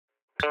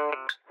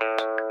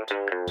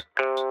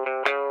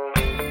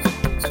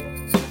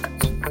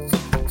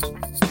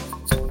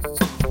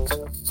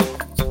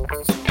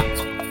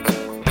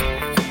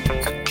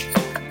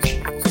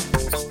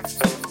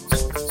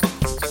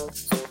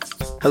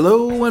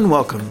Hello and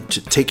welcome to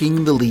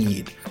Taking the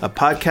Lead, a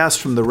podcast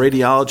from the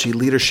Radiology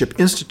Leadership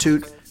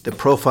Institute that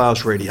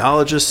profiles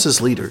radiologists as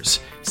leaders,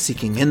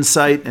 seeking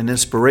insight and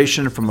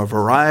inspiration from a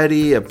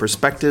variety of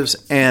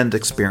perspectives and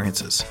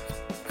experiences.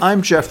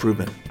 I'm Geoffrey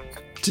Rubin.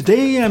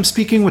 Today I'm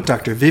speaking with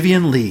Dr.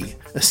 Vivian Lee,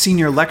 a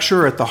senior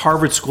lecturer at the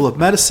Harvard School of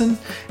Medicine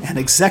and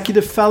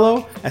executive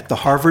fellow at the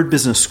Harvard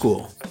Business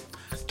School.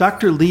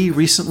 Dr. Lee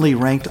recently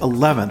ranked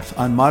 11th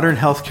on Modern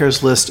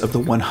Healthcare's list of the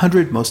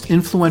 100 most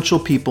influential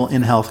people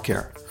in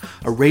healthcare.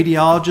 A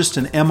radiologist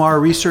and MR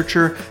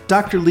researcher,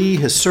 Dr. Lee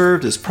has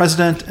served as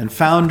president and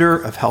founder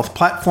of Health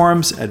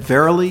Platforms at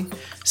Verily,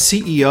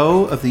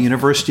 CEO of the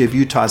University of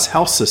Utah's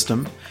Health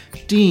System,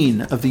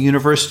 Dean of the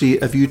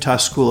University of Utah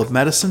School of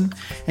Medicine,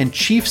 and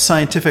Chief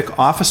Scientific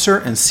Officer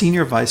and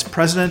Senior Vice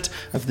President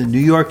of the New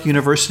York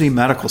University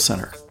Medical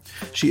Center.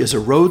 She is a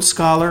Rhodes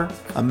Scholar,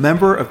 a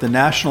member of the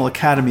National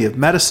Academy of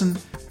Medicine,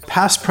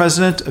 past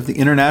president of the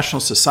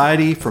International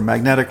Society for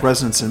Magnetic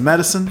Resonance in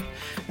Medicine,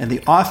 and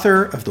the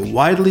author of the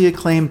widely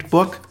acclaimed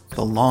book,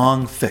 The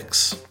Long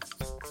Fix.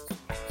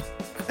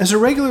 As a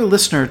regular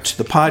listener to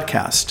the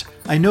podcast,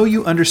 I know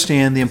you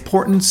understand the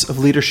importance of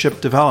leadership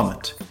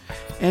development.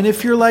 And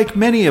if you're like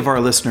many of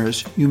our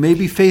listeners, you may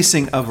be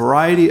facing a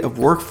variety of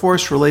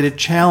workforce-related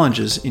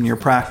challenges in your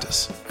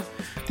practice.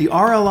 The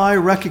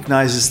RLI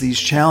recognizes these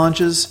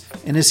challenges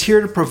and is here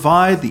to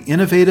provide the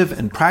innovative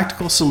and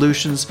practical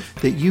solutions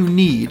that you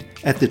need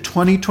at the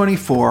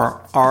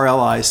 2024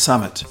 RLI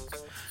Summit.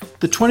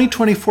 The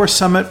 2024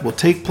 Summit will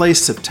take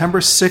place September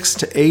 6th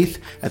to 8th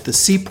at the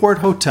Seaport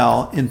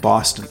Hotel in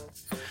Boston.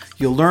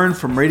 You'll learn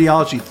from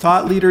radiology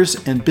thought leaders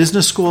and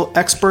business school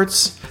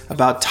experts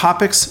about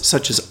topics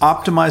such as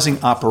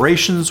optimizing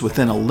operations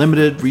within a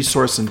limited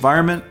resource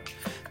environment,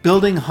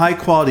 building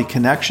high-quality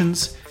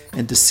connections,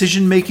 and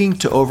decision-making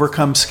to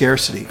overcome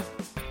scarcity.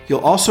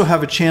 You'll also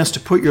have a chance to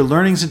put your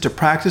learnings into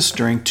practice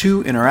during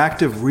 2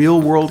 interactive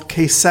real-world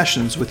case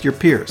sessions with your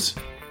peers.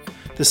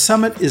 The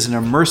summit is an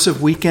immersive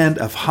weekend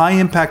of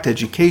high-impact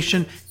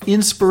education,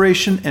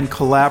 inspiration, and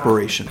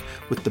collaboration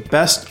with the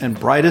best and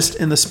brightest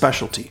in the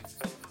specialty.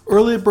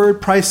 Early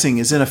bird pricing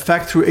is in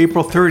effect through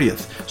April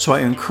 30th, so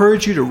I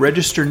encourage you to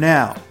register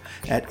now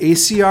at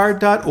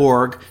acr.org/RLI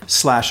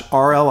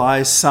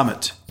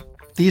Summit.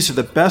 These are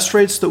the best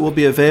rates that will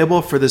be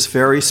available for this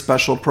very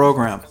special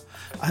program.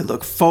 I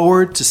look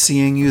forward to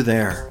seeing you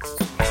there.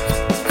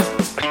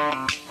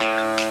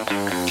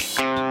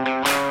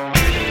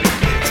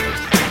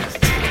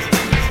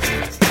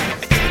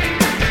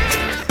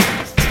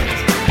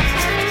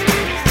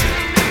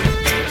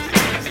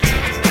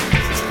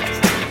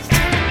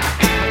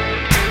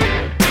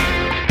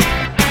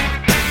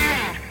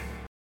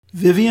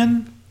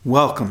 Vivian,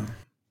 welcome.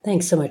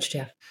 Thanks so much,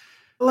 Jeff.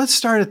 Let's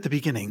start at the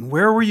beginning.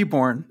 Where were you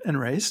born and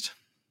raised?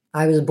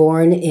 I was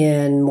born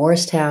in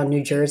Morristown,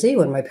 New Jersey,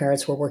 when my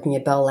parents were working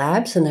at Bell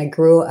Labs, and I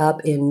grew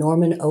up in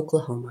Norman,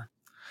 Oklahoma.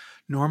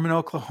 Norman,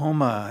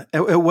 Oklahoma.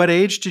 At what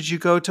age did you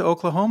go to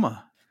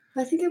Oklahoma?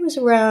 I think it was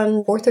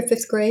around 4th or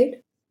 5th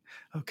grade.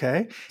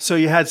 Okay. So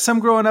you had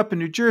some growing up in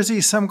New Jersey,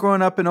 some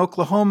growing up in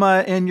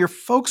Oklahoma, and your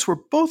folks were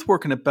both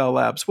working at Bell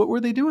Labs. What were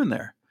they doing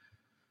there?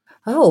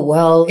 Oh,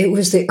 well, it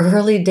was the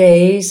early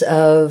days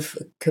of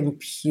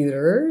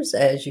computers,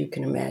 as you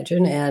can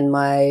imagine. And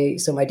my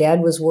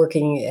dad was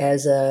working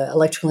as an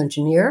electrical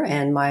engineer,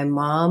 and my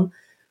mom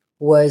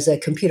was a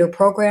computer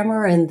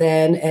programmer. And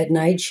then at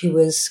night, she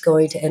was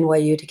going to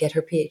NYU to get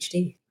her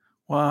PhD.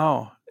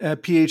 Wow. A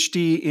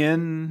PhD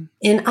in?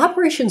 In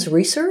operations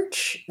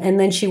research. And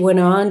then she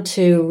went on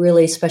to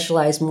really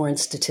specialize more in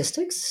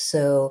statistics.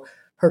 So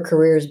her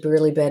career has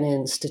really been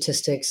in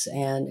statistics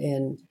and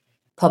in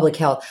public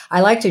health. I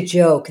like to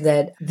joke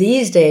that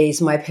these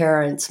days, my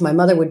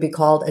mother would be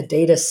called a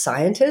data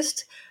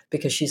scientist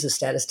because she's a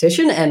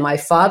statistician, and my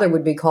father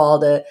would be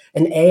called an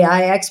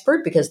AI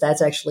expert because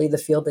that's actually the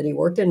field that he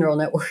worked in, neural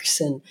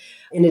networks, and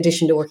in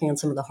addition to working on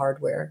some of the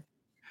hardware.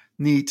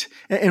 Neat.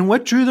 And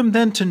what drew them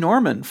then to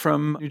Norman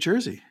from New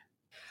Jersey?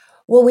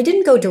 Well, we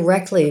didn't go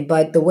directly,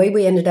 but the way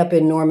we ended up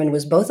in Norman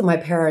was both of my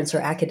parents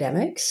are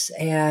academics.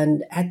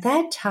 And at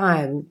that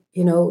time,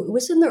 it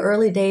was in the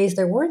early days,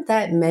 there weren't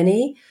that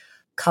many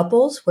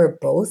couples where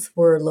both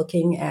were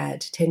looking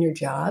at tenure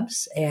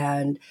jobs.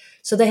 And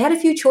so they had a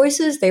few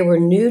choices. They were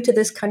new to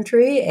this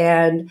country.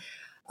 And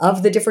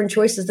of the different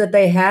choices that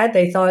they had,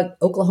 they thought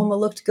Oklahoma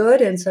looked good.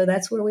 And so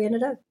that's where we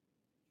ended up.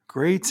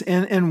 Great.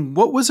 And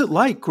what was it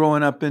like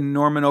growing up in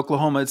Norman,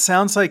 Oklahoma? It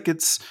sounds like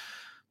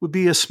would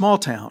be a small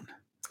town.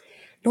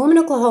 Norman,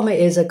 Oklahoma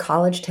is a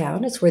college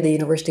town. It's where the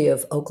University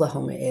of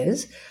Oklahoma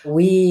is.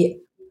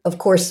 We, of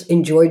course,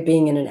 enjoyed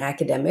being in an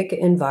academic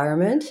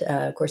environment.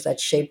 Of course, that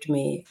shaped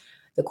me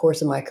the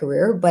course of my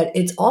career, but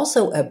it's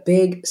also a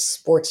big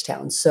sports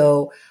town.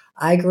 So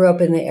I grew up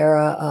in the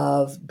era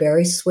of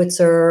Barry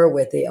Switzer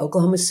with the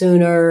Oklahoma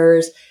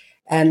Sooners.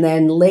 And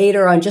then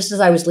later on, just as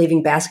I was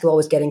leaving, basketball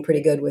was getting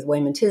pretty good with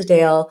Wayman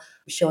Tisdale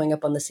showing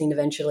up on the scene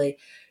eventually.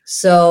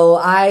 So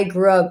I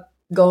grew up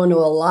going to a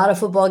lot of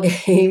football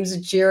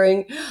games,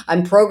 cheering.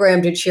 I'm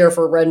programmed to cheer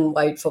for red and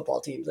white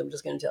football teams, I'm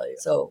just going to tell you.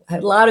 So I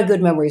had a lot of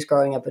good memories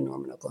growing up in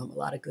Norman, Oklahoma, a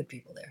lot of good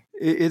people there.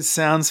 It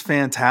sounds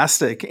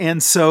fantastic.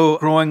 And so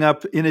growing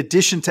up, in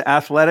addition to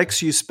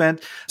athletics, you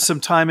spent some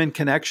time in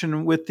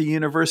connection with the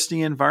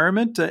university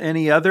environment.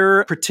 Any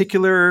other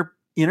particular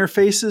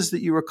interfaces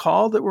that you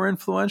recall that were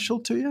influential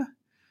to you?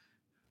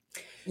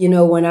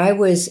 When I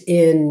was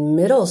in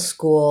middle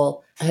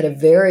school, I had a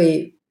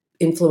very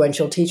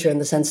influential teacher in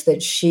the sense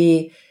that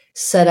she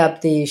set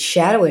up the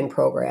shadowing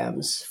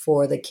programs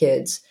for the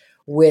kids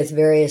with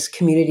various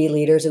community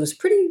leaders. It was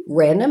pretty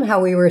random how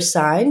we were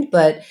assigned,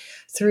 but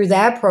through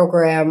that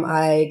program,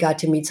 I got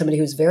to meet somebody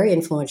who's very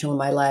influential in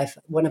my life,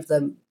 one of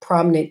the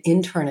prominent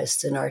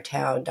internists in our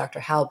town, Dr.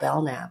 Hal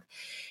Belknap.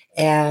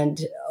 And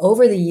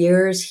over the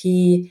years,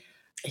 he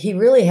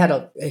really had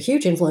a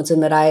huge influence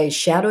in that I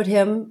shadowed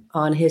him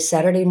on his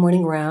Saturday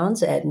morning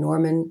rounds at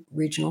Norman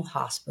Regional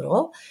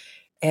Hospital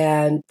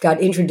and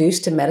got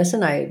introduced to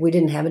medicine. We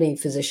didn't have any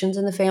physicians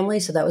in the family,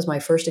 so that was my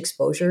first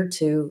exposure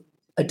to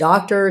a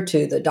doctor,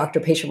 to the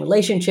doctor-patient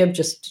relationship,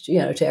 just,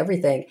 to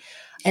everything.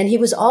 And he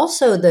was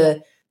also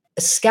the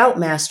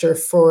scoutmaster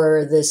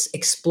for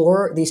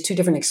these two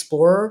different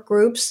explorer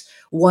groups.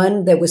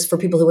 One that was for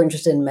people who were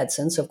interested in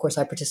medicine. So of course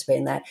I participated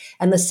in that.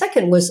 And the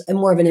second was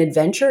more of an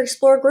adventure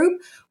explorer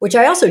group, which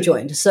I also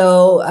joined.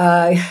 So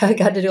I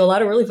got to do a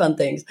lot of really fun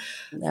things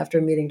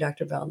after meeting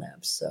Dr.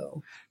 Belknap.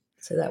 So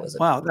that was a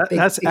Wow,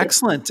 that's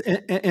excellent.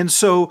 And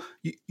so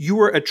you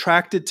were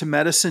attracted to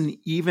medicine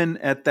even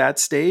at that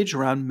stage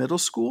around middle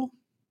school?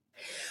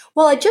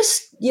 Well, I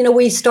just,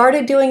 we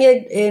started doing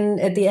it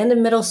at the end of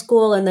middle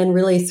school, and then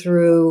really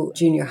through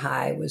junior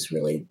high was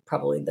really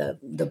probably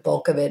the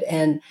bulk of it.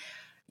 And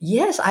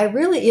yes, I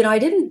really, I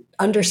didn't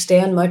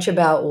understand much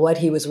about what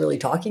he was really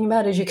talking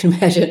about, as you can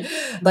imagine,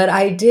 but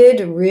I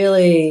did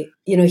really,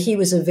 he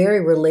was a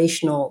very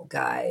relational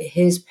guy.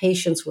 His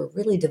patients were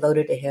really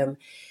devoted to him,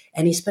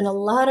 and he spent a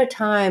lot of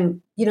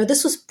time,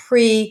 this was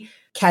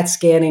CAT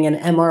scanning and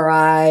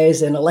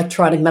MRIs and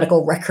electronic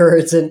medical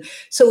records. And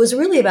so it was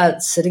really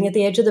about sitting at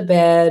the edge of the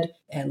bed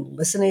and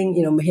listening.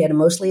 He had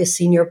mostly a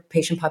senior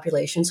patient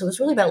population. So it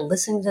was really about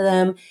listening to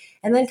them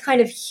and then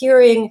kind of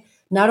hearing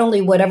not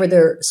only whatever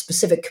their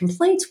specific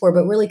complaints were,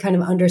 but really kind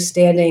of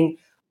understanding,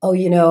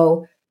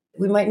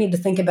 we might need to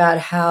think about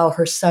how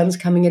her son's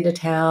coming into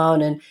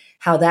town and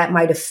how that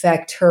might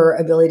affect her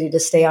ability to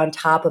stay on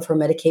top of her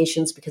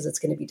medications because it's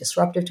going to be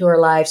disruptive to her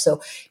life.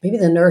 So maybe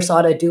the nurse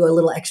ought to do a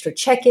little extra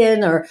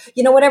check-in or,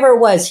 whatever it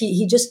was.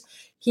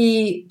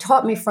 He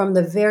taught me from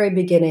the very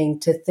beginning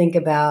to think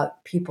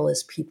about people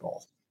as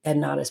people and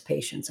not as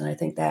patients. And I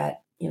think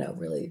that,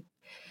 really,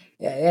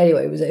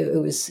 anyway,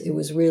 it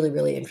was really,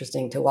 really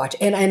interesting to watch.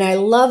 And I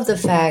love the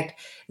fact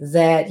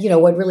that,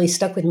 what really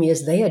stuck with me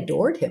is they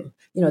adored him.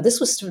 This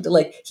was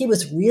like, he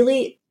was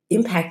really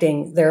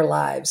impacting their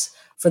lives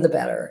for the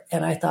better.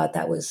 And I thought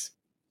that was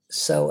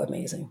so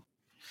amazing.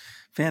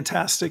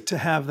 Fantastic to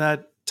have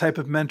that type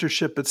of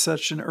mentorship at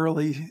such an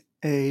early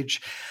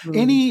age.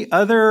 Any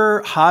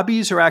other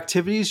hobbies or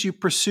activities you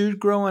pursued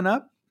growing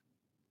up?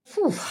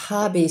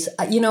 Hobbies.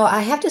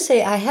 I have to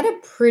say I had a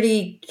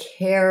pretty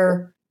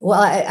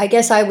I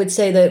guess I would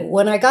say that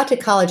when I got to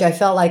college, I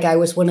felt like I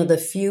was one of the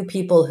few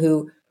people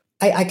who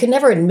I could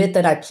never admit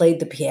that I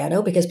played the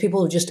piano because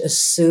people would just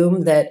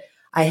assume that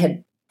I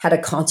had a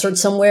concert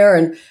somewhere,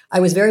 and I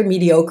was very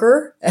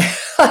mediocre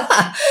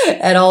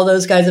at all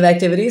those kinds of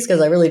activities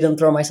because I really didn't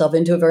throw myself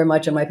into it very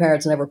much, and my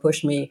parents never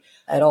pushed me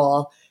at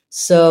all.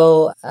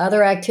 So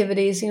other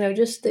activities,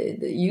 just the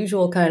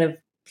usual kind of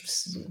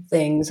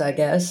things, I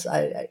guess.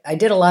 I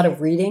did a lot of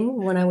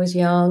reading when I was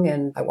young,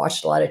 and I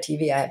watched a lot of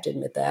TV. I have to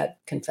admit that,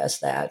 confess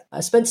that.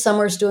 I spent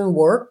summers doing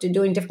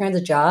doing different kinds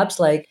of jobs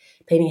like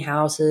painting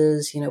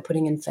houses,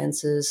 putting in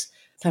fences,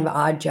 kind of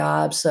odd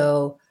jobs.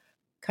 So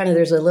kind of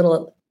there's a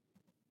little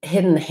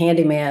hidden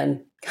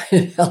handyman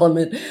kind of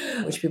element,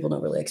 which people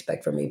don't really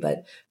expect from me,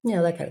 but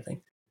that kind of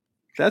thing.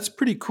 That's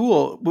pretty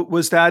cool.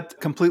 Was that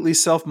completely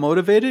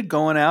self-motivated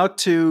going out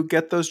to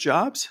get those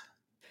jobs?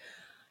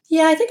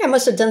 Yeah, I think I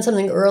must have done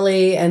something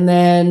early and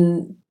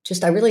then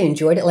I really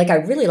enjoyed it. Like I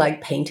really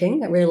liked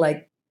painting.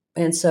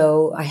 And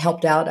so I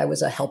helped out. I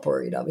was a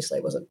helper. Obviously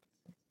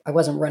I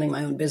wasn't running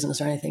my own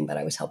business or anything, but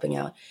I was helping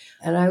out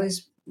and I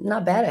was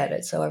not bad at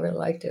it. So I really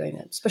liked doing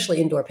it,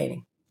 especially indoor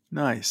painting.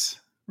 Nice.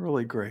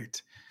 Really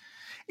great.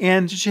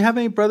 And did you have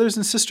any brothers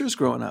and sisters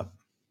growing up?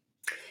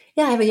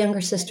 Yeah, I have a younger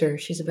sister.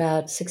 She's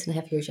about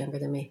 6.5 years younger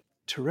than me.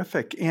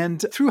 Terrific.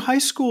 And through high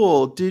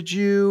school, did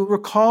you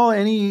recall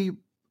any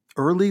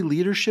early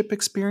leadership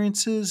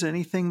experiences?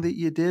 Anything that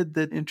you did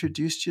that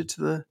introduced you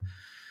to the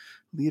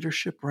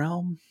leadership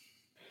realm?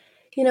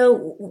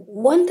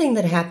 One thing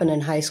that happened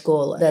in high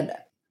school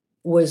that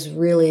was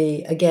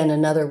really, again,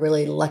 another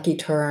really lucky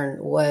turn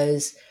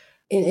was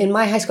in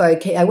my high school,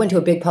 I went to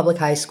a big public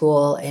high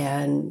school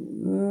and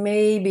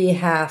maybe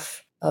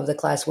half of the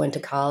class went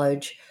to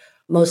college,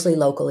 mostly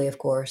locally, of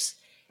course.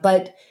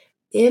 But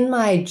in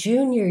my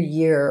junior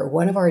year,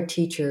 one of our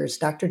teachers,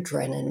 Dr.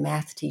 Drennan,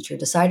 math teacher,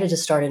 decided to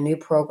start a new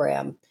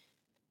program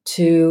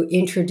to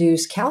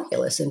introduce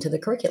calculus into the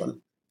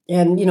curriculum.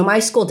 And, my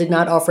school did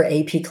not offer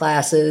AP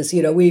classes.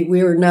 We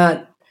were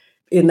not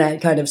in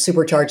that kind of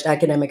supercharged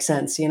academic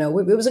sense. It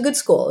was a good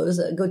school. It was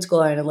a good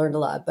school and I learned a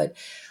lot. But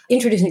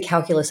introducing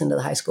calculus into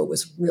the high school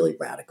was really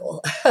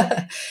radical.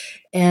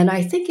 And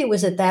I think it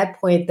was at that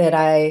point that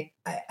I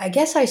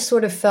guess I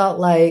sort of felt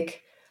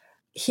like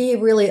he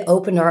really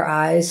opened our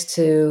eyes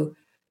to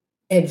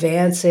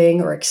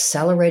advancing or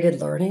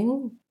accelerated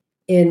learning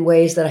in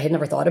ways that I had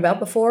never thought about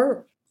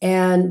before.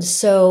 And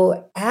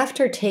so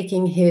after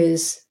taking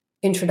his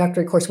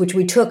introductory course, which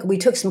we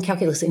took some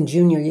calculus in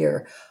junior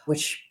year,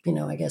 which,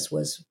 I guess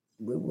was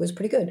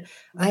pretty good.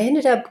 I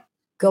ended up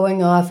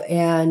going off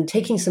and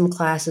taking some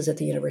classes at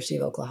the University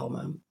of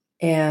Oklahoma.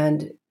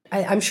 And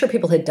I'm sure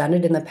people had done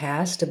it in the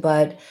past,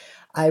 but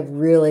I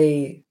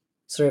really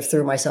sort of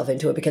threw myself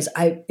into it because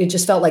it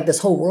just felt like this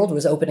whole world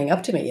was opening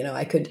up to me.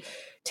 I could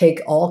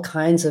take all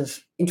kinds of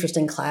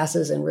interesting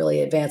classes and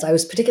really advance. I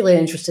was particularly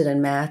interested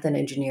in math and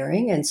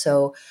engineering. And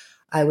so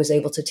I was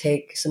able to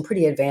take some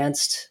pretty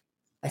advanced,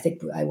 I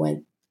think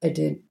I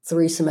did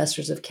 3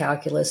 semesters of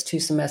calculus, 2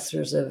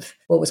 semesters of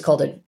what was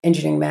called an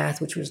engineering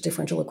math, which was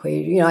differential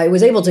equation. I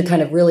was able to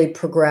kind of really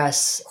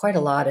progress quite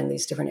a lot in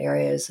these different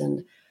areas.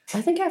 And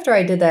I think after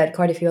I did that,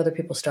 quite a few other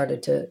people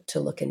started to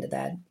look into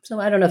that. So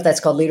I don't know if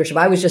that's called leadership.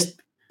 I was just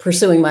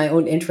pursuing my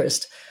own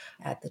interest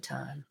at the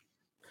time.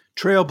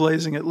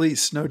 Trailblazing, at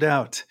least, no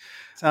doubt.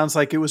 Sounds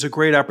like it was a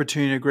great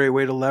opportunity, a great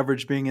way to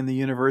leverage being in the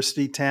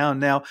university town.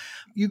 Now,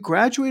 you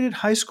graduated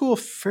high school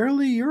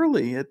fairly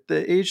early at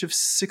the age of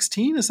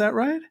 16, is that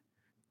right?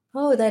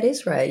 Oh, that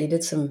is right. You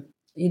did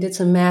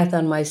some math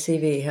on my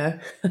CV,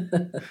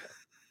 huh?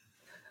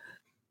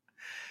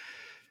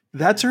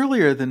 That's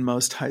earlier than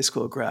most high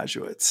school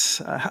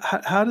graduates.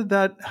 How did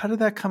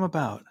that come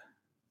about?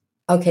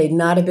 Okay,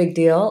 not a big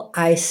deal.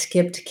 I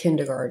skipped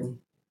kindergarten.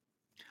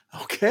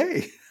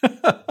 Okay.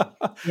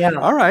 Yeah.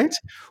 All right.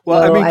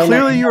 Well, So, and I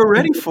clearly you had were to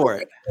ready do for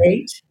it.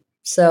 great.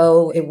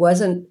 So it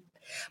wasn't,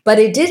 but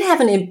it did have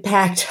an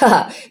impact.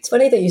 It's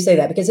funny that you say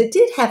that because it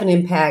did have an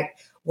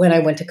impact when I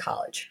went to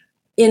college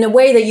in a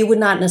way that you would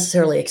not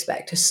necessarily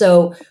expect.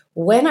 So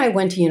when I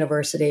went to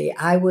university,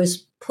 I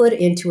was put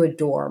into a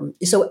dorm.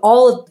 So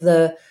all of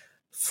the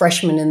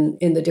freshmen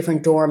in the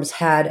different dorms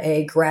had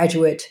a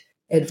graduate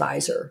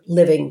advisor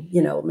living,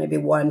 maybe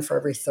one for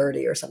every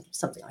 30 or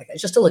something like that,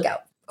 just to look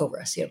out over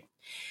us,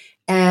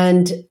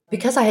 And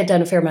because I had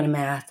done a fair amount of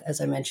math, as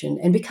I mentioned,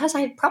 and because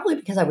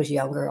I was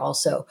younger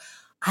also,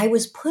 I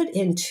was put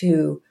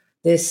into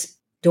this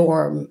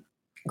dorm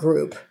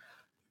group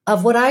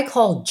of what I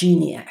call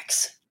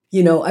geniacs.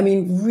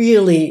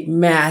 Really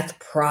math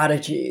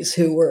prodigies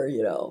who were,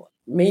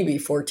 maybe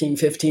 14,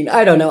 15.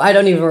 I don't know. I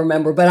don't even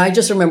remember. But I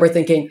just remember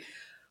thinking,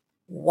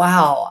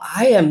 wow,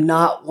 I am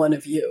not one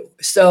of you.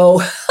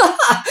 So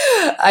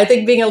I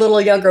think being a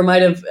little younger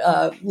might have,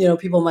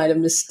 people might have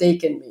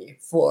mistaken me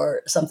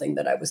for something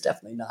that I was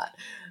definitely not.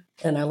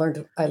 And I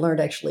learned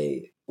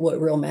actually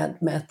what real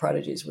math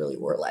prodigies really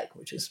were like,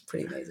 which is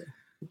pretty amazing.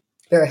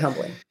 Very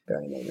humbling,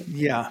 very amazing.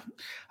 Yeah.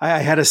 I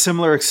had a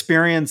similar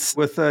experience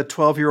with a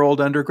 12-year-old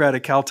undergrad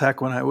at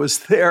Caltech when I was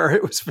there.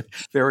 It was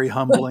very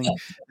humbling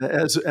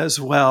as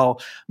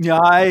well.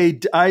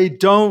 I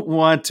don't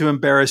want to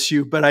embarrass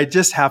you, but I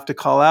just have to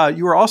call out,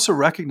 you were also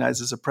recognized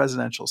as a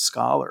presidential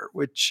scholar,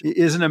 which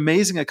is an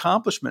amazing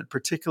accomplishment,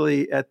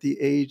 particularly at the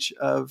age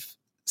of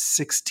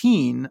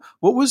 16.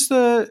 What was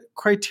the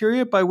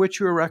criteria by which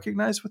you were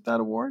recognized with that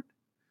award?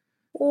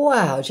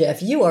 Wow,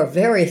 Jeff, you are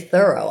very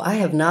thorough. I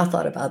have not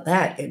thought about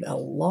that in a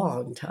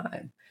long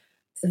time.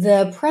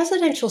 The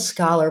Presidential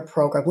Scholar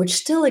Program, which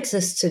still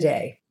exists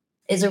today,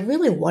 is a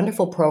really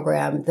wonderful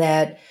program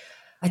that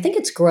I think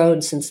it's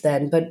grown since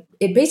then, but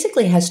it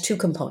basically has 2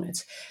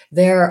 components.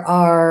 There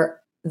are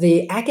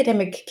the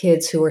academic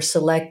kids who are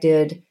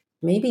selected,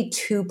 maybe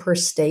 2 per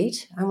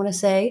state, I want to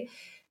say.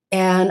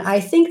 And I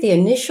think the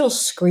initial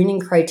screening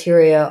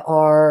criteria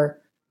are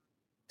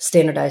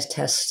standardized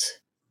tests.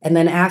 And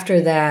then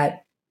after that,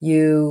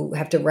 you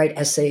have to write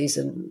essays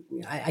and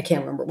I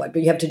can't remember what,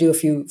 but you have to do a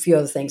few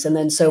other things. And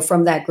then so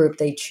from that group,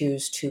 they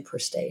choose 2 per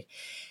state.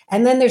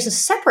 And then there's a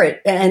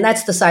separate, and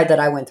that's the side that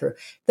I went through.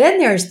 Then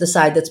there's the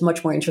side that's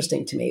much more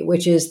interesting to me,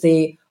 which is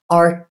the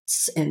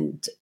arts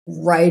and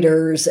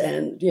writers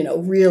and,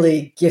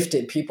 really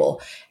gifted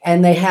people.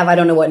 And they have, I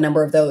don't know what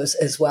number of those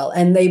as well.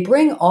 And they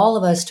bring all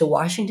of us to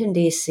Washington,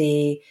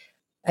 D.C.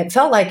 It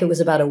felt like it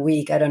was about a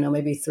week. I don't know,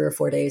 maybe 3 or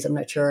 4 days. I'm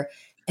not sure.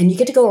 And you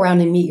get to go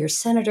around and meet your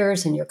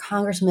senators and your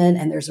congressmen.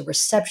 And there's a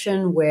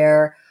reception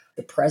where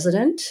the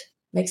president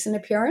makes an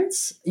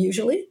appearance,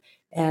 usually.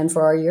 And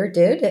for our year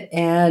did.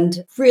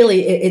 And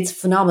really, it's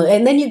phenomenal.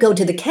 And then you go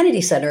to the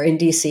Kennedy Center in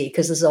DC,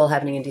 because this is all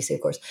happening in DC,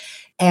 of course.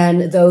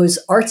 And those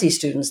artsy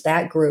students,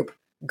 that group,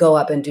 go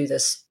up and do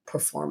this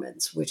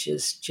performance, which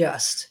is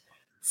just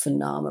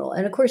phenomenal.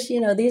 And of course,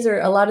 these are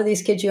a lot of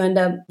these kids you end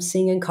up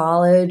seeing in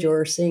college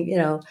or seeing,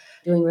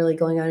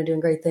 going on and doing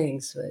great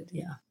things. But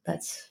yeah,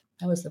 that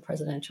was the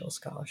presidential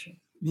scholarship.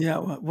 Yeah,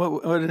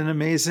 what an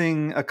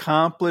amazing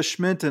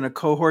accomplishment and a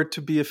cohort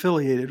to be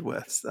affiliated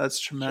with. That's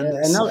Sure.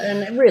 tremendous.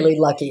 And really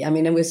lucky. I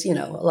mean, it was,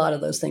 a lot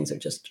of those things are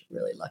just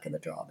really luck of the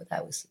draw, but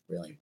that was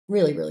really,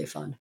 really, really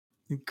fun.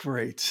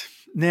 Great.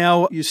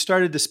 Now, you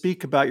started to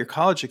speak about your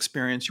college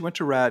experience. You went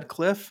to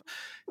Radcliffe.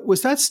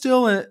 Was that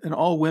still an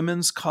all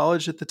women's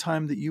college at the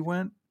time that you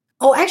went?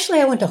 Oh, actually,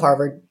 I went to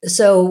Harvard.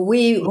 So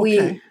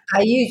Okay.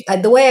 I use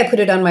the way I put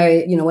it on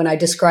my, when I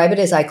describe it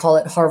is I call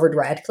it Harvard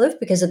Radcliffe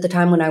because at the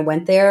time when I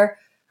went there,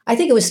 I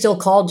think it was still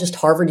called just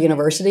Harvard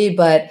University,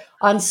 but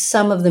on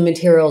some of the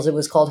materials it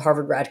was called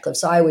Harvard Radcliffe.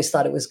 So I always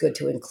thought it was good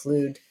to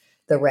include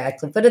the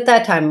Radcliffe. But at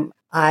that time,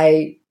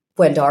 I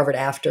went to Harvard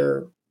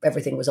after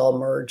everything was all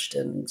merged,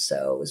 and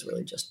so it was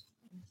really just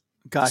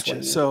Gotcha.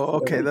 one. So,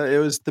 okay, it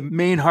was the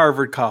main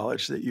Harvard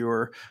college that you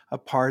were a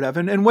part of.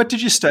 And what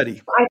did you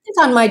study? I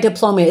think on my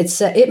diploma,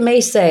 it may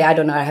say, I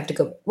don't know, I have to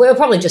go. Well, it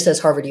probably just says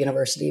Harvard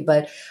University,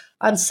 but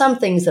on some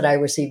things that I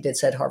received, it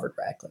said Harvard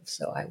Radcliffe.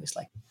 So I was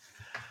like,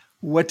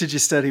 What did you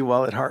study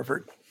while at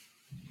Harvard?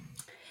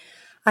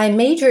 I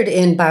majored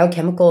in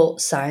biochemical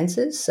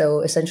sciences,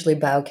 so essentially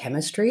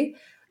biochemistry.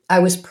 I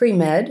was pre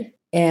med,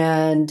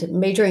 and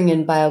majoring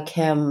in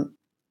biochem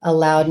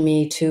allowed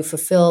me to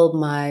fulfill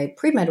my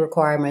pre med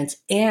requirements,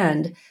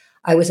 and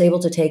I was able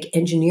to take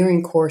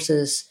engineering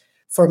courses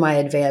for my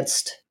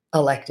advanced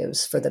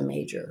electives for the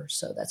major.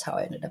 So that's how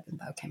I ended up in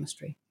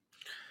biochemistry.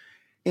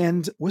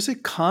 And was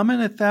it common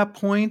at that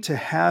point to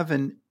have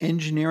an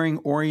engineering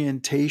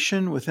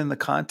orientation within the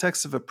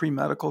context of a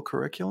pre-medical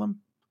curriculum?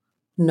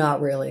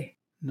 Not really.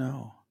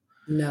 No.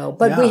 No,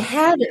 but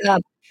Yeah.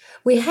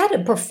 we had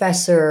a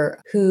professor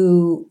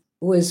who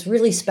was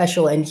really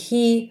special, and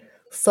he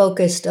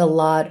focused a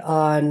lot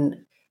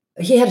on.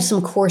 He had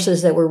some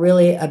courses that were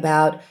really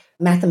about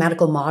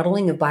mathematical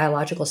modeling of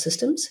biological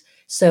systems.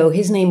 So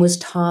his name was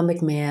Tom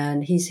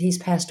McMahon. He's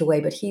passed away,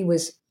 but he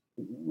was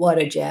what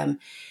a gem.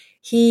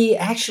 He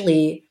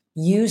actually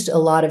used a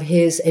lot of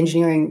his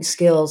engineering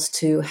skills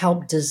to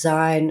help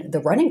design the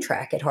running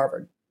track at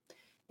Harvard.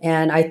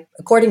 And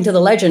according to the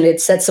legend, it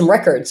set some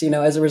records,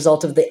 as a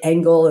result of the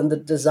angle and the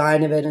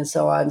design of it and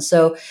so on.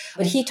 So,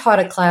 but he taught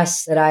a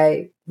class that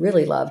I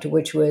really loved,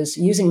 which was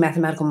using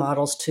mathematical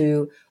models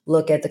to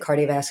look at the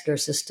cardiovascular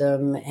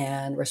system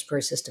and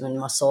respiratory system and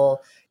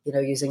muscle,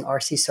 using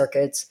RC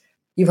circuits.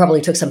 You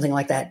probably took something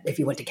like that if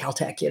you went to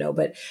Caltech,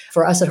 but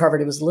for us at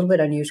Harvard, it was a little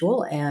bit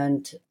unusual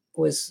and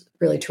was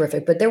really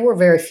terrific. But there were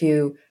very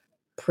few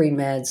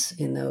pre-meds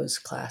in those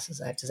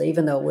classes, I have to say,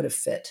 even though it would have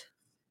fit.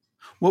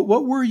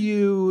 What were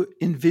you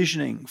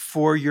envisioning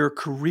for your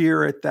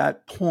career at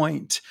that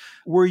point?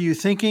 Were you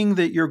thinking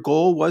that your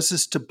goal was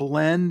is to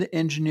blend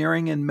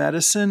engineering and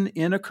medicine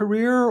in a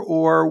career,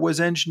 or was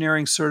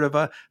engineering sort of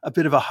a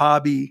bit of a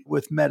hobby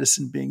with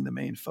medicine being the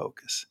main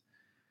focus?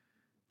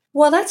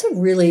 Well, that's a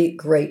really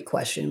great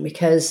question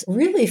because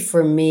really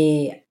for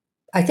me,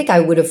 I think I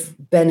would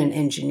have been an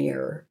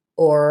engineer,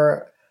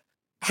 or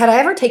had I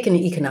ever taken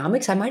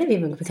economics, I might have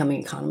even become an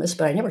economist,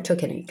 but I never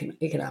took any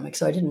economics.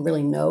 So I didn't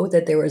really know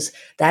that there was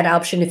that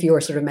option if you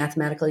were sort of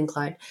mathematically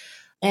inclined.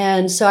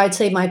 And so I'd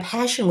say my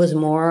passion was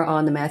more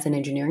on the math and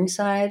engineering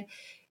side.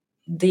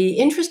 The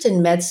interest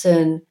in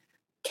medicine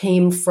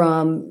came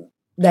from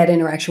that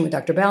interaction with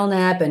Dr.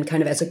 Belknap, and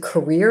kind of as a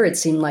career, it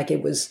seemed like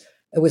it was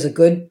a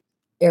good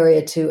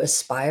area to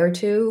aspire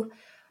to.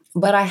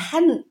 But I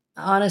hadn't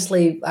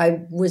honestly,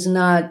 I was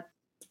not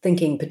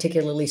thinking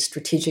particularly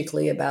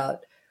strategically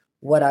about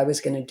what I was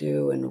going to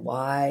do and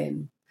why.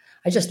 And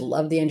I just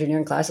loved the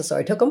engineering classes, so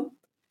I took them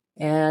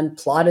and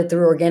plodded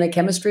through organic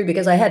chemistry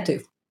because I had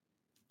to.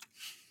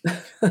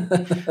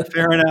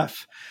 Fair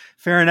enough.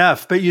 Fair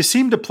enough. But you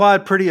seem to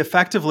plod pretty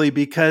effectively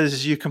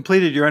because you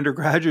completed your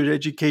undergraduate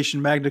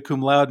education magna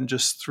cum laude in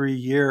just 3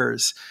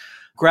 years.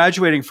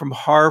 Graduating from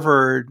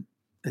Harvard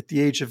at the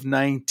age of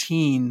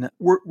 19,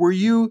 were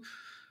you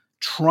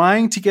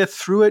trying to get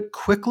through it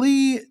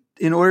quickly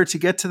in order to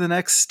get to the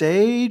next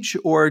stage,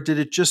 or did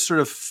it just sort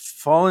of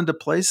fall into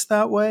place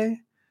that way?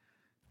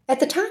 At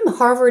the time,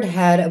 Harvard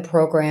had a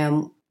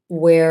program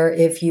where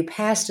if you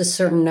passed a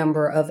certain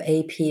number of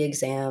AP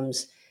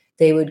exams,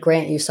 they would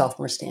grant you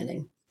sophomore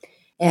standing.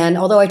 And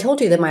although I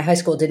told you that my high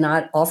school did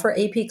not offer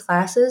AP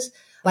classes,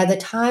 by the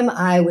time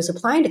I was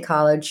applying to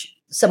college,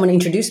 someone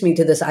introduced me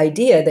to this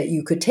idea that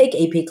you could take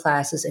AP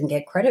classes and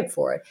get credit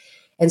for it.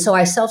 And so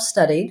I self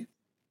studied.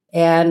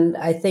 And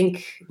I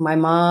think my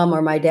mom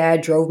or my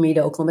dad drove me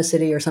to Oklahoma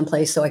City or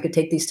someplace so I could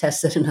take these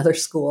tests at another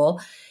school.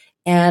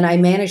 And I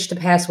managed to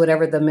pass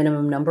whatever the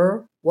minimum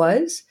number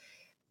was.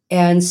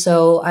 And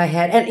so I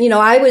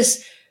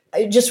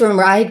just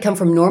remember I had come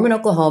from Norman,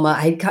 Oklahoma.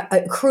 I had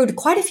accrued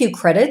quite a few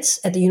credits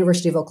at the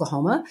University of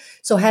Oklahoma.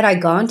 So had I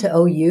gone to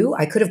OU,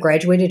 I could have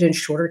graduated in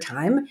shorter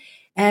time.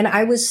 And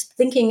I was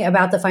thinking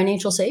about the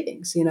financial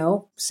savings.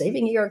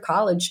 Saving a year of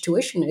college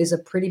tuition is a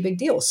pretty big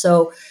deal.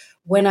 So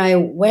when I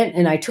went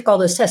and I took all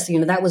those tests,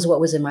 that was what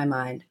was in my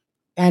mind.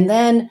 And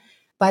then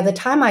by the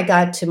time I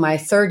got to my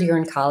third year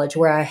in college,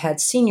 where I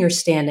had senior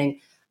standing,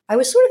 I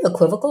was sort of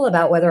equivocal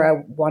about whether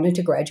I wanted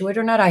to graduate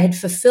or not. I had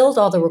fulfilled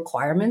all the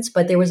requirements,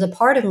 but there was a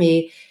part of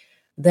me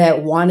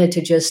that wanted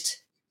to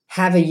just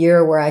have a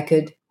year where I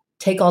could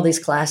take all these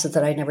classes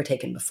that I'd never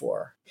taken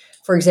before.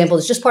 For example,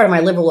 it's just part of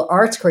my liberal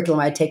arts curriculum.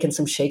 I'd taken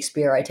some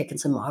Shakespeare, I'd taken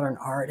some modern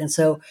art. And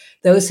so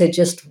those had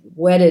just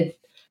whetted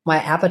my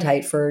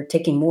appetite for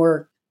taking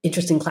more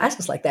interesting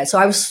classes like that. So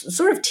I was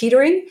sort of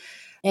teetering.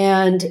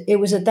 And it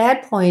was at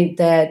that point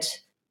that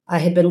I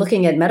had been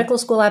looking at medical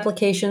school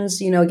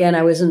applications. Again,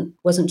 I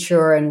wasn't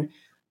sure and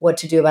what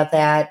to do about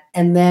that.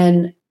 And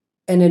then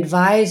an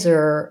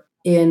advisor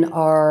in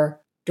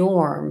our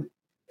dorm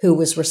who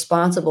was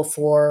responsible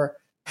for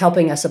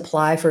helping us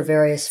apply for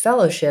various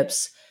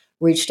fellowships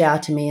reached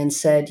out to me and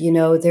said,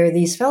 there are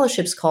these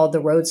fellowships called the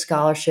Rhodes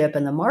Scholarship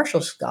and the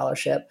Marshall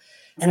Scholarship.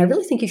 And I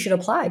really think you should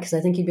apply because I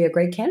think you'd be a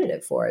great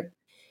candidate for it.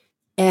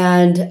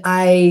 And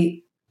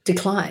I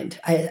declined.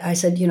 I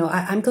said,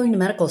 I'm going to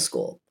medical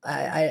school.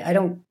 I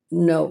don't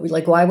know,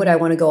 like, why would I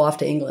want to go off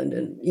to England?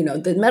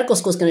 And, the medical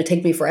school is going to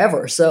take me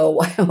forever. So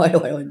why do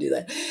I want to do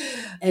that?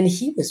 And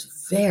he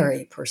was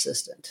very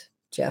persistent,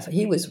 Jeff.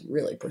 He was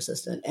really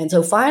persistent. And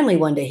so finally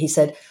one day he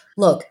said,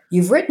 look,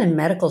 you've written a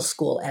medical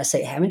school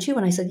essay, haven't you?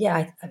 And I said,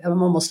 yeah,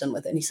 I'm almost done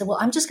with it. And he said, well,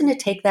 I'm just going to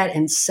take that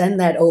and send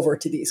that over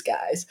to these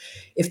guys,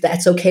 if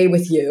that's okay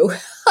with you.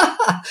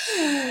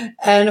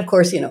 And of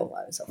course, I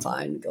was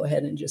fine, go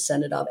ahead and just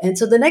send it up. And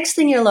so the next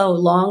thing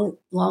long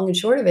and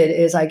short of it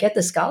is I get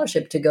the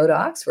scholarship to go to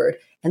Oxford.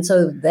 And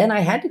so then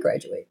I had to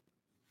graduate.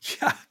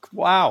 Yeah.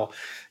 Wow.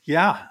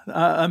 Yeah.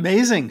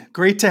 Amazing.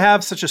 Great to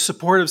have such a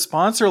supportive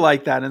sponsor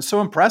like that. And so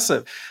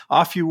impressive.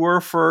 Off you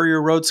were for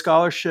your Rhodes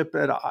Scholarship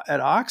at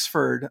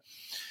Oxford.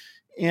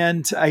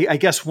 And I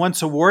guess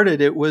once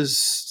awarded, it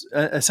was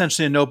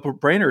essentially a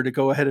no-brainer to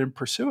go ahead and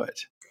pursue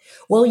it.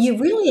 Well, you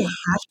really have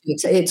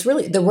to. It's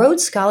really, the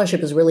Rhodes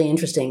Scholarship is really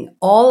interesting.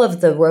 All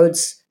of the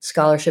Rhodes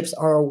Scholarships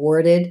are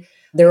awarded.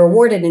 They're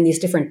awarded in these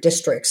different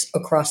districts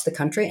across the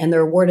country, and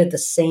they're awarded the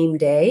same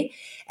day.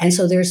 And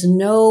so there's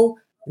no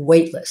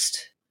wait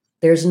list.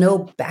 There's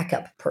no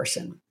backup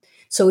person.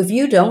 So if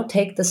you don't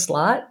take the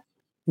slot,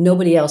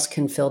 nobody else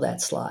can fill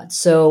that slot.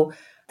 So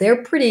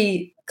they're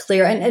pretty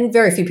clear, and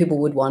very few people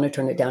would want to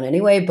turn it down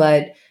anyway,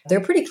 but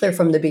they're pretty clear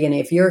from the beginning.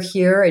 If you're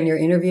here and you're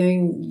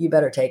interviewing, you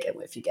better take it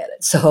if you get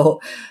it. So,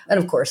 and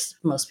of course,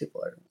 most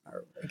people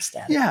are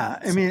ecstatic. Yeah.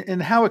 I mean,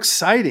 and how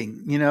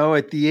exciting,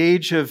 at the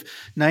age of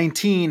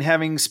 19,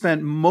 having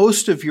spent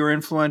most of your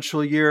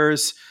influential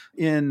years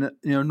in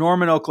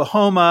Norman,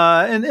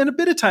 Oklahoma, and a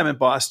bit of time in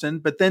Boston,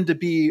 but then to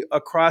be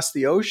across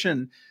the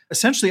ocean,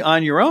 essentially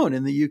on your own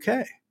in the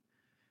UK.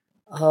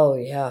 Oh,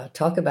 yeah.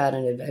 Talk about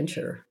an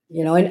adventure.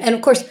 And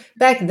of course,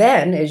 back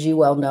then, as you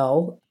well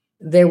know,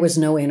 there was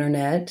no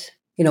internet.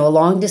 A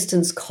long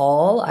distance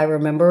call, I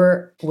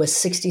remember, was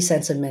 60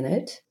 cents a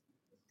minute.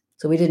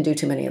 So we didn't do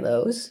too many of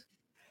those.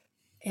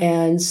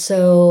 And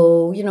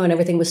so, and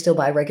everything was still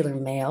by regular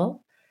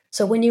mail.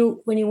 So when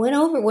we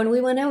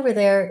went over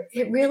there,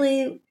 it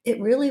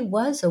really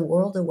was a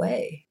world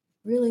away.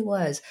 It really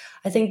was.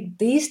 I think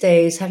these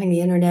days, having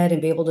the internet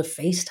and be able to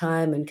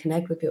FaceTime and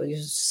connect with people,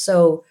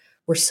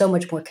 we're so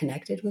much more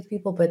connected with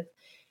people, but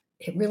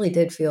it really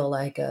did feel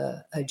like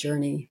a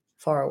journey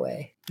far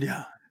away.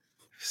 Yeah.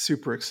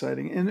 Super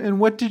exciting. And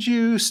what did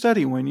you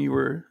study when you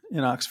were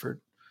in Oxford?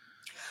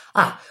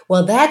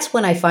 Well, that's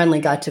when I finally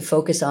got to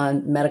focus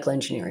on medical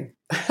engineering.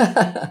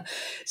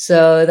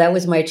 So that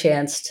was my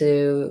chance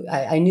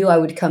I knew I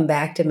would come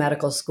back to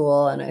medical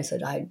school, and I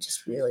said, I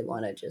just really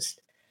want to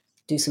just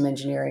do some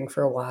engineering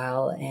for a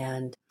while.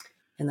 And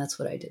that's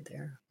what I did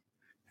there.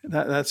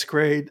 That's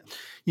great.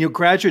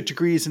 Graduate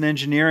degrees in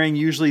engineering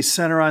usually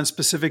center on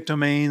specific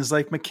domains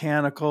like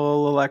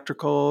mechanical,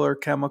 electrical, or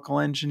chemical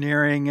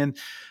engineering. And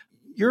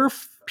your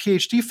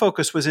PhD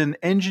focus was in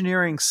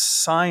engineering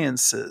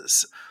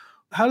sciences.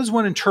 How does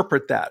one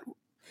interpret that?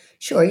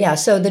 Sure, yeah.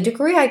 So the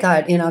degree I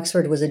got in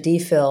Oxford was a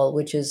D.Phil,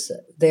 which is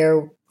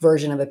their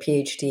version of a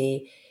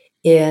PhD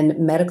in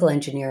medical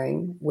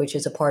engineering, which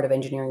is a part of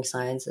engineering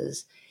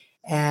sciences.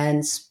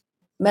 And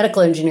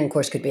medical engineering, of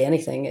course, could be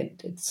anything.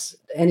 It's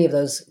any of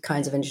those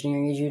kinds of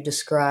engineering as you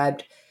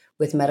described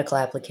with medical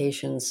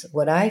applications.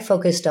 What I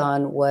focused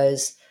on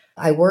was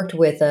I worked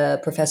with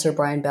Professor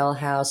Brian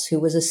Bellhouse, who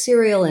was a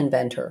serial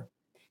inventor.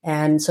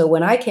 And so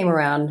when I came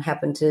around,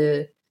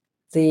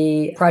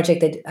 the project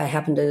that I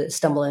happened to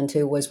stumble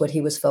into was what he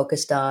was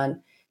focused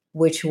on,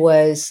 which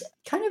was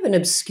kind of an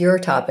obscure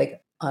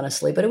topic,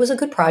 honestly, but it was a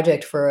good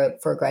project for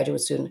a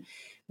graduate student,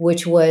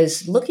 which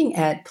was looking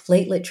at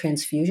platelet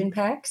transfusion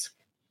packs.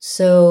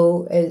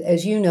 So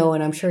as you know,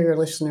 and I'm sure your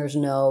listeners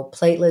know,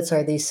 platelets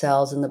are these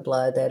cells in the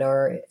blood that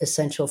are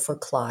essential for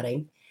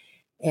clotting.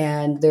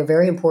 And they're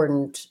very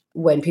important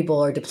when people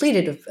are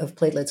depleted of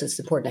platelets. It's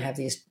important to have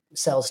these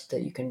cells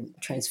that you can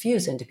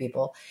transfuse into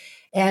people.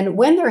 And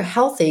when they're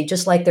healthy,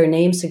 just like their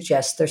name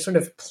suggests, they're sort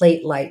of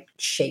plate-like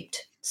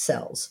shaped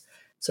cells,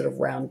 sort of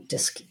round,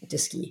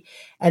 disky.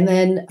 And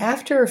then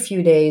after a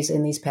few days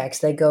in these packs,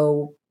 they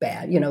go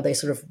bad. They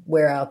sort of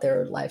wear out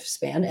their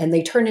lifespan, and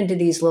they turn into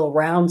these little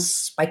round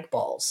spike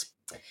balls.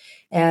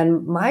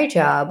 And my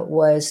job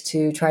was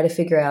to try to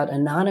figure out a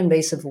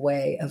non-invasive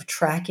way of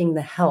tracking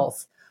the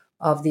health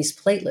of these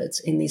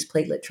platelets in these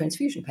platelet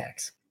transfusion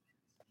packs.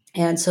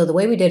 And so the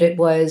way we did it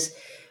was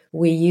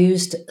we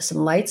used some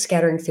light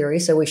scattering theory.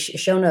 So we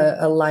shone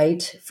a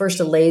light, first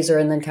a laser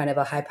and then kind of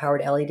a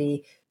high-powered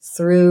LED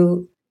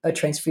through a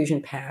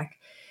transfusion pack,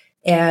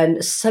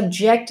 and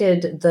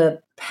subjected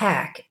the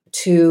pack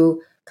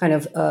to kind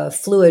of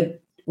fluid,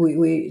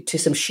 to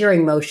some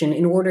shearing motion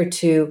in order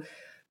to,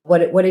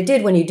 what it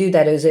did when you do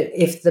that is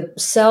if the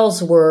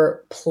cells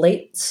were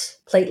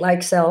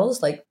plate-like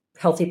cells, like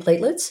healthy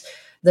platelets,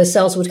 the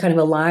cells would kind of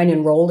align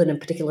and roll in a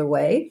particular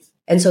way.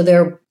 And so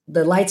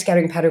the light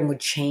scattering pattern would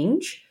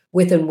change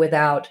with and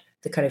without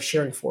the kind of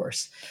shearing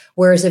force.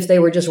 Whereas if they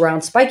were just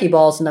round spiky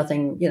balls,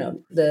 nothing,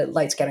 the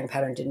light scattering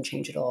pattern didn't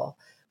change at all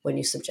when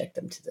you subject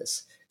them to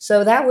this.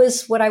 So that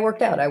was what I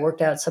worked out. I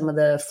worked out some of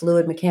the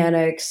fluid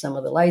mechanics, some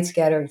of the light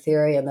scattering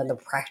theory, and then the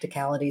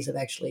practicalities of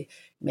actually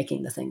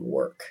making the thing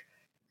work.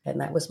 And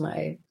that was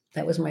my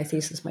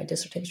thesis, my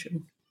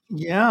dissertation.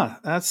 Yeah,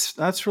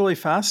 that's really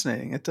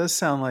fascinating. It does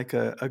sound like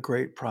a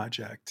great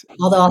project.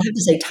 Although I'll have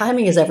to say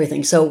timing is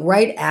everything. So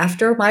right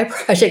after my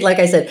project, like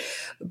I said,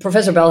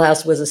 Professor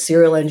Bellhouse was a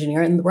serial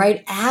engineer, and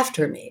right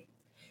after me,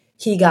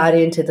 he got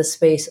into the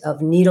space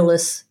of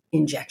needleless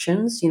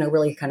injections,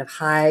 really kind of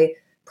high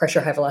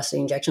pressure, high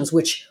velocity injections,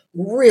 which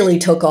really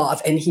took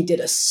off. And he did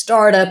a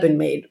startup and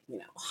made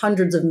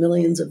hundreds of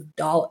millions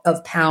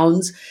of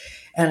pounds.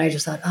 And I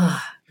just thought,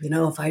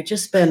 if I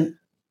just spent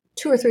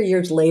 2 or 3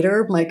 years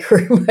later, my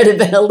career might have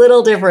been a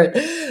little different.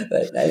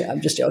 But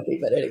I'm just joking.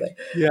 But anyway.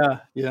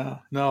 Yeah.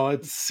 No,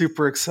 it's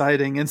super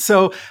exciting. And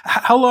so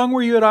how long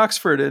were you at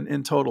Oxford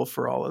in total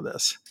for all of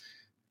this?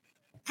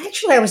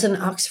 Actually, I was in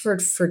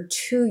Oxford for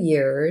 2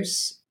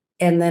 years.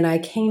 And then I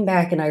came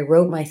back and I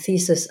wrote my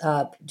thesis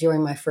up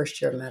during my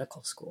first year of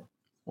medical school.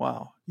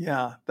 Wow.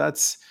 Yeah,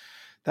 that's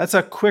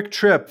a quick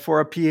trip for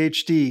a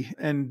PhD,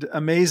 and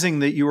amazing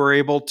that you were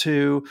able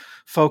to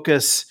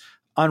focus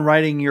on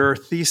writing your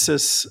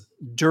thesis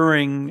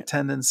during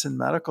attendance in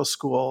medical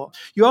school.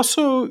 You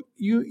also,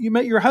 you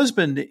met your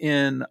husband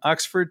in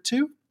Oxford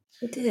too?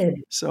 I did.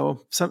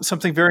 So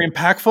something very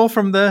impactful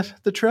from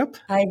the trip?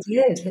 I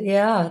did.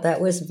 Yeah, that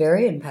was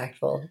very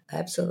impactful.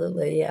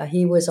 Absolutely. Yeah.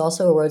 He was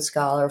also a Rhodes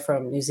Scholar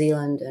from New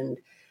Zealand and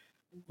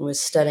was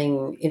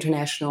studying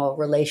international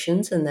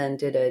relations and then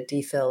did a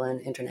D.Phil in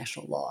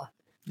international law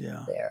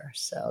there.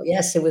 So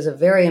yes, it was a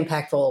very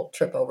impactful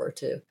trip over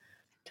to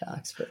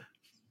Oxford.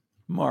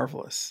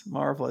 Marvelous.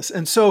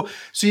 And so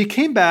you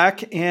came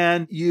back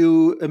and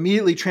you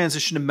immediately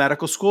transitioned to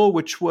medical school,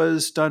 which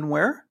was done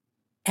where?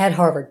 At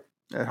Harvard.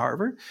 At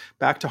Harvard,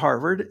 back to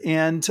Harvard.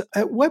 And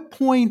at what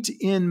point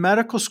in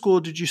medical school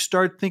did you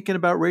start thinking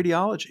about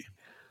radiology?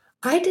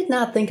 I did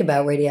not think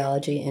about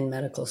radiology in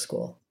medical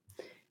school.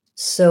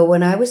 So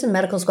when I was in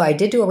medical school, I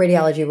did do a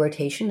radiology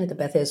rotation at the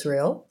Beth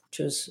Israel, which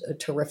was a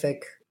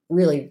terrific,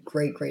 really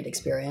great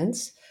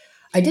experience.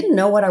 I didn't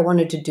know what I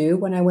wanted to do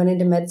when I went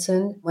into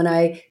medicine. When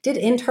I did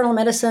internal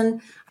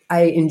medicine,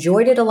 I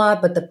enjoyed it a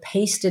lot, but the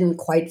pace didn't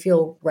quite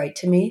feel right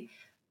to me.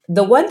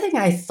 The one thing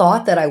I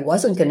thought that I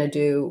wasn't going to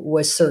do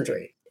was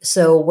surgery.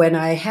 So when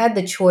I had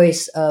the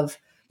choice of,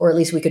 or at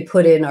least we could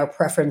put in our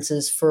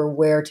preferences for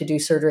where to do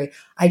surgery,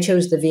 I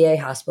chose the VA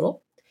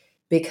hospital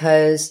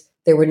because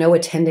there were no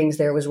attendings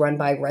there. It was run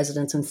by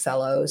residents and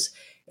fellows.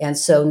 And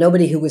so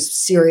nobody who was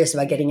serious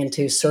about getting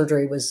into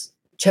surgery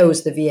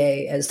chose the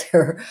VA as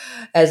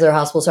their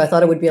hospital. So I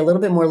thought it would be a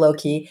little bit more low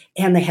key,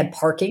 and they had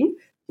parking,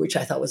 which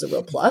I thought was a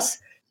real plus.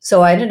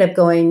 So I ended up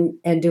going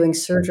and doing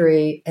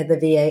surgery at the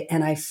VA,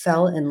 and I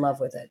fell in love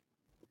with it.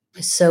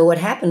 So what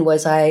happened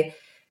was I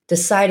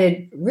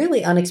decided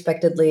really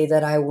unexpectedly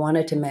that I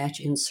wanted to match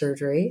in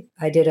surgery.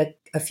 I did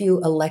a few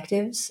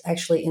electives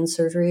actually in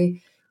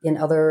surgery in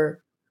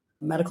other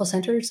medical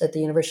centers at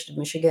the University of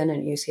Michigan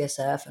and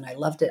UCSF, and I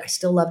loved it. I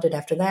still loved it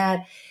after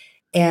that.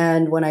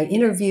 And when I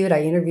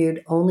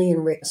interviewed only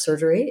in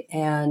surgery,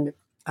 and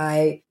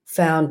I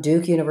found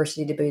Duke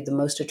University to be the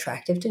most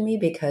attractive to me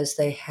because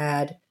they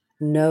had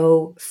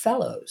no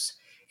fellows.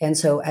 And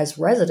so as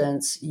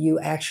residents, you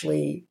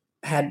actually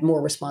had more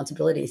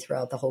responsibility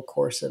throughout the whole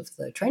course of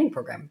the training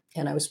program.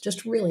 And I was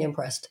just really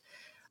impressed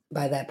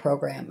by that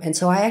program. And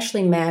so I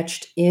actually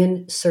matched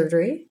in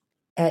surgery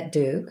at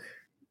Duke.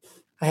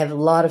 I have a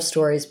lot of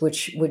stories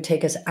which would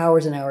take us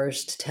hours and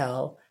hours to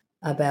tell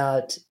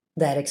about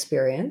that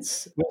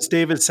experience. Was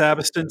David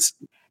Sabiston?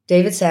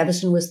 David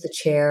Sabiston was the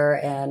chair,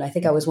 and I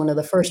think I was one of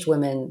the first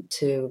women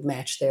to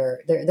match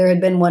there. There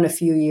had been one a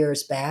few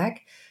years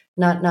back.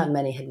 Not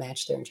many had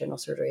matched there in general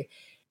surgery.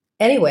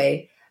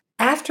 Anyway,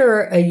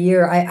 after a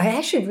year, I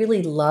actually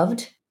really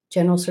loved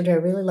general surgery. I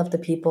really loved the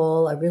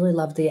people. I really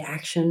loved the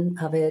action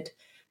of it.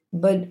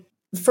 But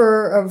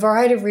for a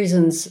variety of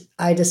reasons,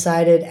 I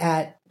decided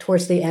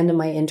towards the end of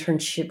my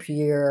internship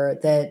year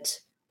that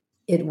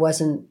it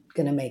wasn't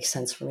going to make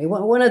sense for me.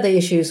 One of the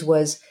issues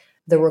was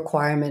the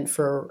requirement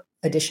for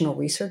additional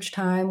research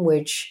time,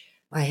 which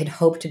I had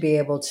hoped to be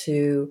able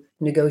to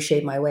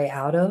negotiate my way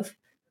out of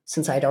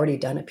since I'd already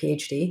done a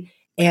PhD.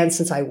 And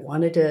since I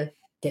wanted to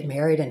get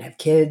married and have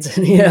kids.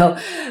 And,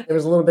 there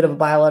was a little bit of a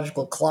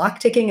biological clock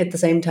ticking at the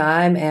same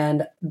time.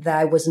 And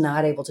I was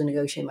not able to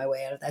negotiate my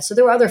way out of that. So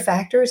there were other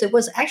factors. It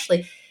was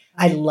actually,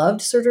 I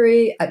loved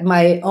surgery.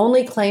 My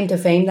only claim to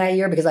fame that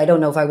year, because I don't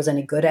know if I was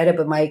any good at it,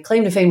 but my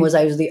claim to fame was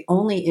I was the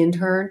only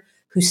intern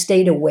who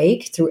stayed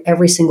awake through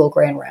every single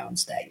grand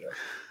rounds that year.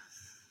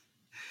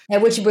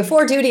 And which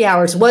before duty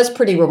hours was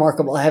pretty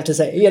remarkable, I have to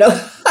say,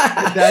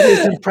 That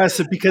is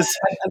impressive because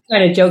I'm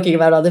kind of joking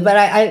about all this, but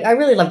I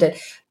really loved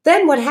it.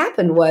 Then what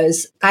happened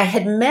was I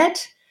had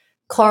met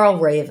Carl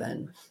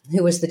Raven,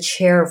 who was the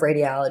chair of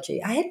radiology.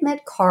 I had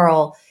met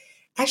Carl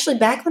actually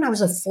back when I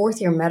was a fourth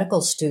year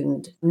medical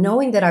student,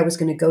 knowing that I was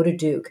going to go to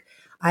Duke.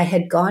 I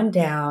had gone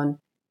down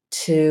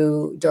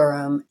to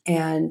Durham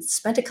and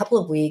spent a couple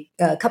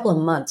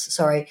of months,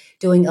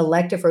 doing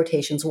elective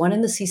rotations, one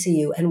in the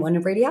CCU and one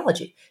in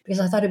radiology, because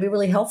I thought it'd be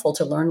really helpful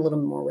to learn a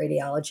little more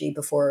radiology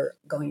before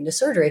going into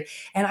surgery.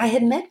 And I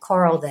had met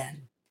Carl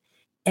then.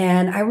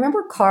 And I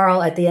remember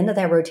Carl at the end of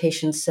that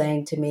rotation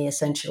saying to me,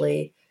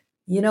 essentially,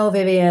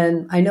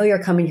 Vivian, I know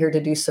you're coming here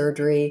to do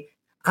surgery.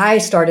 I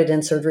started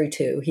in surgery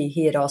too.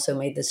 He had also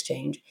made this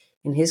change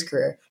in his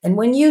career. And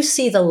when you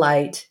see the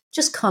light,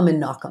 just come and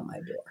knock on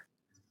my door.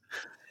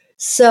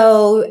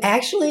 So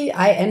actually,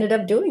 I ended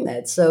up doing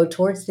that. So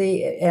towards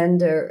the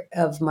end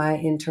of my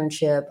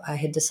internship, I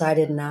had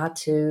decided not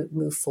to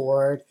move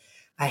forward.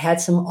 I had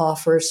some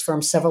offers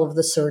from several of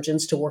the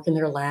surgeons to work in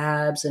their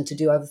labs and to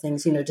do other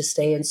things, to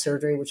stay in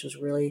surgery, which was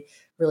really,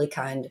 really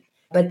kind.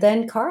 But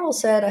then Carl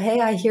said,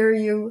 "Hey, I hear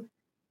you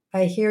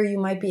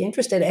might be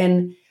interested."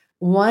 And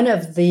one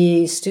of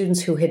the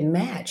students who had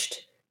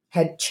matched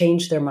had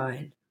changed their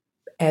mind.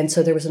 And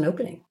so there was an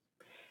opening.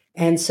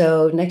 And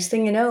so next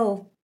thing you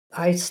know,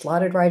 I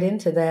slotted right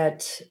into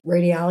that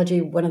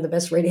radiology, one of the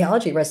best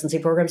radiology residency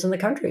programs in the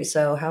country.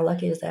 So how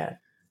lucky is that?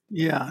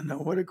 Yeah, no,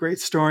 what a great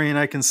story. And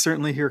I can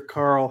certainly hear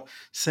Carl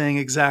saying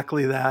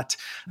exactly that.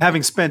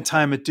 Having spent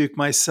time at Duke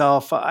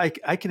myself, I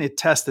can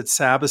attest that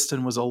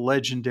Sabiston was a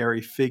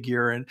legendary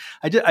figure. And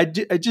I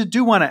just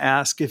do want to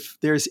ask if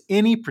there's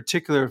any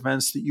particular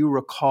events that you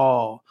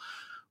recall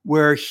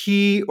where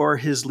he or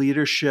his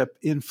leadership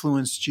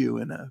influenced you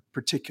in a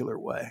particular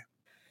way.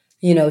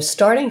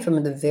 Starting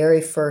from the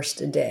very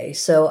first day.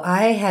 So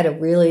I had a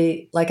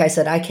really, like I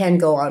said, I can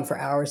go on for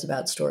hours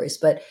about stories,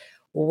 but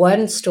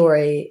one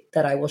story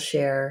that I will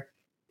share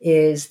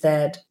is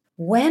that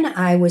when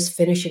I was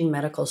finishing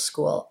medical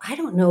school, I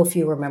don't know if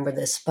you remember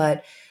this,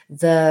 but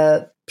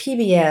the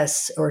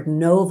PBS or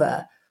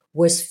Nova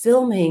was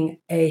filming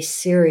a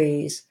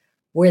series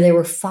where they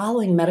were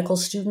following medical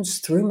students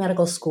through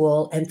medical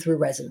school and through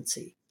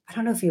residency. I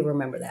don't know if you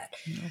remember that.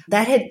 No.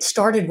 That had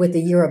started with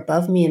the year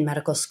above me in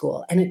medical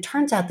school. And it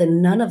turns out that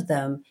none of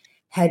them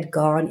had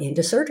gone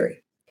into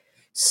surgery.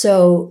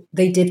 So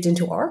they dipped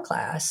into our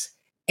class.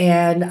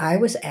 And I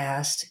was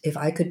asked if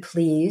I could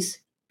please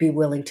be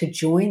willing to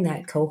join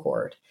that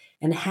cohort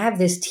and have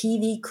this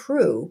TV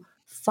crew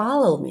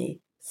follow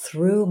me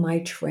through my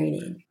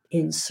training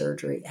in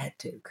surgery at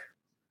Duke.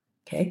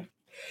 Okay.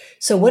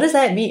 So what does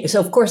that mean?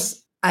 So of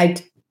course, I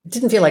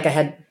didn't feel like I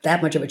had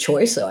that much of a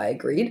choice. So I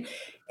agreed.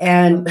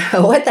 And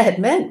what that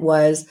meant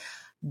was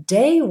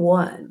day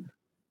one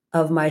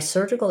of my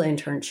surgical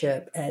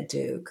internship at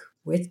Duke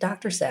with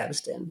Dr.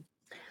 Sabiston,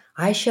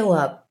 I show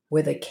up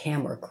with a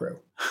camera crew.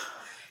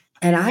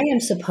 And I am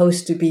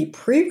supposed to be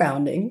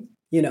pre-rounding,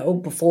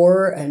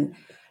 before and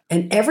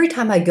every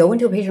time I go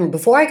into a patient room,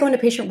 before I go into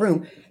a patient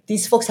room,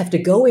 these folks have to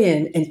go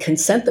in and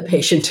consent the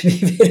patient to be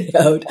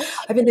videoed.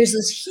 I mean, there's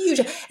this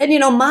huge,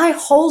 and my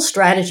whole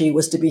strategy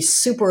was to be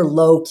super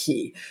low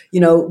key.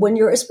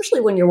 Especially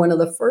when you're one of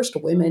the first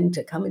women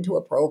to come into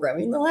a program,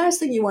 the last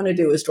thing you want to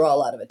do is draw a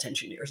lot of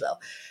attention to yourself.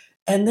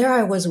 And there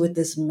I was with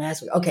this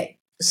massive, okay.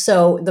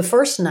 So the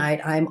first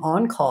night I'm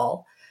on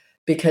call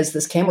because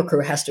this camera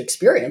crew has to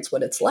experience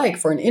what it's like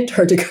for an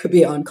intern to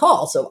be on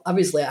call. So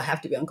obviously I have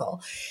to be on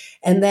call.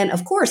 And then,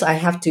 of course, I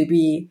have to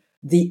be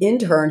the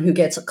intern who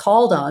gets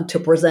called on to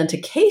present a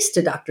case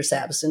to Dr.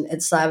 Sabiston at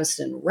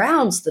Sabiston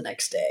Rounds the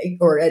next day,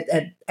 or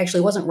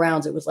actually it wasn't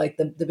Rounds, it was like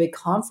the big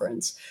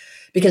conference,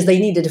 because they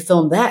needed to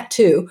film that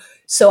too.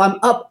 So I'm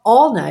up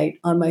all night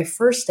on my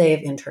first day of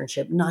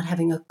internship, not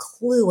having a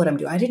clue what I'm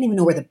doing. I didn't even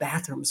know where the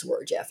bathrooms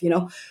were, Jeff,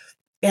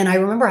 And I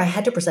remember I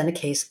had to present a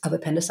case of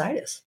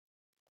appendicitis.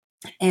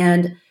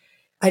 And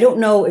I don't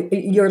know,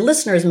 your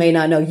listeners may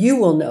not know, you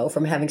will know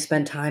from having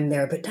spent time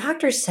there, but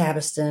Dr.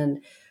 Sabiston,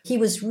 he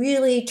was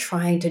really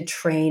trying to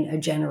train a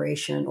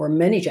generation or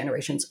many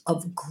generations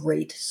of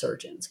great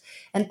surgeons.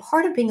 And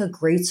part of being a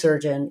great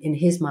surgeon in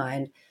his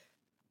mind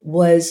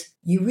was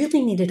you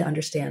really needed to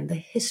understand the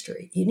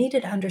history. You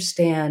needed to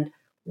understand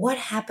what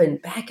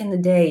happened back in the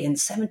day in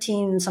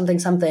 17 something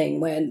something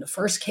when the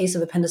first case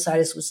of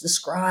appendicitis was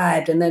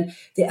described, and then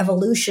the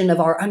evolution of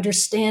our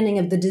understanding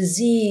of the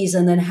disease,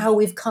 and then how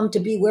we've come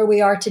to be where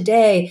we are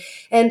today.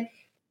 And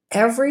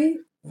every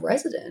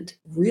resident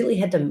really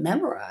had to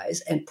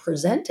memorize and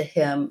present to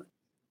him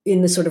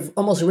in this sort of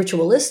almost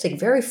ritualistic,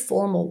 very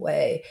formal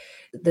way,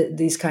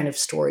 these kind of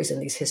stories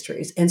and these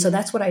histories. And so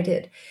that's what I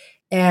did.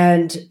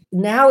 And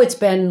now it's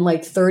been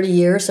like 30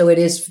 years, so it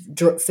is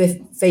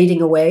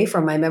fading away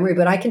from my memory.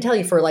 But I can tell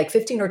you for like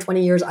 15 or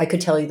 20 years, I could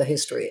tell you the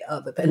history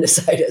of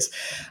appendicitis.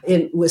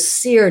 It was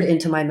seared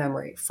into my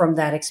memory from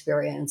that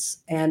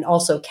experience and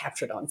also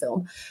captured on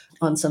film,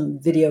 on some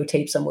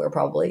videotape somewhere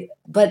probably.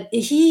 But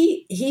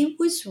he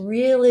was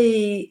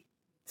really,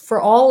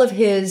 for all of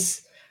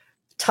his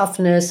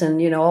toughness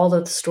and all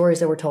the stories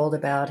that were told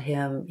about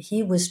him,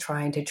 he was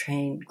trying to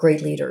train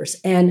great leaders.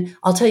 And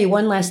I'll tell you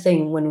one last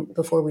thing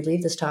before we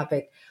leave this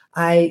topic.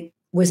 I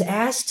was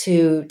asked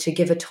to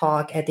give a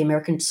talk at the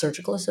American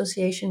Surgical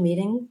Association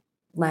meeting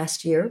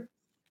last year,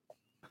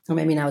 or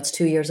maybe now it's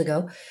 2 years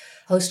ago,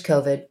 post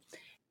COVID,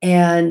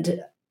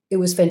 and it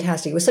was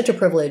fantastic. It was such a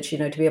privilege, to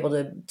be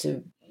able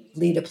to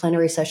lead a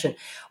plenary session.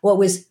 What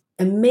was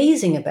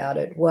amazing about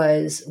it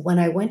was when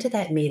I went to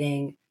that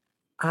meeting,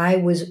 I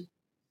was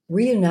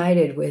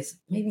reunited with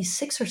maybe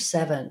 6 or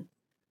 7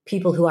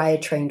 people who I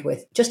had trained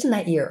with just in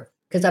that year.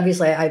 Because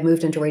obviously I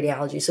moved into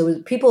radiology. So it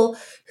was people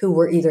who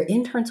were either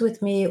interns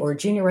with me or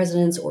junior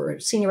residents or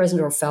senior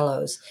resident or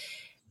fellows,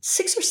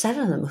 6 or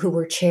 7 of them who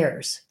were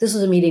chairs. This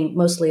was a meeting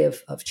mostly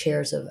of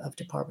chairs of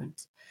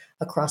departments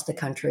across the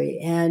country.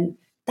 And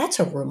that's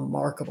a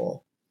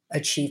remarkable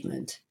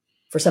achievement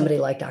for somebody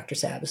like Dr.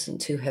 Sabison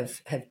to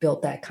have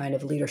built that kind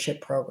of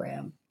leadership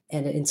program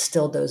and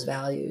instilled those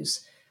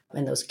values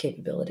and those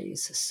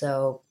capabilities.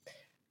 So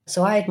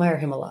I admire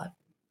him a lot.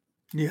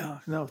 Yeah,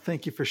 no,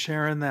 thank you for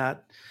sharing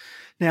that.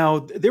 Now,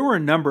 there were a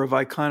number of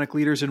iconic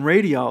leaders in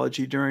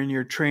radiology during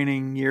your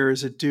training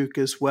years at Duke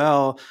as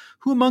well.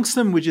 Who amongst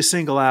them would you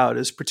single out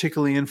as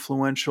particularly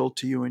influential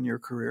to you in your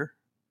career?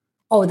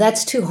 Oh,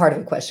 that's too hard of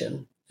a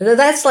question.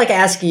 That's like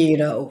asking,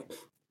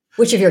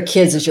 which of your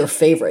kids is your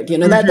favorite?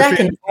 That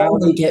can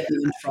only get me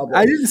in trouble.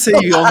 I didn't say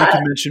you only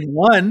can mention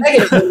one.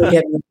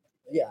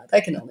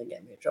 That can only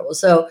get me in trouble.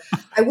 So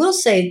I will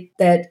say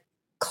that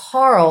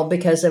Carl,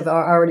 because I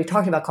already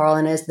talked about Carl,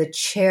 and as the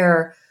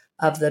chair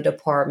of the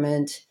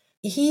department,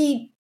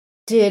 he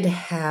did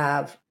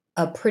have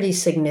a pretty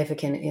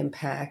significant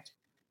impact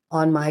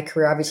on my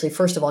career. Obviously,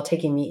 first of all,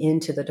 taking me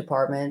into the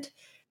department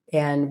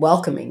and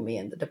welcoming me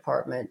in the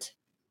department.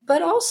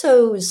 But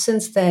also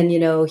since then,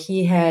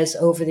 he has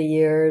over the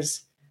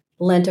years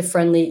lent a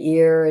friendly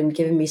ear and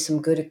given me some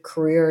good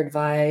career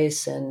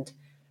advice. And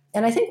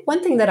I think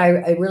one thing that I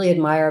really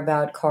admire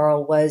about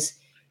Carl was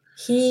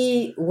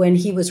when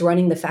he was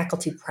running the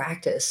faculty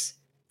practice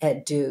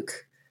at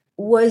Duke,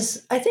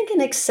 was, I think,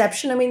 an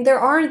exception. I mean, there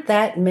aren't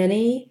that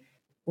many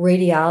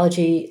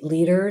radiology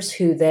leaders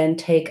who then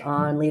take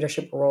on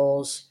leadership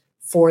roles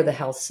for the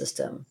health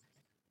system.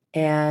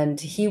 And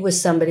he was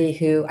somebody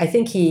who, I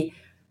think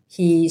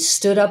he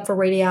stood up for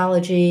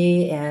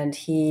radiology and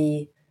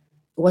he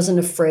wasn't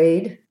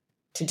afraid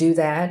to do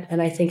that.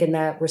 And I think in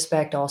that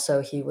respect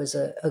also, he was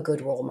a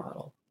good role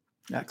model.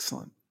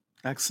 Excellent.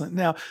 Excellent.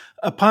 Now,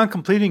 upon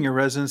completing your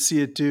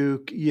residency at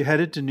Duke, you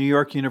headed to New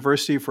York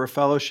University for a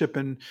fellowship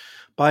in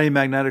body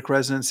magnetic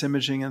resonance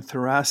imaging and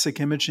thoracic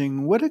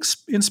imaging. What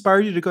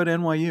inspired you to go to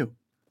NYU?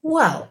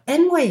 Well,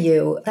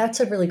 NYU, that's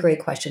a really great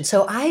question.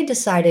 So I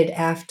decided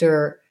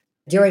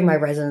during my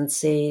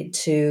residency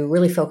to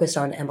really focus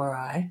on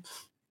MRI.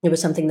 It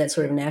was something that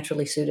sort of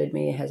naturally suited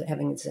me,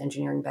 having this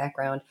engineering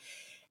background.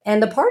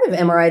 And the part of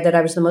MRI that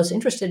I was the most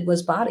interested in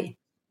was body.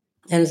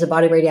 And as a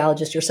body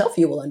radiologist yourself,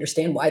 you will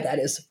understand why that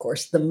is, of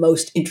course, the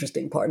most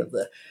interesting part of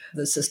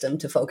the system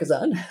to focus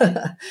on.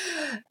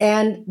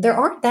 And there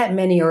aren't that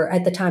many, or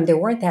at the time, there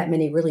weren't that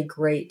many really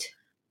great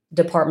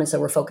departments that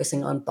were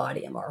focusing on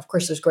body MR. Of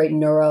course, there's great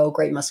neuro,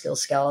 great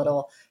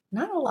musculoskeletal,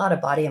 not a lot of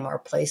body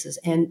MR places.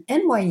 And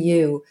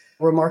NYU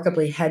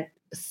remarkably had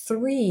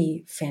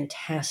 3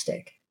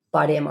 fantastic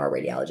body MR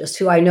radiologists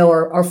who I know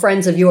are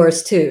friends of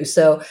yours too.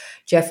 So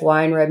Jeff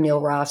Weinreb,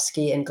 Neil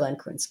Rofsky, and Glenn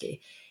Krinsky.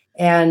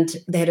 And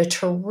they had a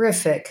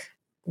terrific,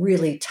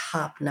 really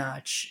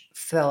top-notch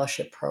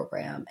fellowship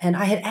program. And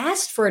I had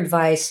asked for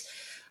advice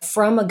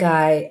from a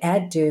guy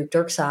at Duke,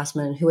 Dirk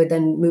Sassman, who had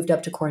then moved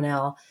up to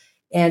Cornell.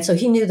 And so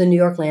he knew the New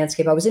York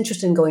landscape. I was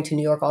interested in going to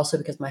New York also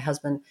because my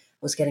husband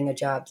was getting a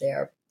job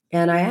there.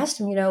 And I asked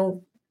him,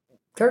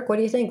 Dirk, what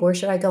do you think? Where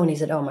should I go? And he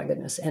said, oh my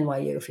goodness,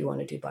 NYU if you want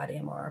to do body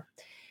MR.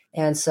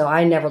 And so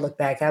I never looked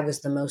back. That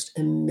was the most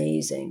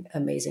amazing,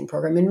 amazing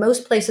program. In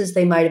most places,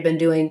 they might have been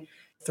doing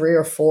 3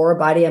 or 4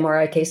 body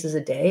MRI cases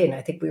a day. And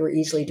I think we were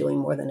easily doing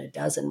more than a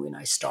dozen when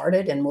I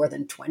started and more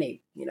than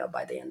 20,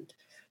 by the end.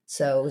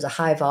 So it was a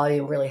high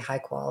volume, really high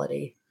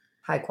quality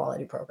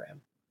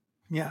program.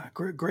 Yeah,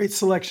 great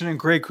selection and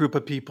great group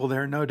of people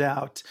there, no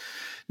doubt.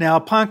 Now,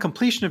 upon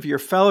completion of your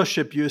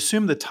fellowship, you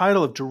assumed the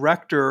title of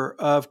Director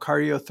of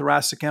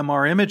Cardiothoracic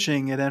MR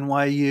Imaging at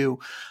NYU.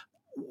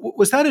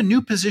 Was that a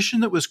new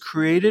position that was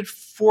created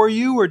for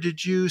you, or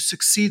did you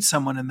succeed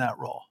someone in that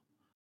role?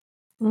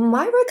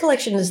 My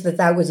recollection is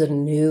that was a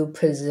new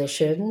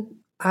position.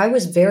 I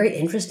was very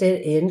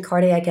interested in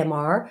cardiac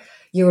MR.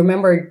 You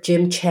remember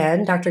Jim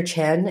Chen, Dr.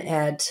 Chen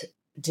at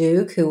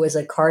Duke, who was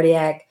a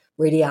cardiac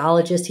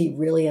radiologist. He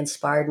really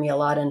inspired me a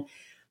lot. And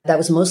That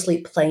was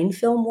mostly plain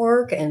film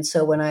work. And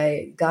so when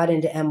I got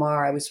into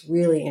MR, I was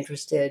really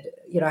interested.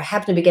 I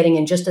happened to be getting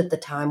in just at the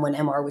time when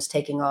MR was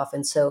taking off.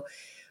 And so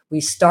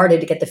we started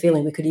to get the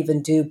feeling we could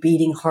even do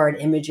beating heart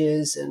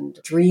images and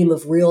dream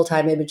of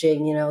real-time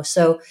imaging.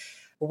 So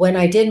when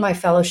I did my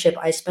fellowship,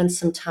 I spent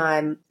some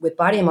time with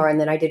body MR,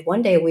 and then I did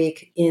 1 day a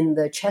week in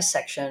the chest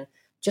section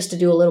just to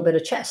do a little bit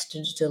of chest,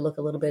 to look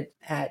a little bit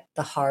at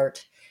the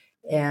heart.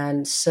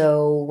 And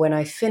so when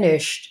I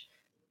finished,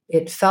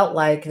 it felt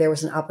like there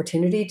was an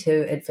opportunity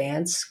to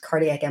advance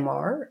cardiac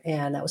MR,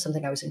 and that was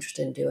something I was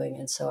interested in doing.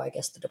 And so I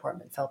guess the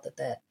department felt that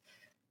that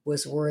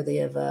was worthy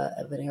of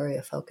an area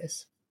of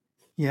focus.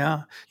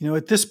 Yeah.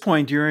 At this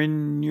point, you're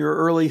in your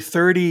early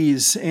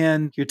 30s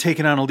and you're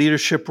taking on a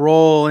leadership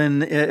role at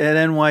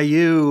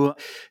NYU.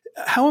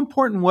 How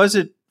important was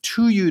it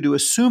to you to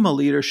assume a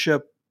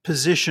leadership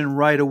position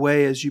right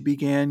away as you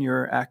began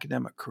your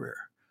academic career?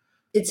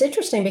 It's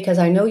interesting because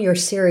I know your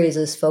series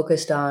is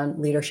focused on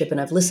leadership,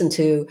 and I've listened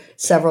to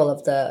several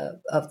of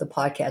the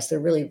podcasts. They're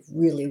really,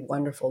 really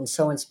wonderful and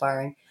so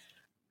inspiring.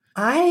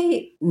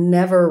 I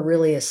never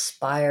really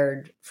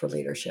aspired for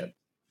leadership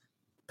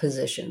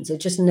positions.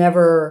 It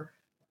never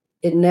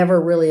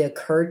really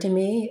occurred to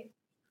me.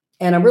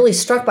 And I'm really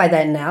struck by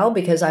that now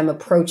because I'm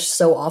approached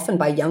so often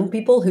by young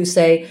people who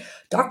say,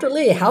 Dr.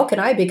 Lee, how can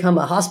I become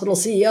a hospital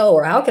CEO?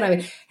 Or how can I?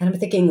 And I'm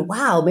thinking,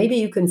 wow, maybe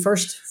you can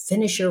first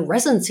finish your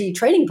residency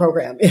training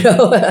program.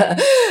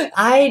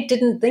 I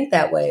didn't think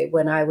that way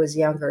when I was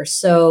younger.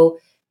 So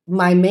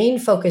my main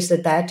focus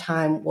at that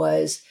time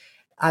was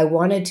I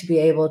wanted to be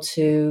able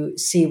to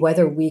see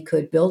whether we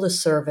could build a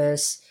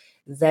service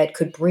that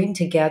could bring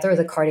together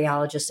the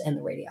cardiologist and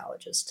the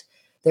radiologist.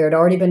 There had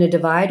already been a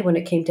divide when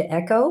it came to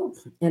echo,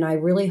 and I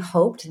really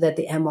hoped that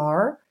the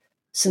MR,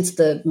 since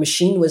the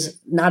machine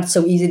was not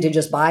so easy to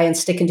just buy and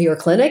stick into your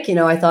clinic,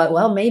 I thought,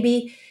 well,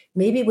 maybe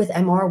with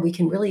MR we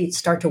can really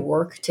start to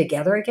work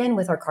together again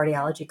with our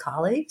cardiology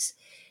colleagues,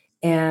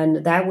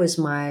 and that was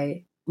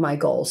my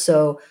goal.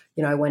 So,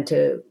 I went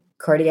to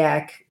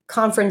cardiac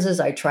conferences.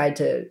 I tried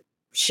to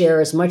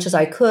share as much as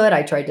I could.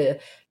 I tried to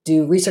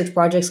do research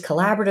projects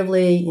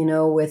collaboratively,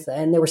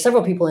 and there were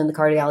several people in the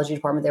cardiology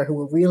department there who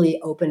were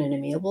really open and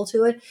amenable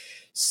to it.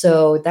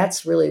 So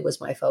that's really was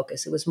my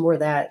focus. It was more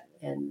that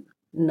and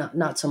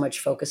not so much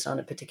focused on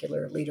a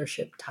particular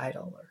leadership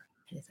title or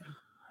anything.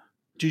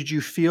 Did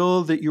you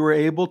feel that you were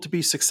able to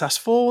be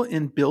successful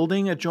in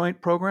building a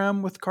joint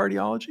program with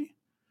cardiology?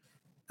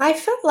 I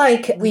felt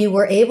like we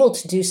were able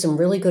to do some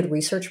really good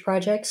research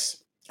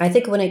projects. I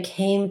think when it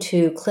came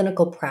to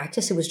clinical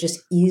practice, it was just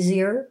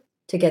easier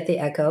to get the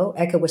echo.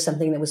 Echo was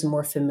something that was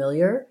more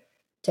familiar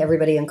to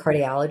everybody in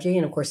cardiology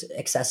and, of course,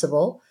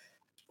 accessible.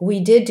 We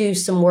did do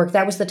some work.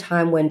 That was the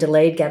time when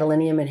delayed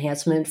gadolinium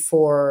enhancement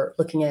for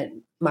looking at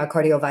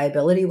myocardial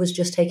viability was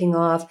just taking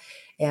off,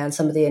 and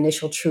some of the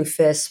initial true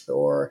FISP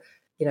or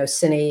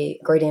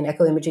cine gradient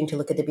echo imaging to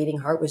look at the beating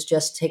heart was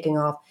just taking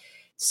off.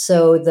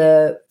 So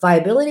the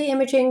viability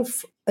imaging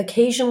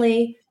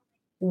occasionally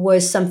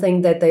was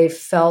something that they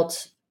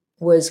felt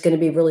was going to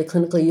be really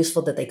clinically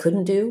useful that they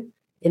couldn't do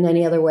in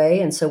any other way.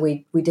 And so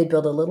we did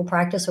build a little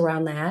practice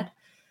around that.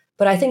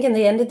 But I think in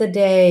the end of the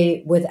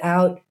day,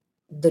 without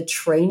the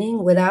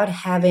training, without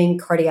having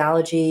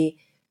cardiology,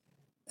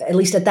 at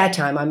least at that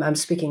time, I'm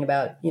speaking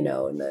about, in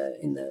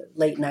the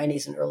late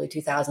 90s and early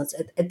 2000s,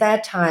 at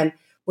that time,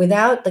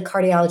 without the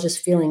cardiologist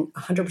feeling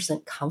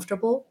 100%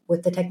 comfortable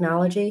with the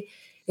technology,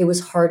 it was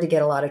hard to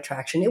get a lot of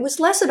traction. It was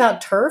less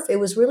about turf. It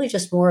was really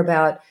just more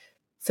about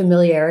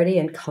familiarity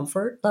and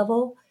comfort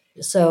level.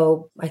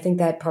 So I think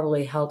that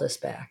probably held us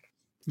back.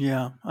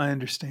 Yeah, I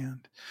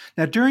understand.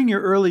 Now, during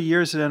your early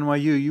years at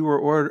NYU, you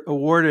were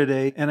awarded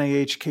a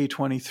NIH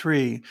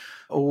K23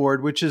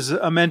 award, which is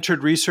a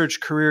mentored research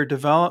career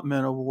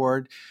development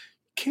award.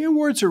 K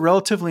awards are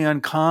relatively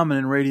uncommon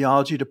in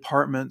radiology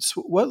departments.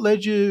 What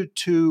led you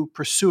to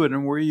pursue it,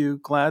 and were you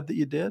glad that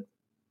you did?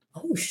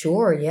 Oh,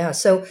 sure. Yeah.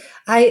 So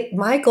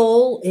my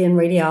goal in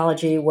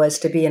radiology was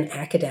to be an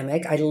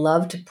academic. I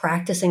loved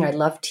practicing. I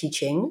loved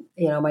teaching.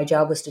 My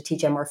job was to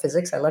teach MR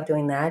physics. I loved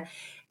doing that.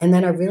 And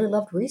then I really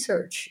loved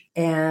research.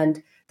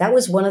 And that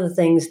was one of the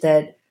things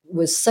that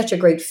was such a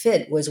great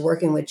fit was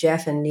working with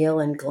Jeff and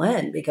Neil and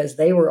Glenn, because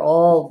they were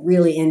all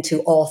really into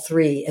all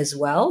three as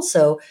well.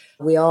 So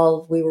we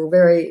were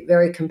very,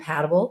 very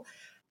compatible.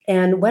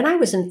 And when I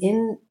was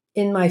in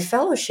my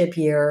fellowship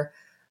year,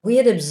 we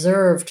had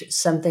observed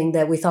something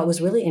that we thought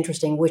was really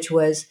interesting, which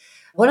was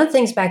one of the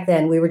things back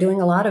then, we were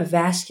doing a lot of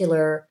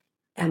vascular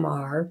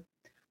MR.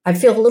 I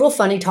feel a little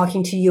funny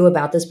talking to you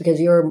about this because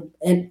you're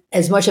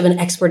as much of an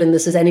expert in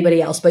this as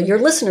anybody else, but your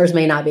listeners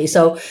may not be.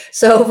 So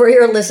for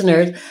your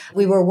listeners,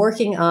 we were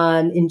working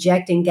on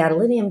injecting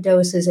gadolinium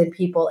doses in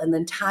people and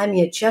then timing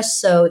it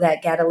just so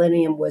that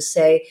gadolinium was,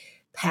 say,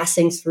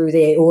 passing through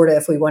the aorta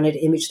if we wanted to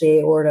image the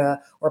aorta,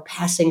 or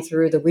passing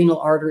through the renal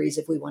arteries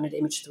if we wanted to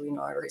image the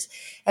renal arteries.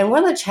 And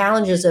one of the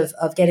challenges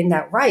of getting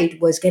that right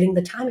was getting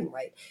the timing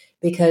right,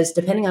 because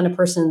depending on a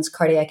person's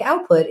cardiac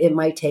output, it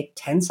might take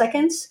 10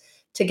 seconds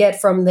to get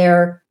from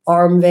their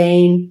arm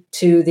vein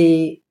to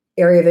the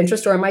area of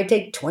interest, or it might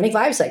take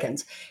 25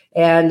 seconds.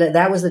 And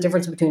that was the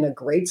difference between a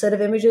great set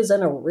of images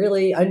and a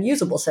really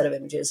unusable set of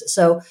images.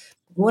 So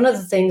one of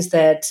the things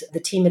that the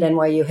team at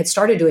NYU had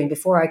started doing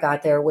before I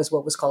got there was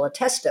what was called a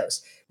test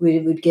dose. We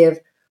would give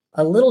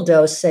a little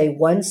dose, say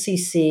 1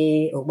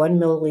 cc or 1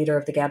 milliliter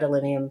of the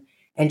gadolinium,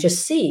 and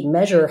just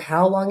measure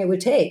how long it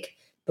would take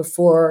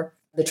before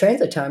the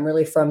transit time,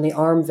 really, from the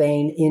arm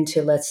vein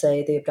into, let's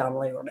say, the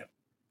abdominal aorta.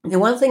 And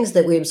one of the things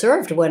that we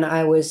observed when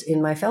I was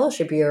in my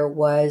fellowship year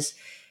was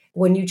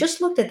when you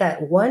just looked at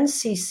that 1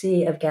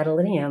 cc of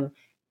gadolinium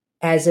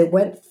as it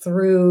went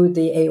through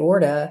the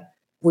aorta,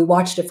 we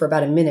watched it for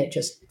about a minute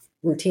just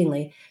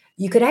routinely,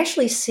 you could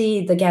actually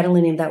see the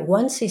gadolinium, that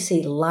 1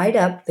 cc, light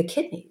up the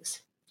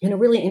kidneys in a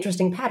really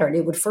interesting pattern.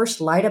 It would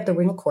first light up the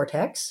renal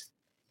cortex,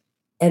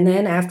 and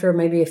then after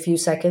maybe a few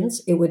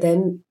seconds, it would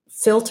then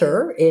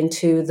filter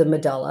into the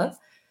medulla.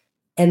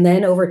 And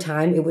then over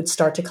time, it would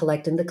start to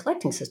collect in the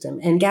collecting system.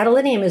 And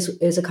gadolinium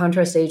is a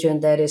contrast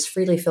agent that is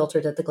freely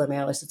filtered at the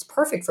glomerulus. It's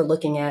perfect for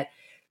looking at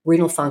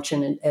renal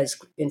function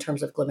in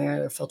terms of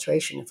glomerular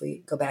filtration, if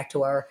we go back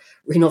to our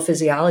renal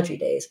physiology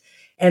days.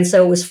 And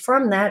so it was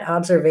from that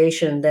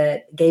observation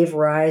that gave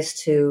rise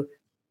to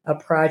a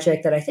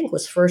project that I think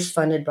was first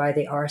funded by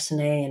the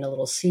RSNA in a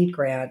little seed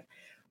grant,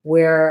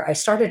 where I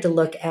started to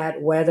look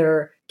at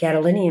whether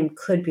gadolinium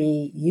could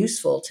be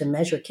useful to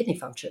measure kidney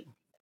function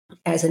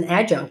as an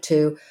adjunct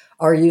to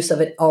our use of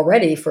it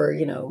already for,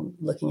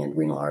 looking at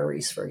renal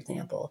arteries, for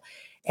example.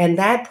 And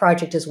that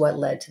project is what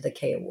led to the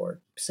K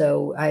Award.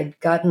 So I'd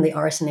gotten the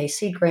RSNA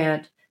seed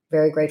grant,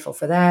 very grateful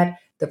for that.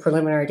 The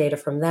preliminary data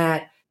from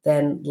that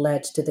then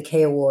led to the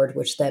K Award,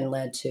 which then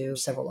led to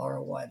several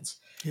R01s.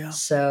 Yeah.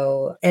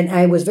 So, and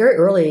I was very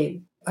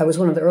early, I was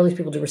one of the earliest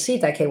people to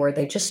receive that K Award.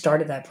 They just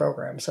started that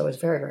program. So I was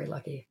very, very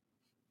lucky.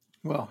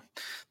 Well,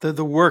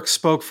 the work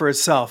spoke for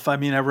itself. I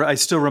mean, I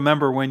still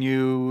remember when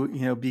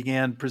you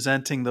began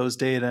presenting those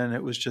data, and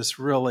it was just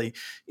really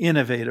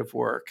innovative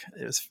work.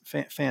 It was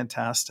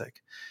fantastic.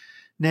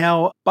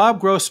 Now, Bob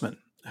Grossman,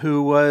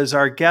 who was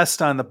our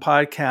guest on the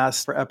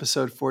podcast for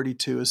episode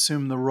 42,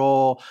 assumed the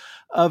role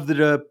of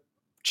the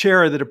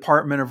chair of the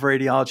Department of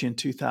Radiology in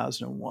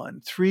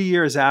 2001. 3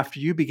 years after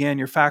you began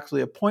your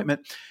faculty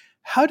appointment,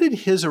 how did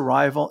his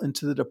arrival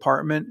into the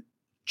department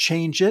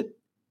change it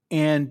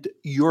and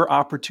your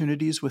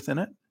opportunities within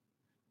it?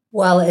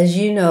 Well, as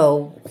you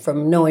know,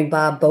 from knowing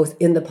Bob both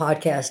in the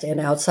podcast and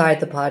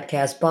outside the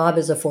podcast, Bob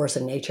is a force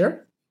of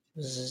nature.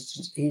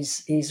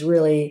 He's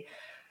really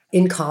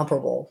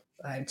incomparable,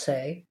 I'd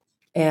say.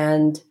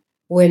 And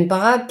when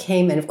Bob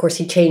came, and of course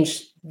he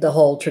changed the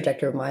whole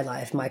trajectory of my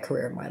life, my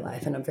career, my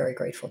life, and I'm very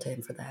grateful to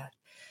him for that.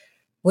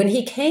 When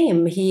he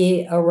came,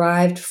 he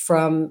arrived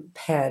from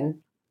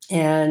Penn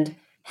and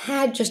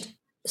had just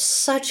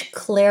such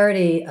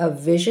clarity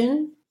of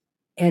vision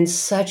and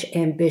such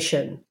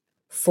ambition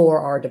for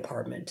our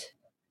department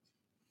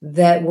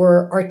that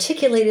were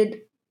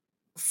articulated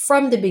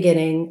from the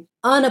beginning,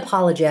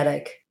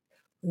 unapologetic.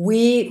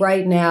 We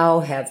right now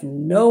have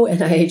no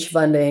NIH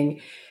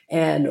funding,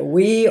 and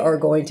we are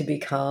going to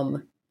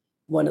become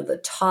one of the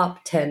top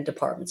 10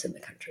 departments in the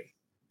country,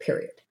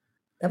 period.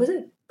 That was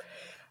it.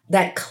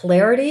 That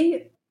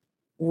clarity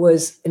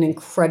was an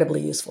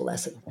incredibly useful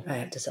lesson, I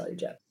have to tell you,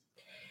 Jeff.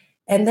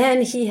 And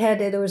then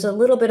there was a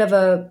little bit of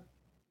a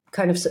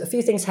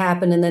few things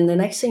happened. And then the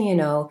next thing you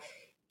know,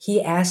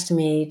 he asked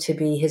me to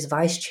be his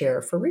vice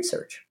chair for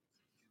research.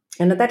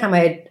 And at that time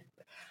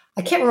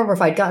I can't remember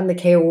if I'd gotten the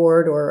K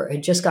Award or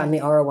had just gotten the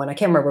R01. I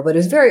can't remember, but it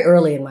was very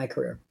early in my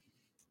career.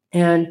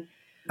 And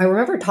I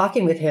remember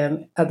talking with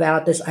him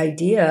about this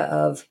idea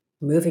of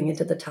moving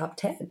into the top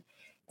 10.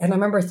 And I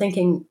remember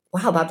thinking,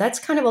 wow, Bob, that's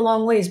kind of a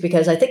long ways,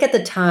 because I think at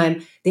the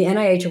time, the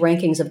NIH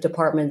rankings of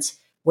departments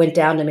went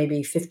down to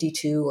maybe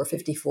 52 or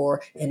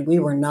 54, and we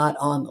were not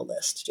on the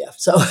list, Jeff.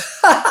 So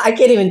I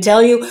can't even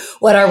tell you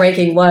what our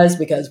ranking was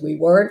because we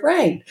weren't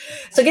ranked.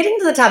 So getting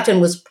to the top 10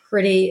 was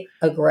pretty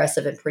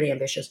aggressive and pretty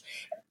ambitious.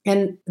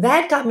 And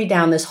that got me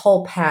down this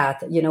whole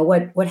path.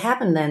 What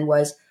happened then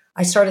was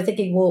I started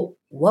thinking, well,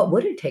 what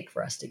would it take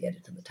for us to get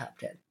into the top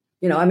 10?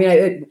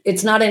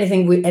 It's not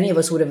anything any of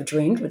us would have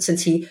dreamed, but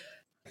since he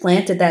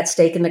planted that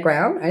stake in the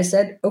ground, I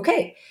said,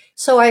 okay.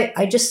 So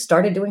I just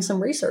started doing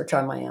some research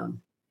on my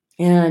own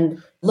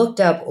and looked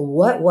up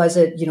what was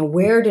it,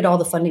 where did all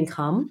the funding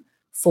come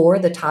for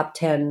the top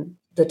 10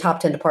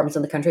 departments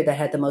in the country that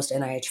had the most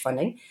NIH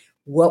funding?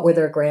 What were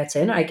their grants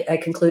in? I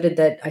concluded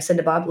that I said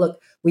to Bob, look,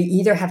 we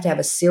either have to have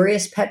a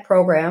serious PET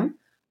program,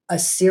 a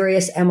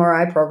serious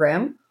MRI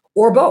program,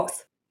 or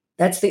both.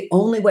 That's the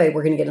only way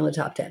we're going to get in the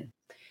top 10.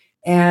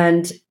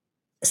 And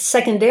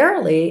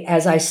secondarily,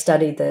 as I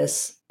studied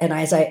this and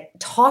as I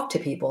talked to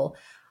people,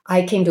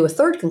 I came to a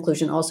third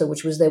conclusion also,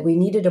 which was that we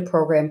needed a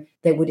program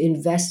that would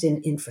invest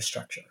in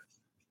infrastructure,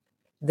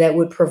 that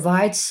would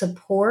provide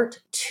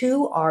support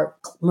to our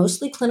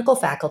mostly clinical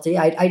faculty.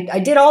 I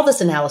did all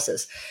this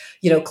analysis.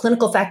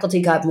 Clinical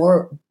faculty got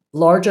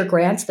larger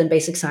grants than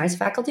basic science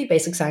faculty.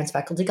 Basic science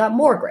faculty got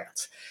more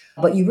grants.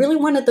 But you really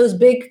wanted those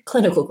big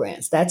clinical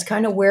grants. That's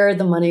kind of where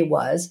the money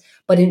was.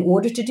 But in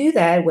order to do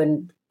that,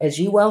 when as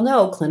you well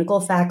know,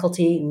 clinical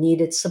faculty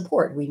needed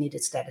support. We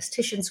needed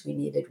statisticians, we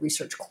needed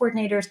research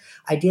coordinators.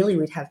 Ideally,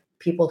 we'd have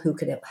people who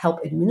could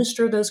help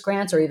administer those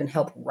grants or even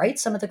help write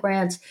some of the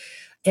grants.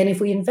 And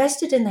if we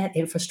invested in that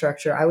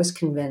infrastructure, I was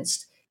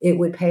convinced it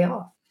would pay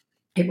off.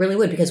 It really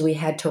would, because we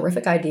had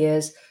terrific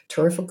ideas,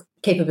 terrific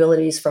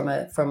capabilities from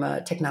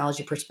a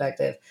technology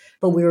perspective,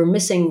 but we were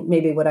missing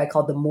maybe what I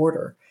called the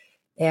mortar.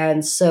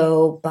 And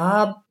so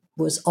Bob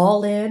was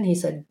all in. He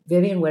said,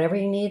 Vivian, whatever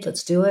you need,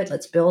 let's do it.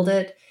 Let's build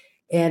it.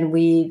 And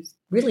we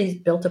really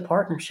built a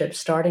partnership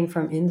starting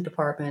from in the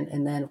department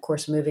and then, of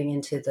course, moving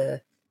into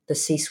the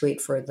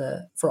C-suite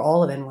for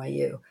all of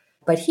NYU.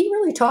 But he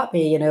really taught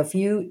me, if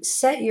you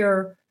set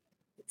your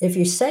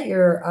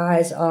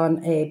eyes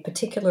on a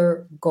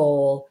particular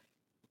goal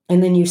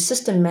and then you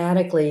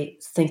systematically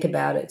think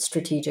about it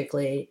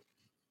strategically,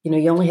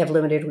 you only have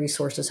limited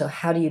resources. So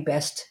how do you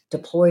best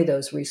deploy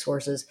those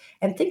resources?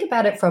 And think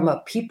about it from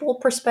a people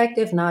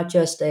perspective, not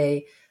just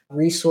a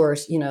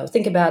resource.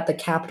 Think about the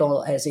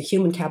capital as a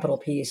human capital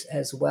piece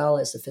as well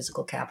as the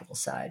physical capital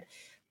side.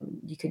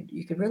 You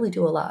could really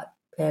do a lot.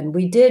 And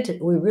we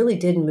really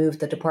did move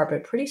the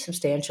department pretty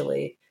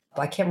substantially.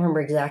 I can't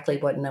remember exactly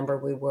what number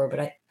we were,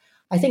 but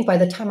I think by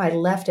the time I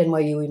left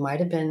NYU, we might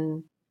have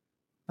been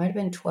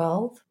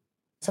 12,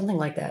 something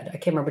like that. I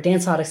can't remember. Dan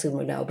Soderson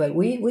would know, but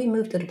we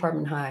moved the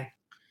department high.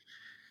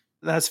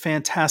 That's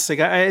fantastic.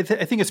 I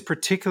think it's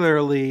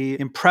particularly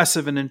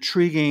impressive and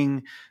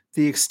intriguing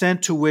the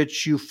extent to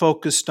which you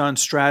focused on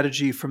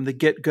strategy from the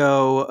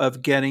get-go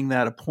of getting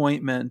that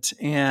appointment,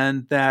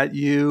 and that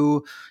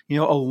you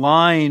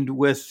aligned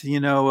with,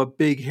 a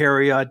big,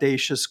 hairy,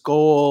 audacious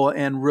goal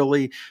and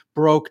really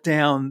broke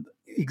down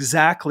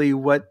exactly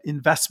what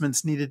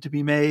investments needed to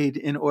be made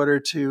in order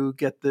to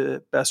get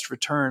the best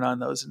return on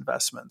those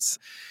investments.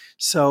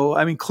 So,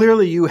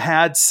 clearly you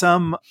had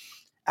some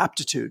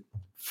aptitude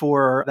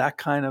for that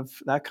kind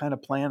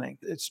of planning.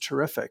 It's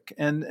terrific.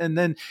 And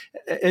then,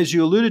 as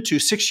you alluded to,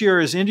 6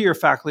 years into your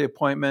faculty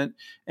appointment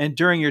and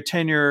during your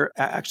tenure,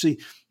 actually,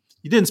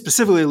 you didn't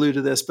specifically allude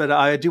to this, but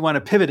I do want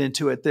to pivot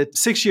into it, that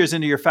 6 years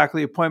into your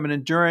faculty appointment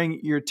and during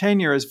your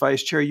tenure as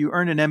vice chair, you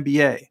earned an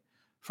MBA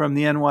from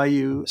the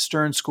NYU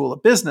Stern School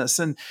of Business.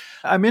 And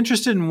I'm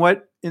interested in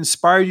what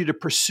inspired you to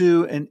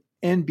pursue an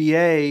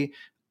MBA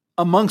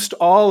amongst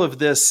all of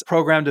this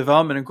program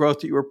development and growth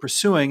that you were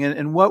pursuing,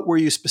 and what were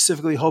you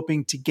specifically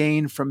hoping to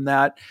gain from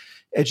that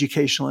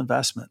educational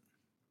investment?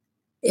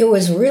 It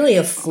was really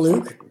a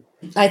fluke.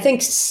 I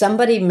think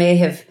somebody may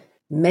have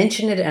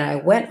mentioned it, and I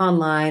went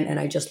online and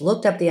I just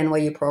looked up the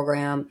NYU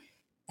program,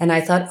 and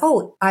I thought,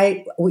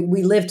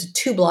 we lived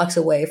 2 blocks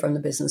away from the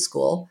business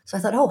school. So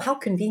I thought, how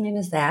convenient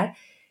is that?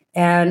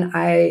 And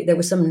there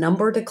was some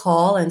number to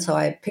call, and so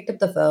I picked up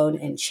the phone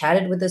and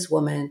chatted with this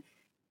woman.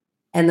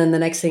 And then the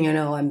next thing I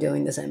know, I'm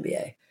doing this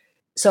MBA.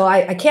 So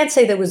I can't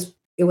say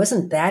it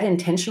wasn't that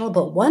intentional,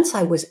 but once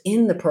I was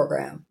in the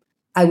program,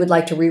 I would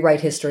like to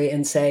rewrite history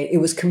and say it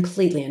was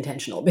completely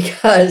intentional,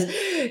 because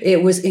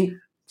it was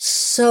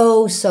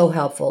so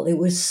helpful. It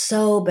was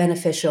so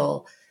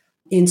beneficial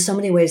in so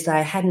many ways that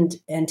I hadn't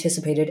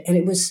anticipated. And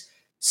it was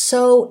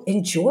so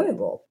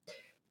enjoyable,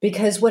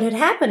 because what had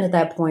happened at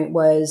that point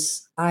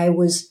was I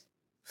was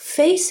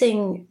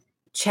facing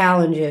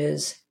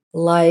challenges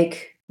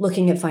like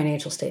looking at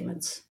financial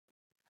statements,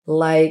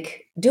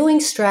 like doing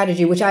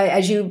strategy, which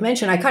as you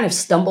mentioned, I kind of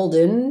stumbled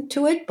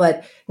into it,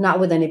 but not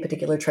with any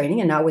particular training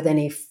and not with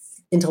any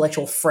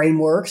intellectual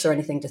frameworks or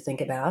anything to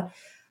think about.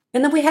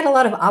 And then we had a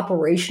lot of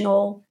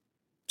operational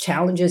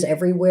challenges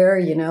everywhere,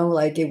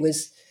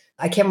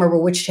 I can't remember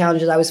which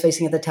challenges I was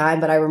facing at the time,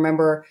 but I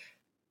remember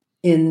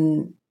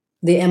in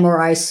the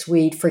MRI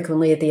suite,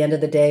 frequently at the end of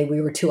the day, we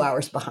were 2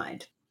 hours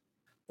behind.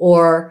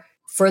 Or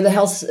for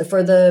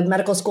the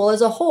medical school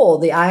as a whole,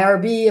 the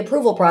IRB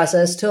approval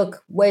process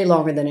took way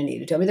longer than it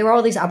needed to. There were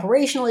all these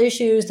operational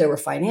issues. There were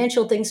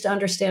financial things to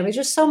understand. There's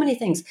just so many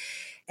things.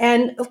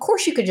 And of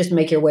course, you could just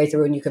make your way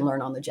through and you can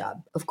learn on the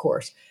job, of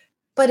course.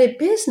 But at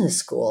business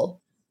school,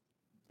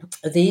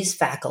 these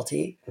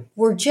faculty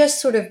were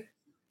just sort of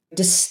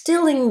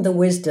distilling the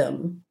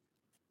wisdom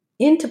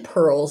into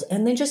pearls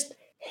and then just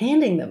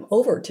handing them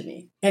over to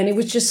me. And it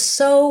was just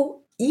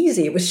so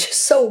easy. It was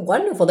just so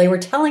wonderful. They were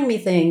telling me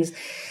things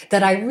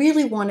that I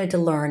really wanted to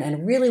learn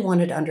and really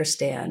wanted to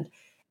understand.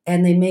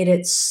 And they made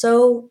it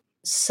so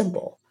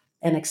simple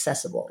and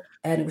accessible.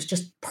 And it was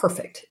just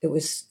perfect. It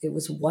was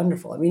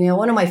wonderful.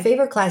 One of my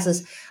favorite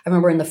classes I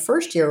remember in the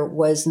first year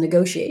was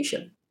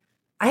negotiation.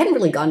 I hadn't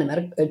really gone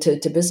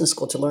to business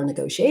school to learn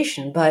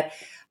negotiation, but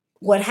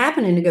what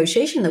happened in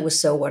negotiation that was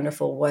so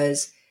wonderful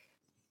was,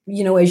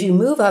 as you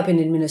move up in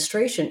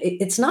administration,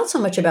 it's not so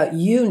much about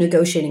you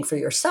negotiating for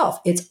yourself.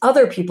 It's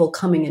other people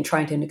coming and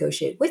trying to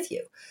negotiate with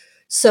you.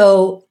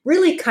 So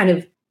really kind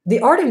of the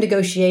art of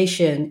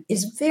negotiation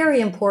is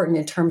very important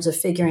in terms of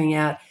figuring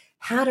out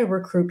how to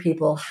recruit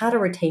people, how to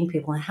retain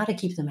people, and how to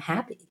keep them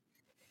happy.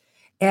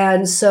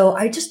 And so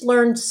I just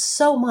learned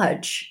so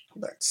much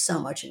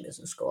in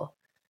business school.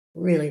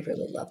 Really,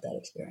 really loved that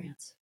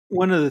experience.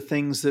 One of the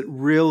things that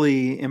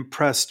really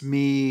impressed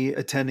me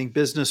attending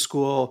business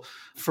school,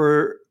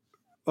 for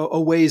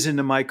a ways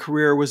into my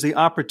career was the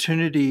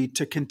opportunity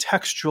to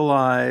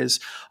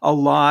contextualize a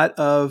lot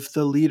of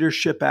the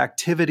leadership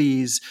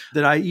activities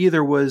that I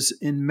either was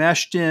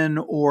enmeshed in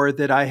or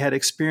that I had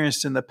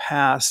experienced in the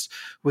past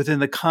within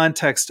the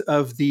context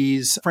of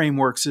these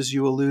frameworks, as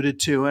you alluded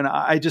to. And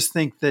I just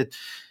think that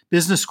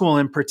business school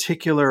in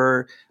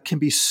particular can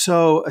be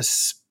so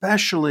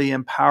especially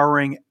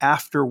empowering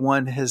after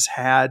one has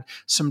had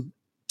some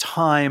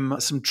time,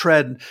 some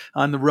tread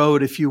on the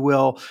road, if you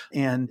will,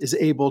 and is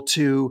able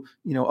to,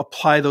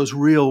 apply those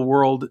real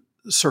world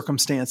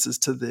circumstances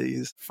to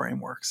these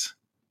frameworks.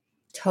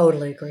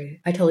 Totally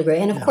agree. I totally agree.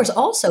 And of Yeah. course,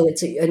 also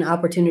it's an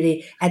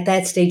opportunity at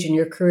that stage in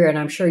your career, and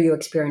I'm sure you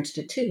experienced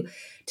it too,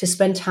 to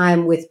spend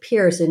time with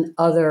peers in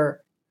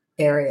other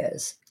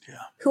areas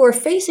who are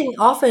facing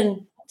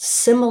often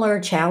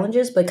similar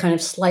challenges, but kind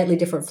of slightly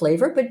different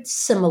flavor, but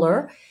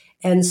similar.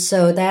 And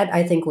so that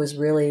I think was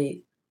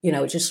really,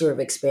 it just sort of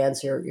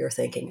expands your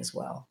thinking as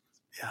well.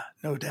 Yeah,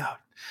 no doubt.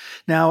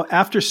 Now,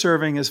 after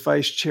serving as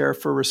vice chair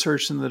for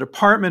research in the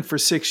department for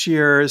 6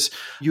 years,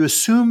 you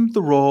assumed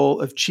the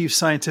role of chief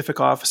scientific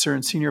officer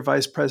and senior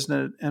vice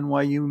president at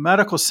NYU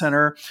Medical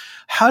Center.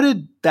 How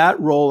did that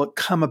role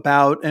come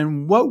about,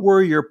 and what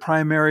were your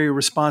primary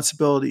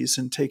responsibilities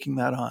in taking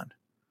that on?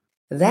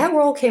 That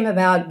role came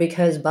about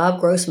because Bob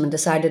Grossman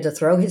decided to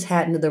throw his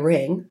hat into the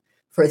ring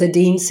for the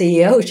Dean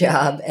CEO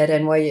job at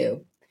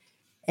NYU.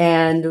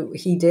 And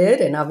he did,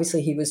 and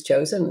obviously he was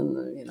chosen,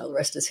 and the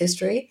rest is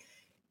history.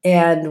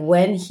 And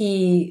when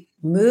he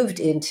moved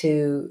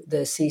into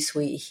the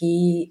C-suite,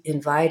 he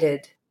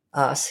invited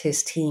us,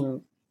 his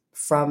team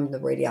from the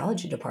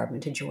radiology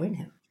department, to join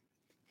him.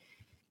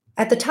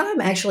 At the time,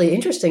 actually,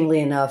 interestingly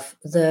enough,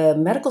 the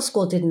medical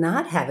school did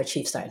not have a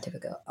chief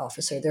scientific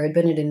officer. There had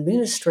been an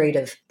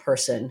administrative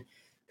person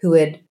who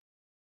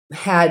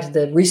had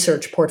the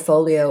research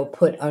portfolio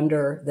put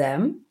under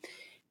them.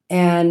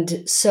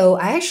 And so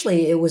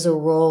it was a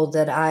role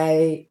that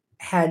I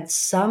had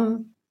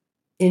some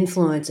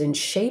influence in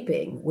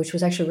shaping, which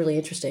was actually really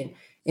interesting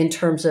in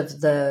terms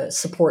of the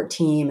support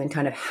team and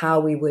kind of how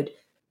we would,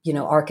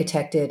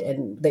 architect it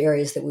and the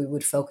areas that we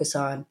would focus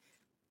on.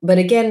 But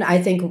again,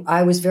 I think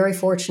I was very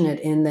fortunate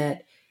in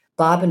that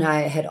Bob and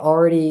I had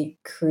already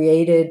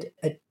created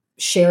a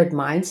shared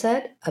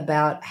mindset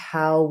about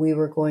how we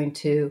were going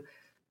to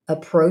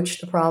approach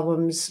the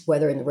problems,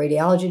 whether in the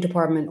radiology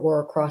department or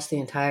across the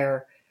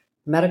entire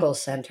medical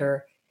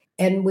center.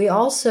 And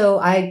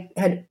I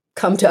had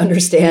come to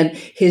understand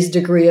his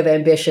degree of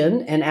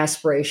ambition and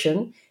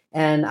aspiration.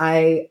 And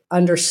I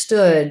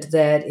understood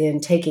that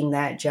in taking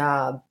that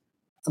job,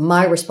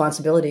 my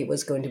responsibility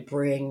was going to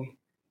bring,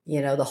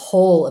 the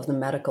whole of the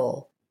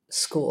medical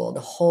school, the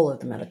whole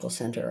of the medical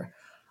center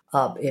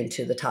up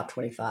into the top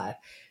 25.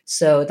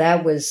 So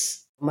that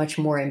was a much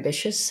more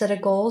ambitious set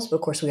of goals. But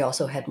of course, we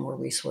also had more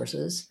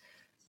resources.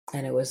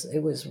 And it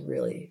was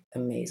really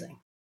amazing,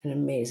 an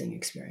amazing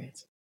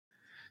experience.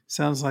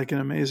 Sounds like an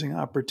amazing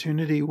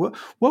opportunity. What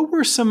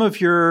were some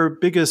of your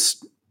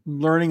biggest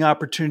learning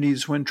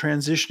opportunities when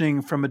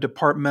transitioning from a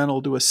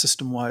departmental to a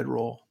system-wide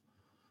role?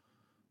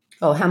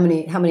 Oh, how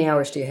many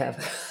hours do you have?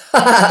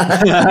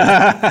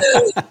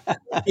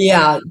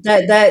 Yeah,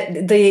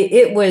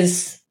 it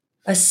was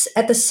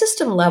at the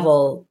system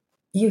level,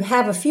 you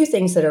have a few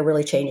things that are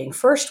really changing.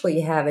 First, what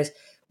you have is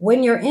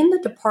when you're in the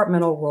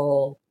departmental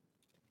role,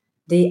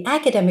 the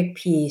academic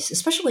piece,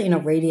 especially in a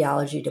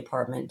radiology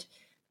department,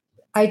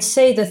 I'd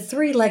say the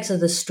three legs of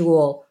the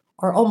stool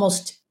are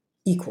almost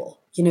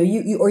equal.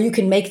 You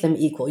can make them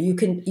equal. You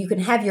can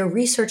have your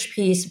research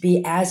piece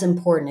be as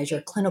important as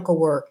your clinical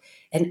work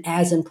and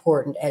as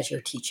important as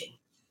your teaching.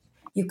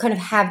 You kind of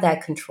have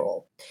that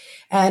control.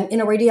 And in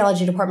a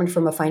radiology department,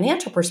 from a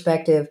financial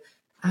perspective,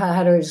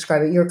 how do I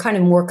describe it? You're kind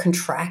of more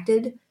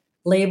contracted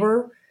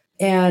labor.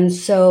 And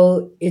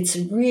so it's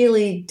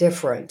really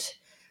different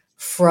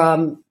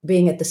from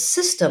being at the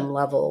system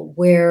level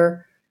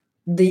where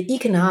the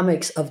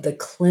economics of the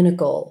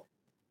clinical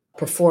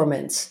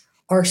performance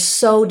are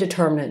so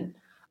determinant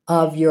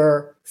of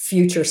your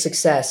future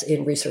success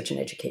in research and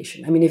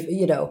education. I mean, if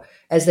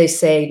as they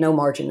say, no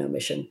margin, no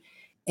mission.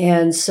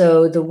 And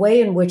so the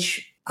way in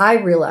which I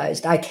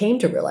came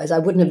to realize, I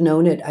wouldn't have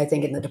known it, I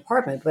think, in the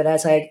department, but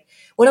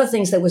one of the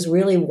things that was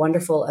really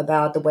wonderful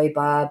about the way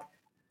Bob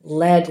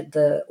led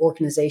the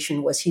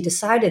organization was he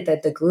decided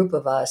that the group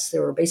of us,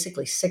 there were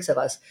basically 6 of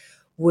us,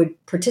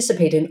 would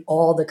participate in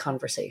all the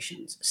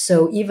conversations.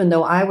 So even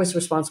though I was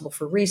responsible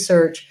for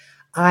research,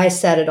 I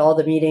sat at all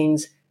the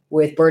meetings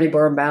with Bernie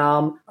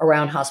Birnbaum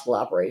around hospital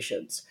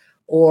operations,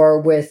 or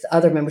with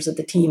other members of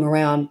the team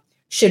around,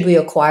 should we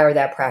acquire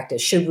that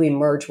practice? Should we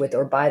merge with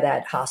or buy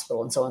that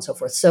hospital, and so on and so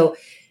forth. So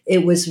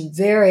it was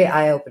very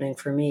eye-opening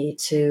for me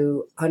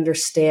to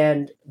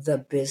understand the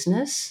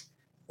business,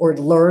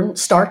 or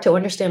start to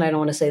understand. I don't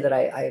want to say that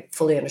I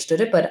fully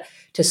understood it, but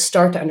to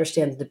start to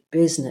understand the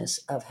business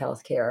of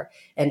healthcare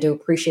and to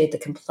appreciate the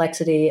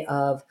complexity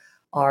of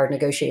our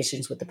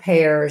negotiations with the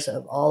payers,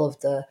 of all of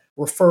the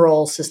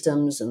referral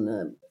systems and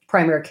the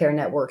primary care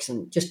networks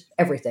and just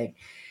everything.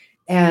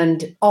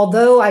 And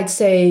although I'd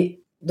say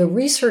the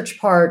research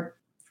part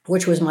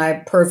which was my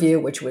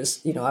purview, which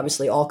was,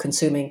 obviously all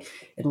consuming.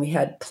 And we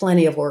had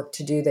plenty of work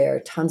to do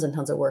there, tons and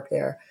tons of work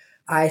there.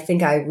 I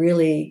think I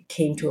really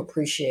came to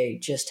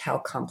appreciate just how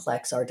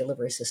complex our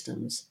delivery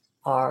systems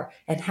are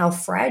and how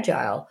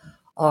fragile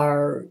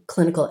our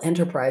clinical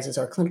enterprises,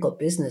 our clinical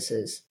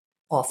businesses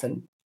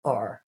often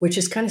are, which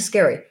is kind of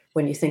scary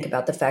when you think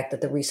about the fact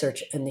that the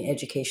research and the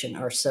education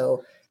are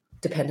so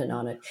dependent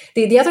on it.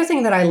 The other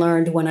thing that I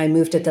learned when I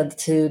moved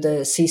to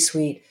the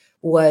C-suite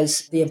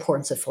was the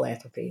importance of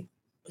philanthropy.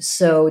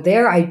 So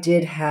there I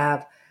did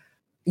have,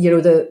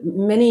 the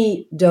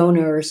many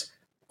donors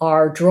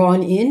are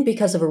drawn in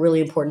because of a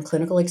really important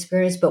clinical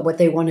experience, but what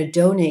they want to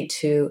donate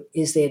to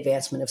is the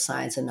advancement of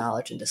science and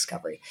knowledge and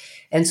discovery.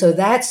 And so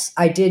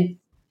I did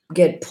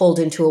get pulled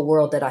into a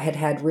world that I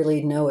had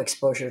really no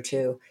exposure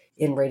to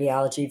in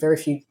radiology.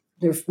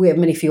 We have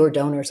many fewer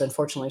donors,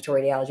 unfortunately, to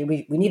radiology.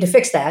 We need to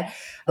fix that,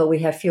 but we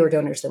have fewer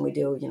donors than we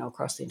do,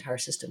 across the entire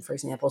system, for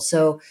example.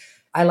 So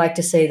I like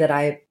to say that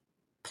I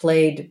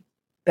played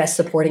best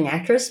supporting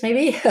actress,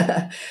 maybe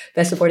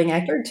best supporting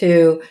actor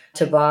to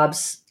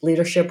Bob's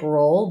leadership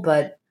role,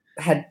 but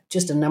had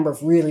just a number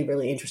of really,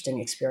 really interesting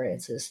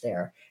experiences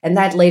there. And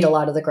that laid a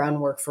lot of the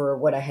groundwork for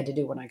what I had to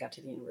do when I got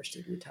to the University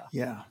of Utah.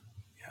 Yeah.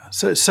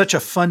 So it's such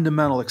a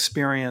fundamental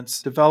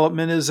experience.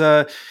 Development is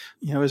a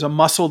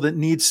muscle that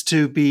needs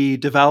to be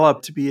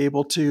developed to be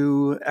able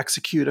to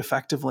execute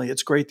effectively.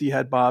 It's great that you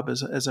had Bob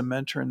as a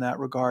mentor in that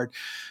regard.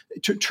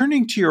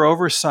 Turning to your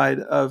oversight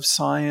of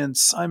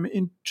science, I'm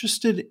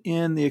interested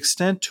in the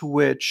extent to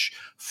which,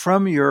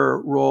 from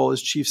your role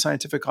as Chief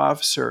Scientific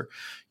Officer,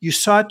 you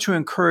sought to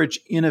encourage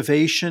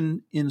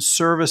innovation in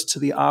service to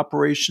the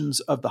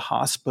operations of the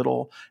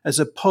hospital, as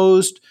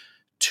opposed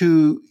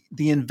to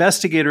the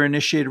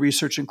investigator-initiated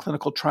research and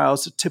clinical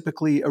trials that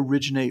typically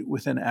originate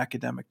within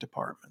academic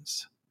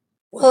departments?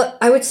 Well,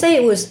 I would say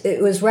it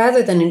was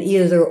rather than an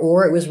either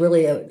or, it was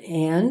really an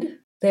and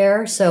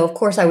there. So, of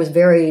course, I was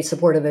very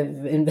supportive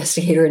of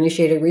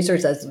investigator-initiated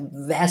research. That's the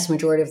vast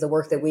majority of the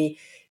work that we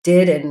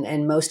did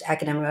and most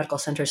academic medical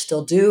centers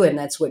still do, and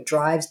that's what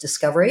drives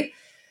discovery.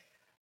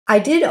 I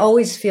did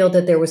always feel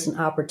that there was an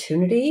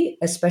opportunity,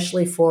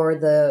 especially for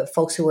the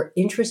folks who were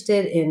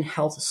interested in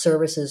health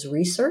services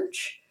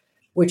research,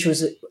 which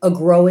was a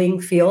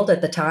growing field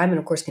at the time and,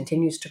 of course,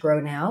 continues to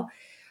grow now.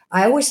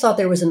 I always thought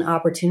there was an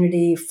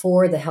opportunity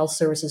for the health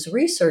services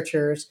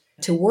researchers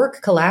to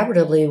work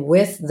collaboratively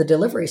with the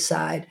delivery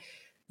side,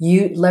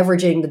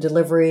 leveraging the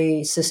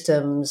delivery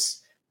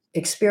systems,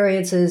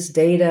 experiences,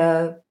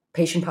 data,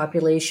 patient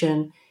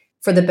population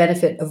for the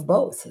benefit of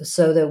both,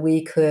 so that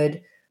we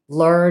could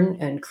learn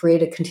and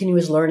create a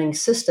continuous learning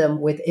system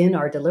within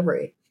our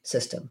delivery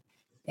system.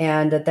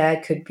 And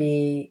that could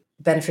be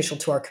beneficial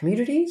to our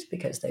communities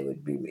because it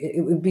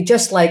would be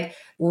just like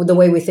the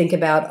way we think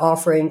about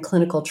offering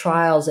clinical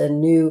trials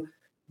and new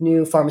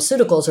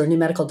pharmaceuticals or new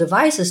medical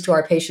devices to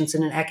our patients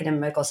in an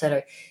academic medical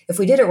center. If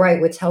we did it right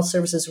with health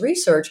services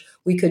research,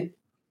 we could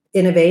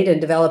innovate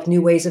and develop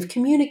new ways of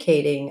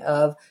communicating,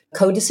 of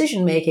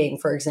co-decision making,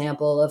 for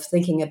example, of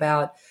thinking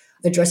about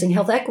addressing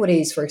health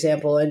equities, for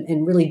example,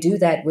 and really do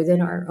that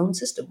within our own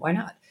system. Why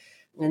not?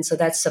 And so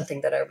that's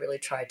something that I really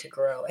tried to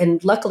grow.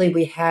 And luckily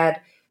we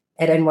had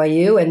at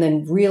NYU, and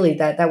then really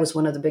that was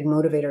one of the big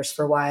motivators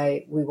for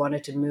why we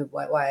wanted to move,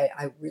 why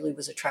I really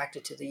was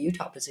attracted to the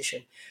Utah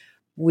position.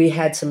 We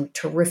had some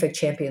terrific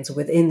champions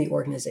within the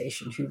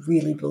organization who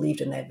really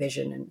believed in that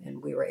vision,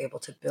 and we were able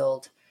to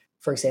build,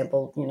 for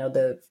example,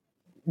 the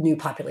new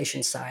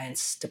population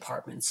science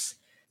departments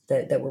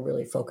that were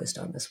really focused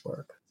on this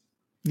work.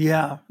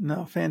 Yeah,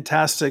 no,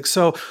 fantastic.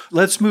 So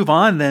let's move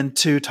on then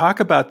to talk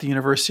about the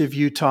University of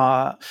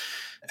Utah.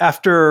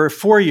 After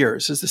 4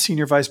 years as the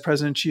Senior Vice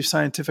President, Chief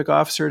Scientific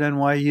Officer at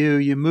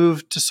NYU, you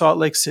moved to Salt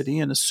Lake City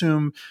and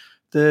assumed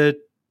the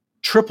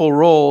triple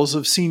roles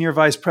of Senior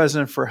Vice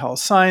President for Health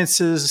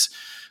Sciences,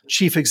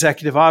 Chief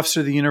Executive Officer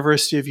of the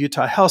University of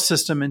Utah Health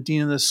System, and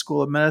Dean of the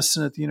School of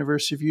Medicine at the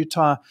University of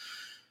Utah.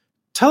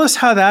 Tell us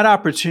how that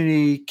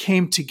opportunity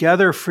came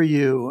together for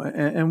you,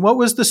 and what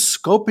was the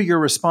scope of your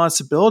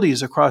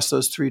responsibilities across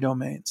those three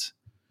domains?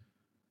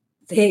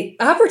 The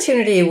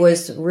opportunity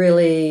was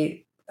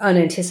really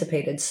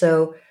unanticipated.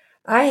 So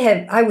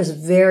I was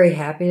very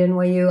happy at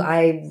NYU.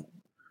 I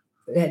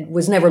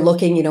was never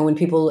looking, when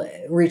people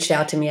reached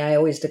out to me, I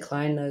always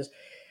declined those.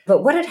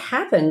 But what had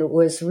happened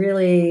was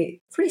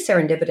really pretty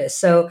serendipitous.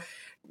 So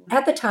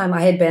at the time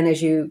I had been,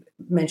 as you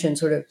mentioned,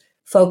 sort of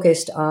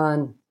focused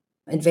on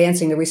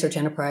advancing the research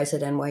enterprise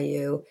at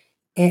NYU.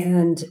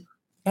 And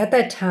at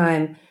that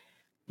time,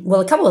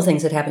 well, a couple of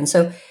things had happened.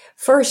 So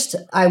first,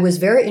 I was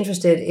very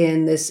interested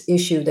in this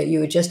issue that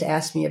you had just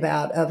asked me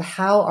about, of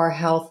how our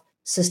health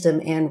system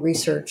and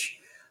research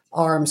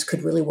arms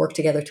could really work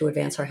together to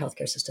advance our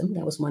healthcare system.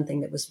 That was one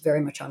thing that was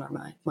very much on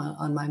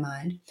my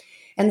mind.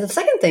 And the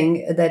second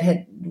thing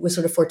that was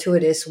sort of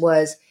fortuitous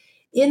was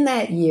in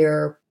that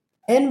year,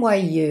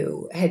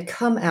 NYU had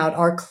come out,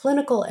 our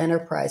clinical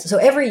enterprise. So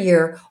every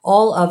year,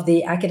 all of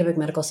the academic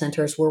medical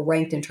centers were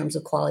ranked in terms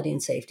of quality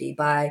and safety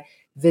by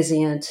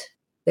Vizient.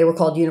 They were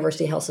called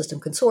University Health System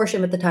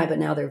Consortium at the time, but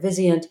now they're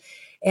Vizient.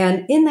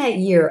 And in that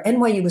year,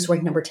 NYU was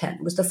ranked number 10.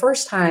 It was the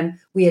first time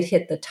we had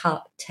hit the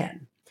top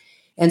 10.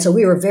 And so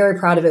we were very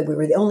proud of it. We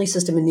were the only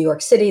system in New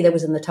York City that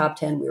was in the top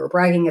 10. We were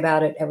bragging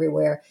about it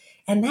everywhere.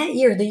 And that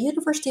year, the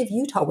University of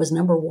Utah was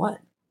number 1.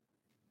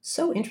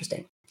 So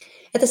interesting.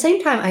 At the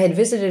same time, I had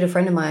visited a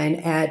friend of mine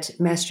at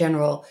Mass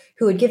General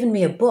who had given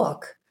me a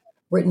book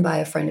written by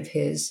a friend of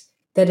his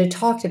that had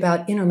talked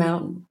about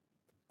Intermountain,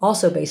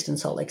 also based in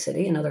Salt Lake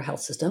City, another health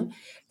system,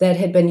 that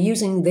had been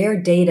using their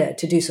data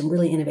to do some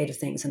really innovative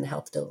things in the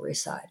health delivery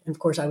side. And of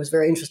course, I was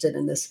very interested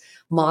in this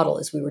model,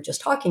 as we were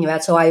just talking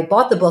about. So I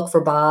bought the book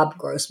for Bob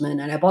Grossman,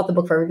 and I bought the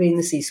book for everybody in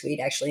the C-suite,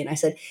 actually. And I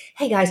said,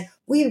 hey, guys,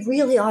 we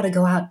really ought to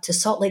go out to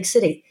Salt Lake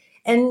City.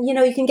 And,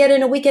 you can get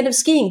in a weekend of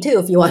skiing, too,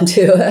 if you want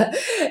to.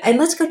 And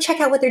let's go check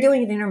out what they're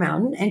doing at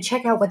Intermountain and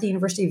check out what the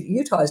University of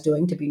Utah is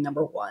doing to be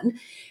number 1.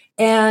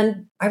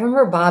 And I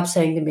remember Bob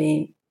saying to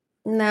me,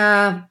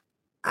 nah,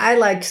 I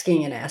like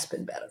skiing in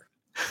Aspen better.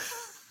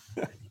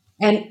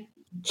 And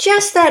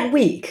just that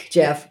week,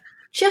 Jeff,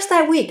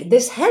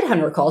 this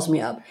headhunter calls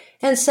me up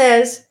and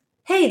says,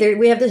 hey,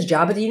 we have this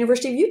job at the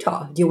University of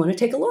Utah. Do you want to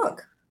take a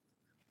look?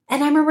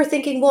 And I remember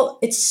thinking, well,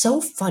 it's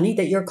so funny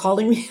that you're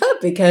calling me up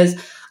because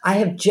I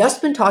have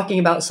just been talking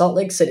about Salt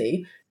Lake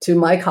City to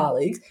my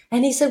colleagues.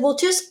 And he said,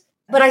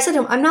 but I said to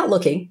him, I'm not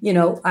looking,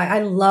 I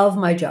love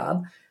my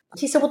job.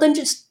 He said, well, then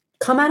just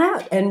come on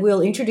out and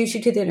we'll introduce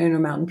you to the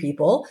Intermountain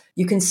people.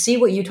 You can see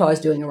what Utah is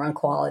doing around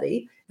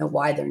quality and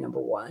why they're number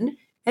 1.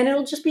 And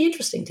it'll just be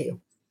interesting to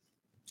you.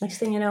 Next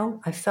thing you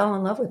know, I fell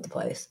in love with the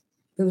place.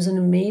 It was an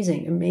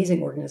amazing,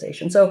 amazing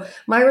organization. So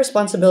my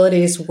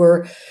responsibilities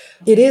were,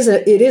 it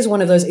is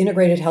one of those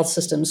integrated health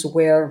systems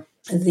where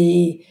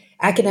the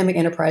academic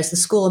enterprise, the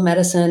School of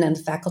Medicine and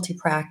the faculty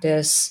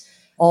practice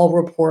all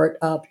report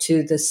up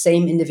to the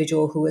same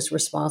individual who is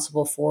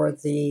responsible for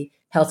the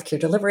healthcare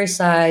delivery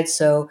side.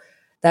 So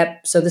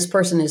this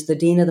person is the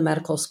dean of the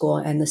medical school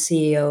and the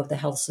CEO of the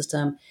health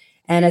system.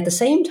 And at the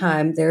same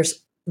time,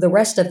 there's the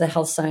rest of the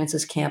health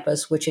sciences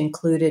campus, which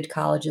included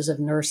colleges of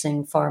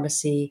nursing,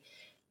 pharmacy,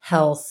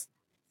 health,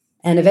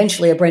 and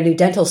eventually a brand new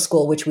dental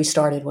school, which we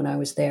started when I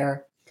was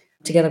there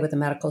together with the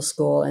medical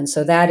school. And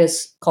so that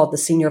is called the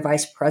Senior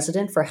Vice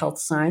President for Health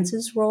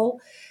Sciences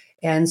role.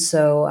 And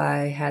so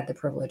I had the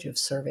privilege of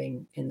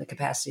serving in the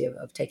capacity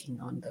of taking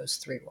on those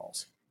 3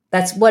 roles.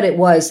 That's what it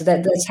was.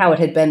 That's how it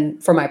had been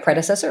for my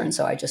predecessor. And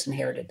so I just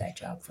inherited that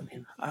job from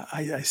him.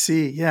 I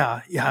see. Yeah.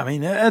 I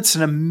mean, that's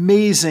an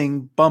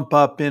amazing bump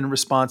up in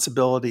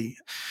responsibility.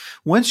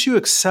 Once you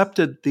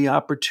accepted the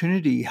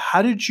opportunity,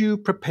 how did you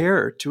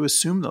prepare to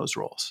assume those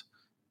roles?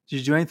 Did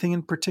you do anything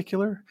in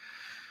particular?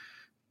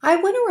 I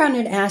went around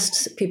and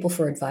asked people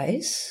for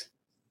advice.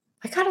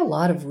 I got a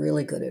lot of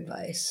really good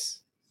advice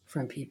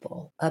from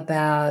people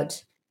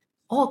about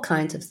all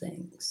kinds of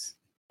things.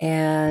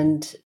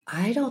 And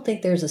I don't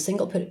think there's a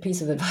single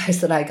piece of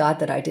advice that I got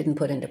that I didn't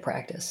put into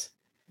practice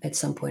at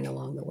some point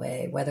along the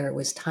way, whether it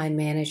was time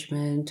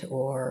management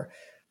or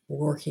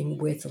working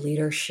with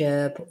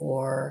leadership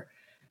or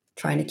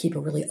trying to keep a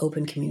really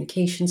open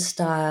communication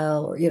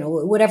style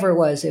or, whatever it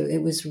was.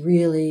 It was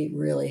really,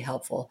 really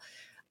helpful.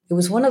 It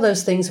was one of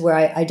those things where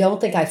I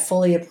don't think I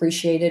fully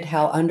appreciated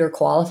how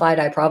underqualified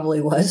I probably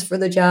was for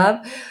the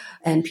job.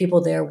 And people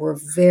there were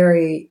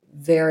very,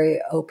 very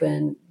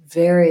open,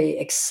 very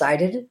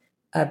excited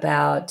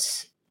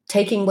about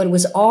taking what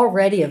was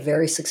already a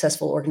very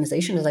successful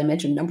organization, as I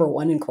mentioned, number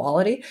 1 in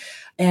quality,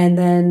 and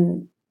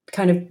then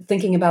kind of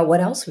thinking about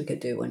what else we could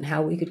do and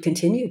how we could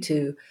continue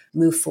to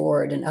move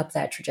forward and up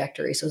that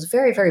trajectory. So it was a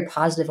very, very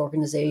positive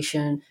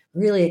organization,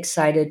 really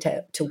excited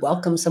to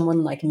welcome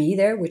someone like me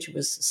there, which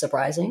was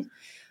surprising.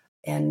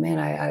 And man,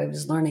 I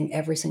was learning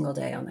every single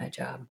day on that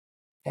job,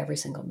 every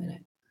single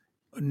minute.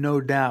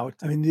 No doubt.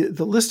 I mean,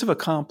 the list of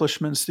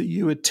accomplishments that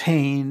you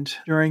attained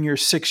during your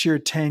 6-year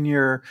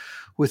tenure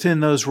within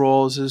those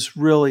roles is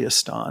really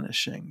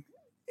astonishing.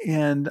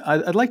 And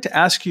I'd like to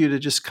ask you to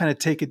just kind of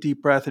take a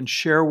deep breath and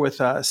share with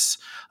us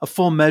a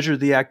full measure of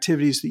the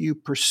activities that you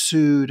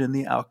pursued and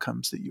the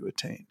outcomes that you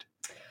attained.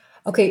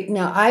 Okay,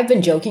 now I've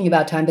been joking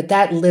about time, but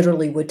that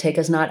literally would take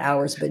us not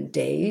hours, but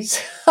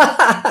days.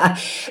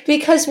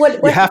 Because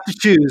what you have to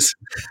choose.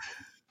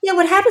 Yeah,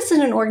 what happens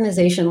in an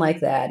organization like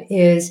that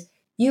is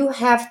you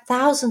have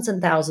thousands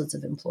and thousands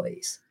of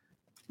employees.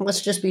 Let's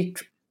just be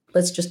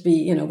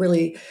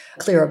really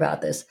clear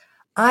about this.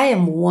 I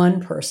am one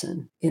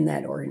person in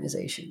that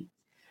organization.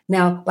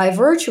 Now, by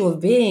virtue of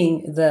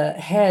being the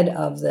head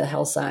of the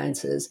health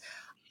sciences,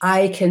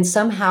 I can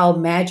somehow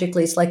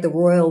magically, it's like the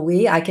royal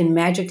we, I can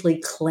magically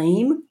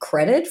claim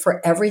credit for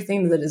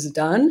everything that is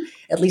done,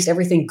 at least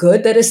everything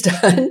good that is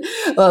done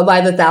by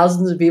the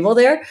thousands of people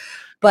there.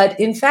 But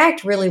in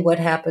fact, really what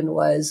happened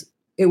was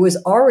it was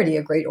already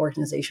a great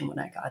organization when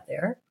I got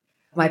there.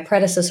 My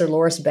predecessor,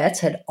 Loris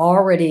Betts, had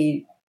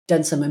already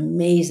done some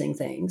amazing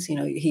things.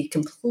 He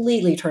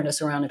completely turned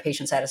us around in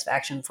patient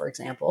satisfaction, for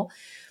example.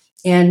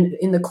 And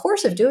in the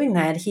course of doing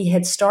that, he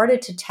had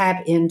started to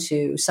tap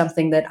into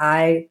something that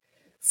I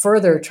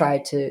further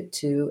tried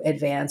to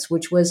advance,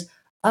 which was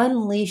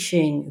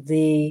unleashing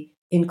the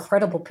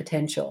incredible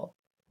potential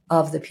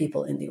of the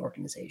people in the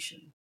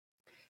organization,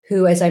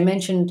 who, as I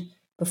mentioned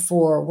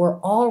before, were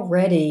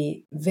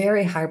already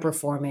very high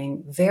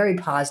performing, very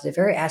positive,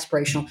 very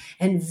aspirational,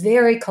 and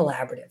very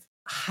collaborative,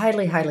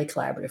 highly, highly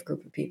collaborative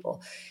group of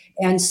people.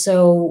 And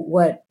so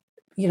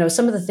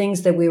some of the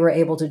things that we were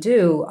able to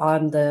do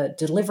on the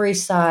delivery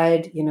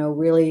side,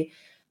 really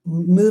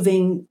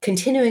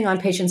continuing on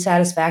patient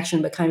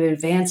satisfaction, but kind of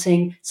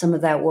advancing some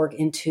of that work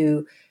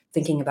into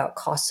thinking about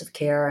costs of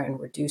care and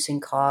reducing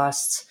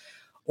costs,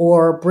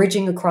 or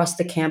bridging across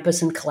the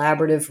campus and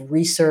collaborative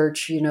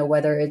research,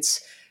 whether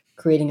it's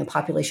creating a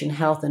population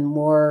health and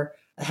more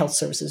health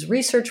services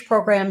research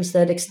programs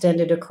that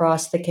extended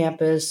across the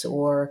campus,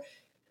 or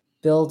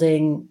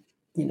building,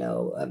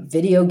 a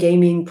video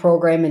gaming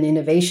program and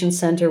innovation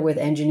center with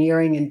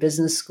engineering and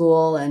business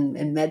school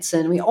and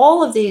medicine. I mean,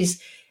 all of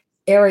these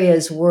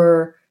areas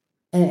were,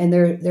 and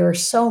there are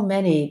so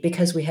many,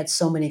 because we had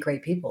so many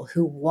great people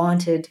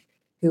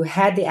who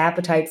had the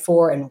appetite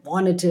for and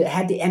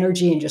had the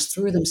energy and just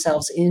threw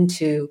themselves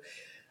into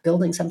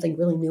building something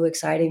really new,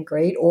 exciting,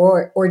 great,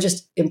 or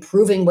just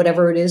improving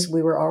whatever it is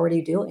we were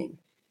already doing.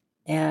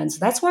 And so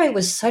that's why it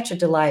was such a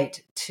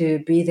delight to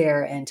be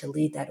there and to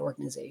lead that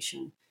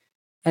organization.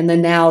 And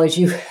then now, as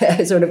you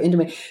sort of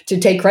intimate, to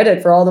take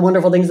credit for all the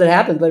wonderful things that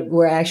happened, but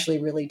were actually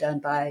really done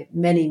by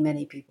many,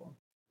 many people.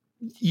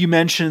 You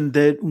mentioned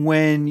that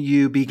when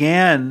you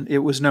began, it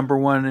was number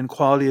one in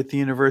quality at the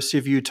University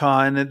of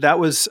Utah, and that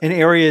was an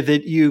area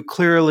that you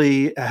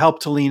clearly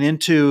helped to lean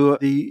into.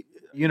 The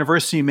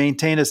university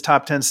maintained its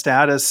top 10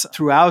 status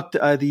throughout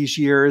these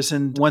years,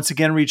 and once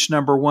again reached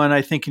number one,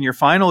 I think, in your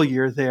final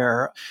year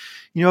there.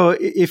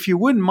 If you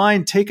wouldn't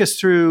mind, take us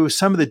through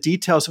some of the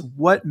details of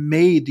what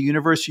made the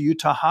University of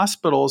Utah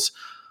hospitals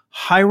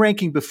high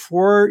ranking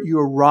before you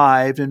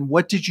arrived, and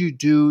what did you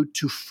do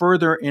to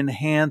further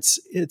enhance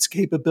its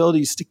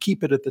capabilities to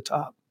keep it at the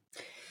top?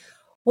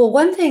 Well,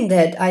 one thing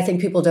that I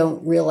think people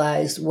don't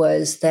realize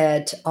was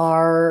that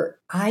our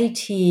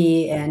IT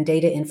and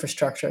data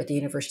infrastructure at the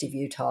University of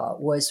Utah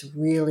was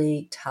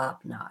really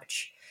top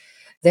notch.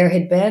 There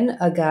had been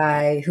a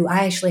guy who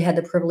I actually had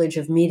the privilege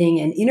of meeting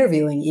and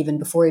interviewing even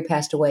before he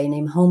passed away,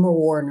 named Homer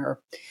Warner,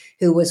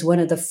 who was one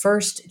of the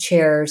first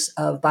chairs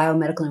of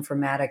biomedical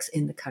informatics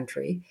in the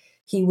country.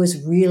 He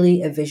was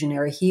really a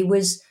visionary. He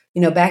was,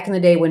 back in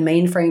the day when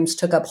mainframes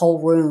took up whole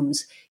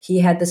rooms, he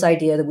had this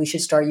idea that we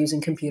should start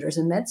using computers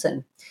in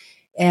medicine.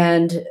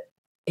 And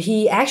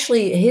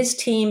his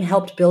team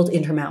helped build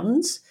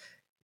Intermountain's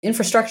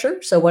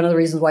infrastructure. So one of the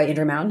reasons why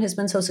Intermountain has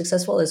been so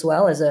successful, as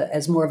well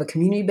as more of a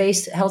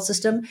community-based health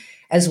system,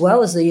 as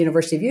well as the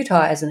University of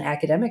Utah as an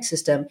academic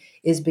system,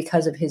 is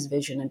because of his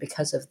vision and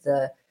because of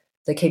the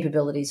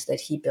capabilities that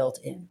he built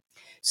in.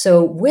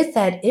 So with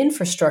that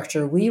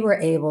infrastructure, we were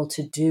able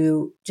to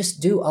do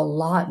a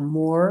lot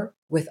more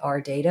with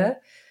our data.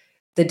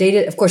 The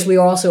data, of course, we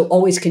were also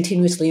always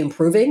continuously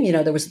improving.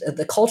 There was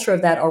the culture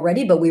of that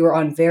already, but we were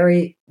on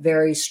very,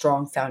 very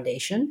strong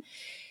foundation.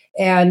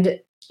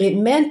 And it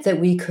meant that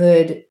we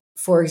could,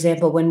 for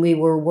example, when we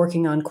were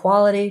working on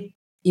quality,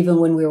 even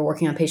when we were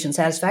working on patient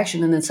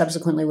satisfaction, and then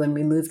subsequently when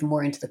we moved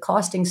more into the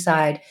costing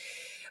side,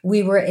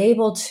 we were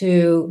able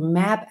to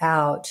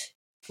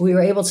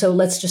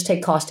let's just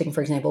take costing,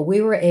 for example.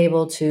 We were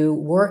able to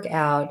work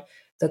out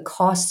the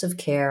costs of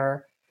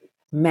care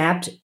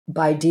mapped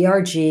by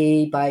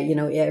DRG, by,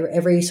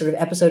 every sort of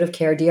episode of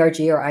care,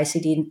 DRG or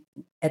ICD,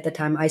 at the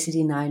time,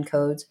 ICD-9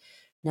 codes,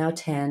 now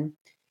 10,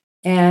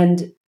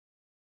 and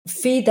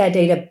feed that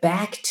data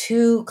back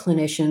to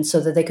clinicians so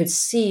that they could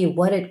see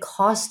what it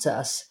costs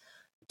us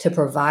to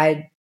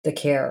provide the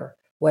care,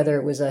 whether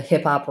it was a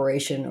hip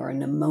operation or a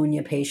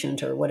pneumonia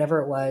patient or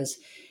whatever it was.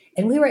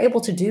 And we were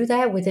able to do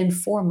that within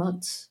 4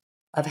 months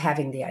of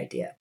having the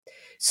idea.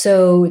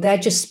 So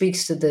that just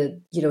speaks to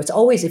it's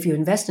always, if you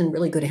invest in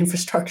really good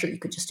infrastructure, you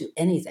could just do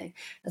anything.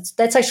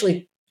 That's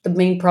actually the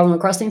main problem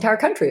across the entire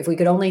country. If we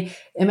could only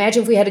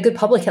imagine if we had a good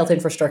public health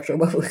infrastructure,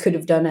 what we could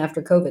have done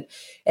after COVID.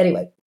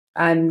 Anyway,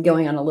 I'm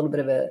going on a little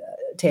bit of a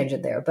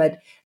tangent there, but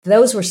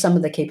those were some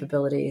of the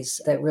capabilities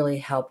that really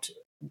helped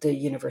the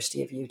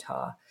University of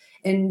Utah.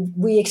 And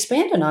we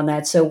expanded on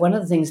that. So one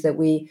of the things that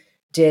we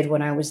did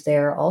when I was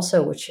there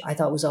also, which I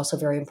thought was also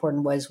very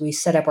important, was we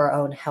set up our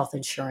own health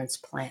insurance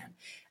plan.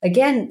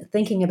 Again,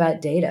 thinking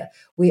about data,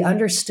 we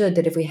understood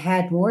that if we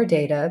had more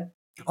data,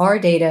 our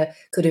data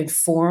could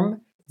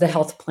inform the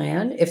health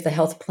plan. If the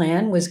health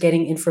plan was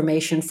getting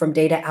information from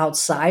data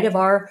outside of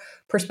our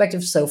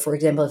perspective, so for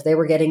example, if they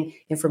were getting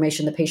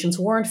information the patients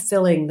weren't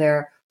filling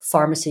their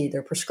pharmacy,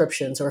 their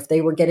prescriptions, or if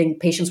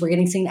patients were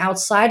getting seen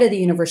outside of the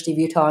University of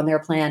Utah on their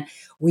plan,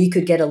 we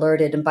could get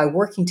alerted. And by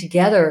working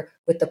together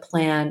with the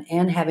plan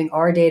and having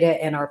our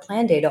data and our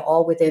plan data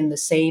all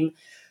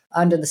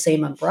under the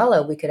same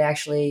umbrella, we could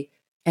actually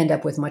end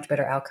up with much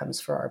better outcomes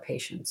for our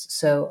patients.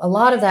 So a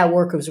lot of that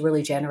work was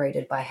really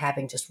generated by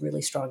having just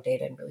really strong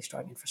data and really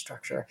strong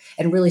infrastructure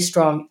and really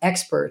strong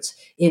experts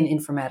in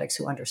informatics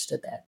who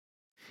understood that.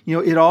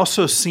 It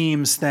also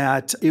seems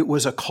that it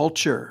was a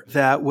culture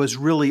that was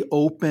really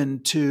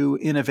open to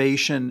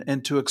innovation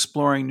and to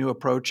exploring new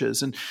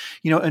approaches. And,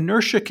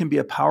 inertia can be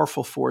a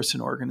powerful force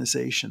in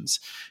organizations.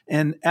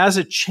 And as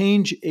a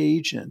change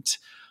agent,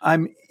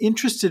 I'm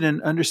interested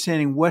in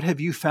understanding what have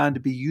you found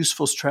to be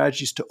useful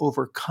strategies to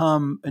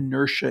overcome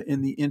inertia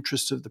in the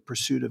interest of the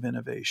pursuit of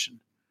innovation?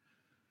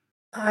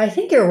 I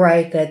think you're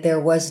right that there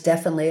was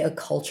definitely a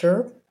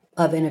culture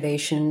of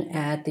innovation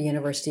at the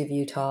University of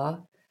Utah.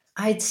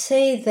 I'd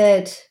say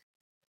that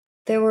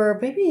there were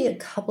maybe a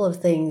couple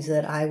of things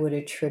that I would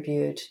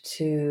attribute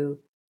to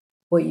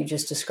what you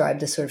just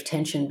described, the sort of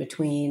tension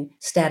between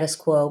status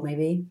quo,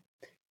 maybe,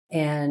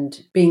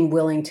 and being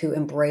willing to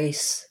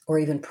embrace or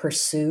even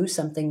pursue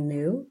something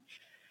new.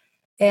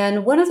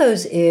 And one of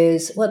those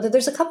is, well,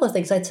 there's a couple of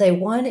things I'd say.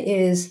 One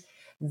is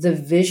the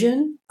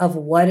vision of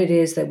what it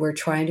is that we're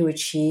trying to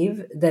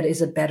achieve that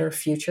is a better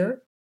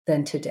future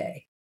than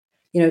today.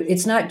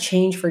 It's not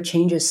change for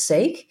change's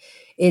sake.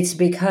 It's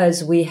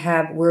because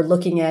we're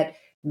looking at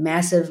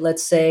massive,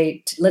 let's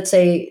say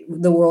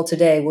the world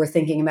today, we're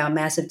thinking about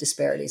massive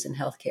disparities in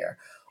healthcare,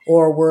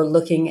 or we're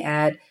looking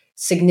at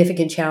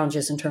significant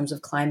challenges in terms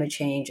of climate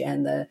change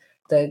and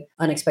the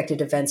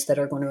unexpected events that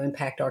are going to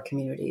impact our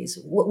communities.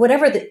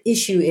 Whatever the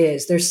issue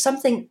is, there's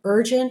something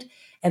urgent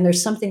and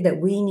there's something that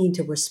we need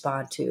to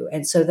respond to.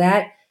 And so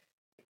that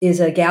is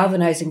a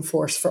galvanizing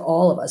force for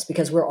all of us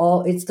because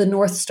it's the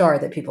North Star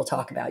that people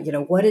talk about.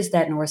 What is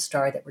that North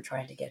Star that we're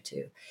trying to get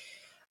to?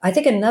 I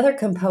think another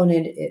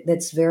component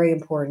that's very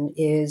important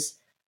is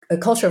a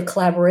culture of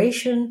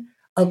collaboration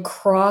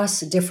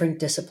across different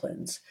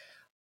disciplines.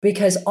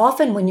 Because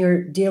often when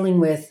you're dealing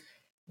with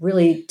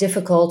really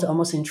difficult,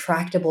 almost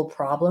intractable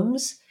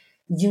problems,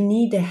 you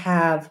need to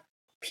have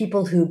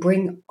people who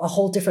bring a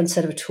whole different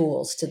set of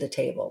tools to the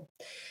table.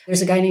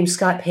 There's a guy named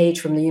Scott Page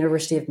from the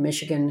University of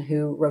Michigan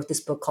who wrote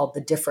this book called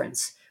The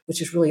Difference,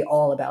 which is really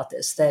all about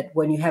this, that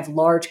when you have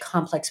large,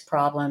 complex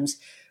problems,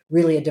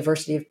 really a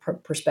diversity of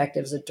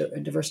perspectives, a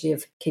diversity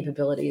of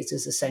capabilities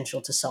is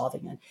essential to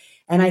solving it.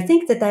 And I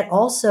think that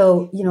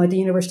also, at the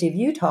University of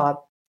Utah,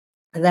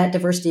 that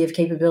diversity of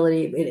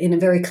capability in a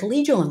very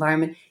collegial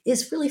environment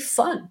is really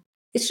fun.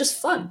 It's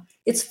just fun.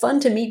 It's fun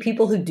to meet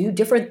people who do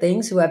different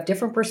things, who have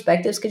different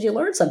perspectives, because you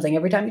learn something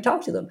every time you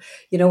talk to them.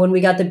 When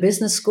we got the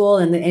business school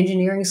and the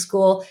engineering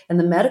school and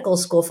the medical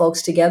school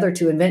folks together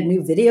to invent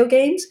new video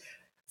games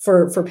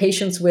for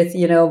patients with,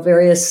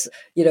 various,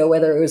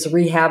 whether it was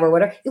rehab or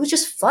whatever, it was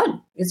just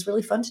fun. It's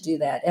really fun to do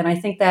that. And I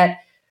think that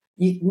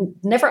you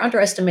never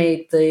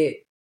underestimate the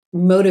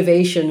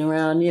motivation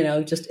around,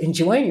 just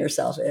enjoying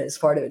yourself as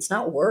part of it. It's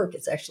not work.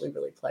 It's actually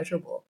really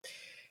pleasurable.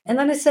 And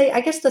then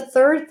I guess the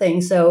third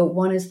thing, so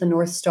one is the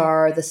North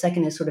Star. The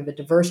second is sort of a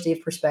diversity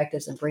of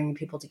perspectives and bringing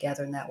people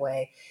together in that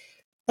way.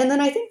 And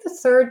then I think the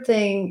third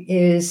thing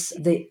is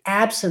the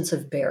absence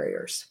of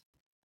barriers,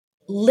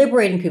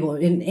 liberating people,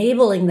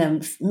 enabling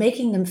them,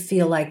 making them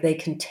feel like they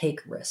can take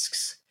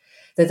risks,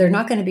 that they're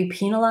not going to be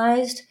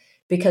penalized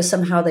because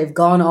somehow they've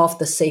gone off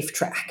the safe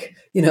track.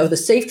 The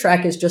safe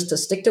track is just to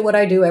stick to what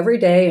I do every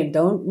day and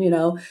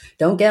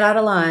don't get out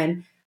of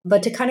line,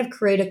 but to kind of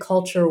create a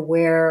culture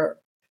where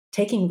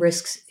taking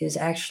risks is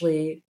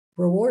actually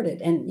rewarded.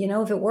 And,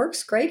 if it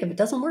works, great. If it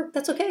doesn't work,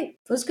 that's okay.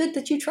 It was good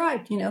that you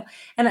tried,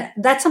 And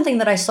that's something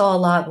that I saw a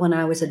lot when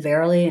I was at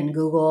Verily and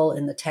Google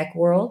in the tech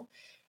world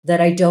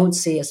that I don't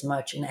see as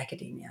much in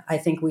academia. I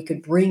think we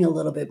could bring a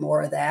little bit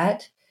more of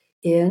that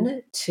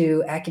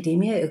into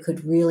academia. It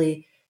could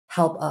really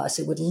help us.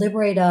 It would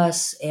liberate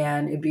us,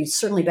 and it'd be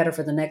certainly better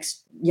for the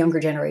next younger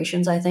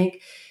generations, I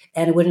think.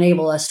 And it would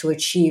enable us to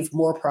achieve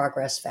more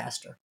progress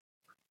faster.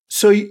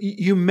 So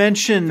you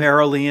mentioned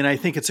Verily, and I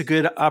think it's a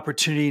good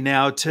opportunity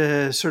now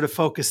to sort of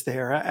focus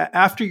there.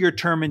 After your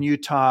term in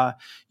Utah,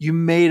 you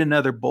made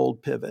another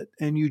bold pivot,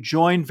 and you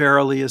joined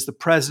Verily as the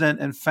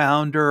president and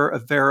founder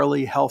of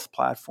Verily Health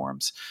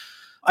Platforms.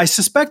 I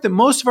suspect that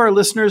most of our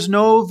listeners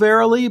know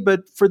Verily,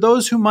 but for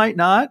those who might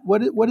not,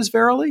 what is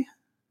Verily?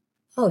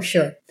 Oh,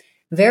 sure.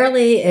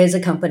 Verily is a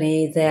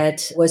company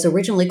that was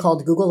originally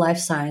called Google Life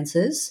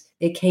Sciences.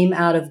 It came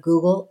out of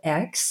Google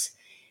X.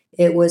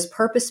 It was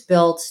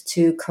purpose-built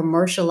to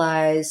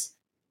commercialize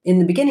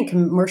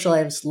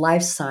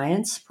life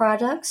science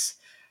products,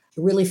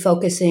 really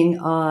focusing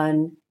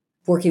on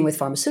working with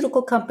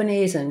pharmaceutical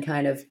companies and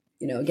kind of,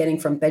 getting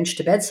from bench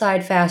to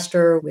bedside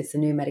faster with the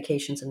new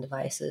medications and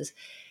devices.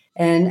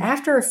 And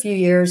after a few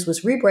years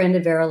was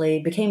rebranded Verily,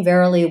 became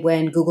Verily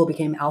when Google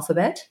became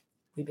Alphabet.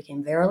 We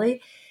became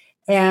Verily.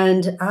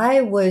 And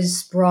I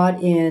was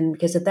brought in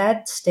because at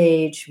that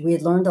stage, we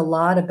had learned a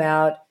lot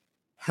about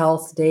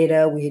health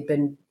data. We had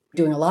been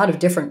doing a lot of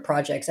different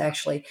projects,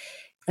 actually.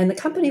 And the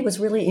company was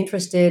really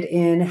interested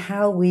in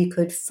how we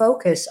could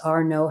focus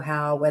our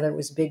know-how, whether it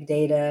was big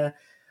data,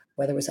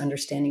 whether it was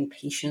understanding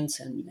patients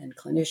and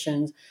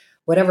clinicians,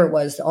 whatever it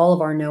was, all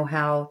of our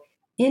know-how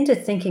into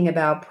thinking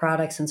about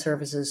products and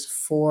services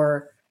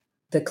for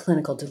the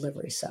clinical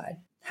delivery side.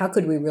 How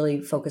could we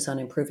really focus on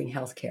improving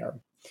healthcare?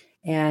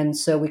 And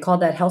so we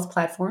called that Health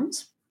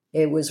Platforms.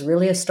 It was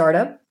really a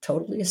startup,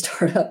 totally a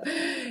startup.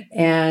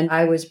 And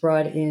I was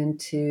brought in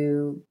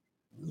to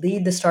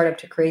lead the startup,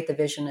 to create the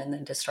vision, and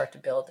then to start to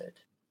build it.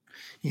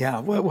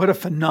 Yeah, what a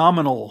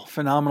phenomenal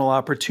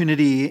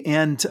opportunity.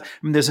 And I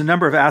mean, there's a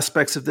number of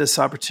aspects of this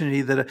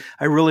opportunity that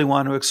I really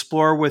want to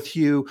explore with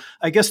you.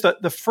 I guess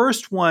the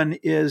first one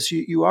is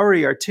you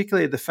already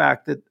articulated the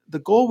fact that the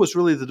goal was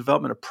really the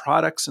development of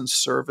products and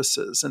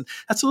services. And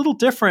that's a little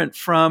different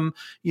from,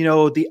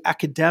 the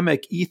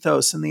academic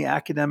ethos and the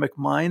academic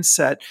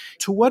mindset.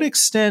 To what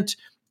extent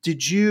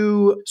did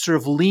you sort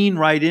of lean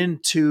right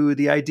into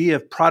the idea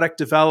of product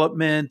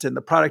development and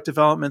the product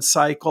development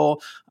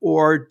cycle?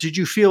 Or did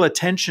you feel a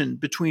tension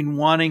between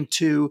wanting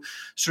to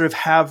sort of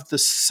have the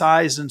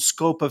size and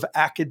scope of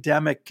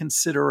academic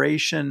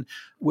consideration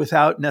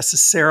without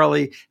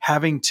necessarily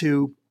having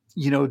to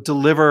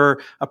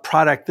deliver a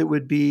product that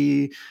would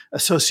be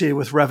associated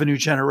with revenue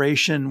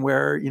generation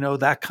where,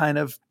 that kind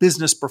of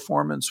business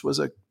performance was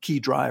a key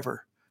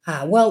driver?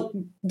 Well,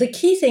 the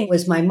key thing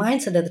was my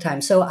mindset at the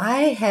time. So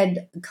I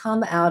had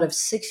come out of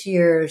 6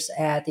 years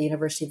at the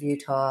University of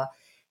Utah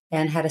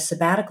and had a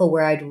sabbatical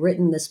where I'd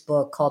written this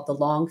book called The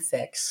Long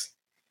Fix,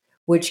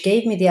 which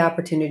gave me the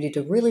opportunity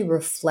to really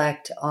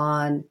reflect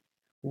on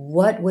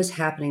what was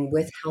happening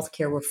with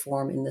healthcare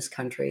reform in this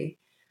country.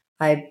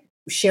 I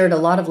shared a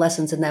lot of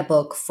lessons in that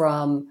book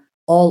from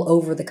all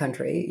over the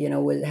country,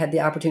 had the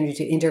opportunity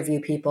to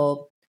interview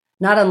people,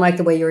 not unlike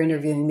the way you're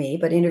interviewing me,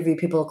 but interview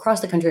people across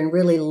the country and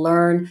really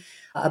learn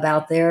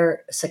about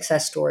their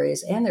success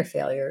stories and their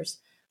failures,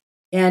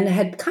 and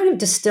had kind of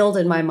distilled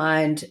in my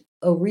mind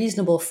a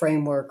reasonable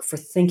framework for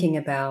thinking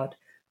about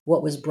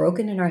what was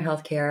broken in our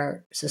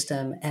healthcare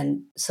system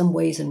and some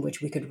ways in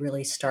which we could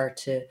really start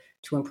to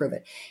improve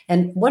it.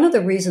 And one of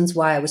the reasons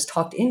why I was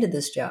talked into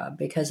this job,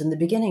 because in the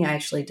beginning I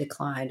actually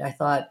declined. I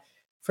thought,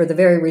 for the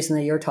very reason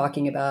that you're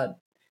talking about,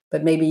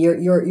 but maybe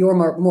you're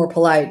more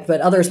polite, but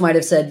others might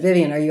have said,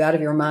 Vivian, are you out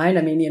of your mind?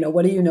 I mean,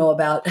 what do you know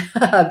about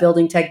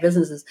building tech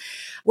businesses?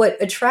 What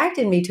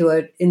attracted me to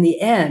it in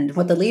the end,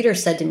 what the leader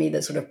said to me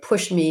that sort of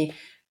pushed me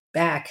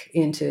back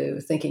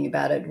into thinking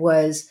about it,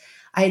 was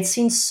I had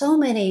seen so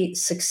many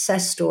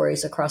success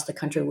stories across the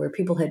country where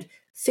people had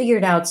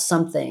figured out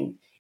something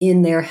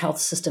in their health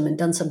system and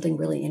done something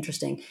really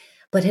interesting,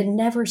 but had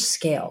never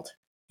scaled.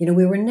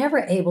 We were never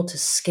able to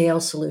scale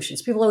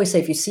solutions. People always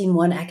say, if you've seen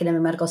one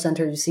academic medical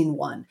center, you've seen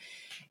one.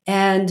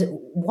 And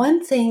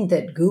one thing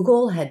that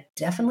Google had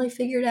definitely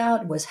figured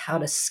out was how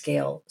to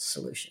scale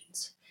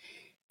solutions.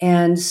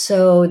 And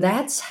so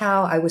that's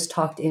how I was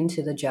talked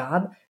into the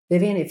job.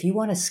 Vivian, if you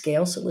want to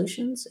scale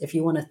solutions, if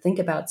you want to think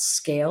about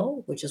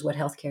scale, which is what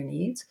healthcare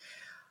needs,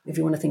 if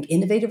you want to think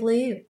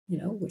innovatively,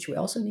 which we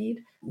also need,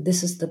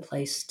 this is the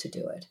place to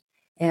do it.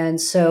 And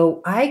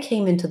so I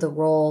came into the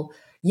role.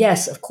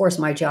 Yes, of course,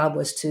 my job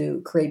was to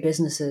create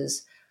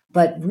businesses,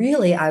 but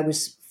really I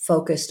was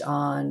focused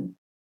on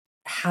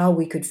how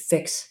we could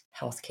fix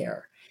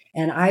healthcare.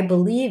 And I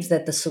believe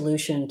that the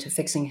solution to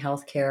fixing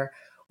healthcare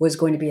was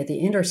going to be at the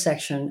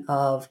intersection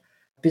of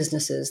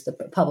businesses, the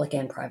public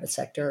and private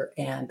sector,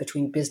 and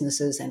between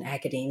businesses and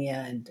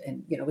academia. And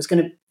there were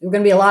going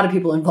to be a lot of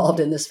people involved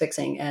in this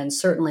fixing. And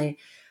certainly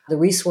the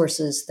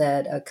resources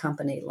that a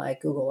company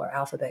like Google or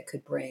Alphabet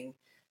could bring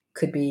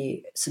could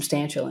be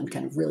substantial and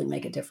kind of really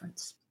make a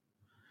difference.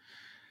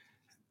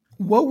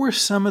 What were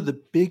some of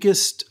the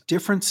biggest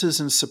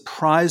differences and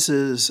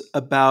surprises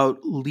about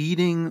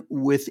leading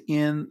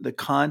within the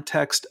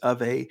context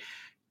of a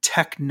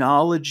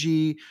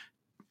technology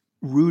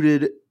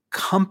rooted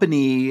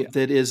company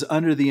that is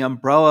under the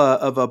umbrella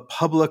of a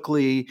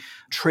publicly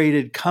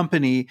traded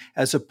company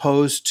as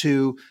opposed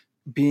to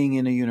being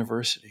in a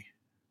university?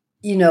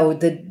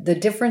 The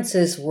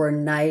differences were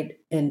night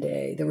and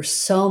day. There were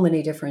so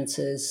many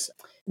differences.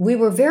 We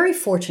were very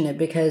fortunate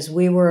because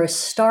we were a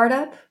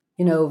startup.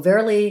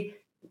 Verily,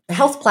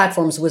 Health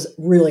Platforms was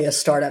really a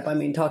startup. I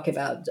mean, talk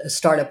about a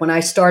startup. When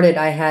I started,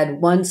 I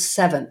had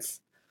 1/7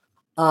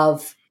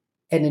 of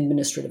an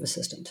administrative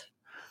assistant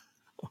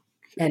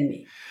and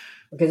me.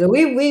 Okay, so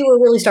we were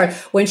really starting.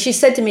 When she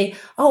said to me,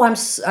 "Oh,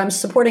 I'm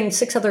supporting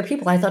 6 other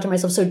people," I thought to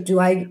myself, "So do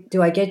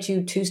I get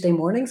you Tuesday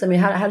mornings? I mean,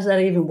 how does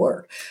that even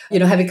work?"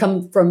 Having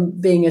come from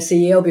being a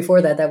CEO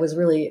before that, that was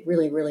really,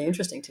 really, really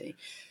interesting to me.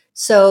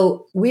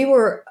 So we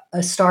were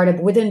a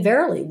startup within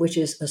Verily, which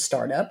is a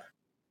startup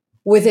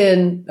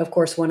within, of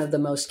course, one of the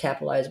most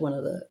capitalized, one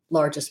of the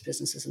largest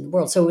businesses in the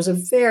world. So it was a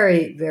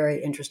very,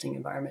 very interesting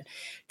environment.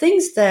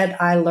 Things that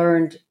I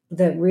learned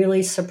that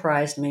really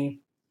surprised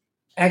me.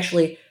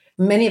 Actually,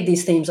 many of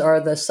these themes are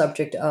the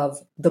subject of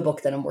the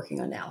book that I'm working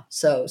on now.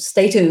 So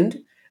stay tuned.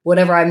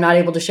 Whatever I'm not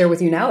able to share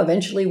with you now,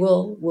 eventually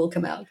will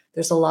come out.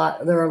 There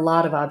are a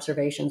lot of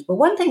observations. But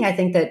one thing I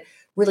think that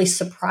really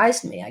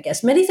surprised me, I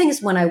guess, many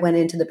things when I went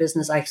into the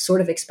business, I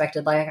sort of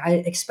expected, like I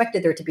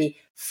expected there to be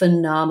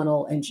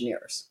phenomenal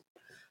engineers.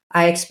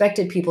 I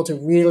expected people to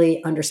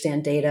really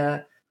understand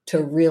data,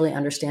 to really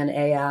understand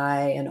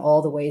AI and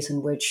all the ways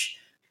in which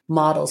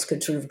models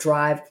could sort of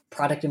drive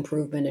product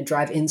improvement and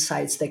drive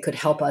insights that could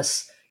help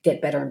us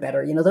get better and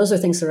better. Those are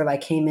things sort of I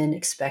came in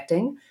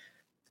expecting.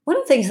 One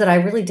of the things that I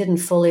really didn't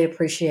fully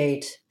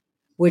appreciate,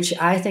 which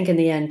I think in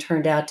the end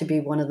turned out to be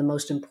one of the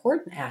most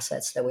important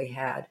assets that we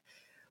had,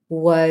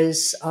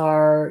 was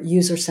our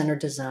user-centered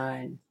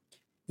design,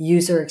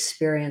 user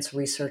experience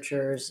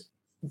researchers,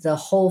 the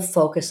whole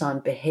focus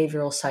on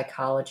behavioral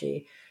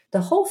psychology,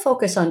 the whole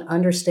focus on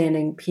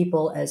understanding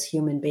people as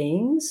human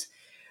beings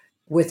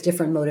with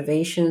different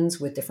motivations,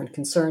 with different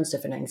concerns,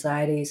 different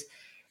anxieties,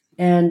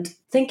 and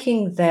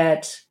thinking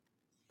that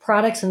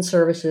products and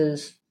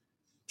services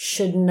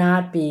should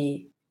not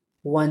be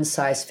one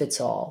size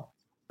fits all,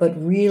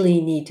 but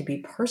really need to be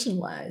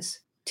personalized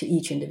to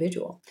each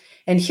individual.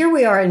 And here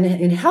we are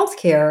in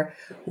healthcare,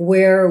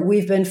 where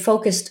we've been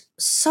focused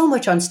so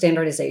much on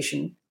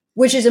standardization,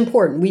 which is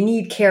important. We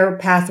need care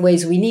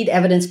pathways, we need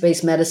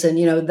evidence-based medicine,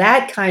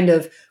 that kind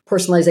of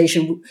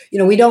personalization.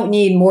 We don't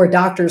need more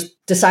doctors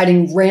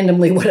deciding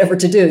randomly whatever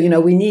to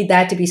do. We need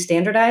that to be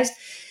standardized.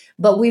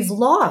 But we've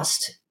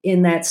lost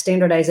in that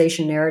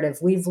standardization narrative,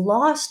 we've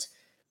lost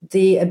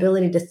the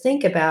ability to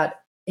think about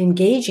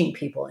engaging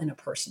people in a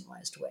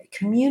personalized way,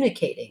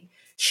 communicating,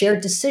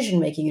 shared decision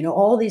making,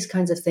 all these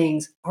kinds of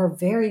things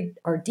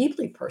are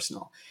deeply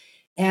personal.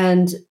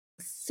 And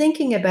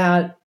thinking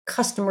about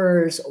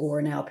customers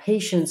or now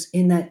patients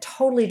in that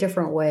totally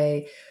different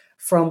way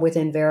from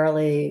within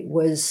Verily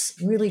was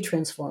really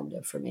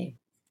transformative for me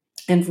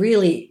and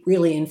really,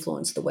 really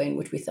influenced the way in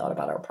which we thought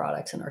about our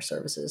products and our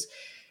services.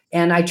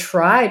 And I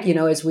tried,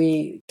 as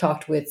we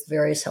talked with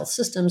various health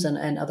systems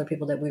and other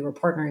people that we were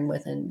partnering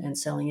with and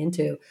selling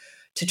into,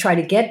 to try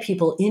to get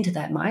people into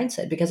that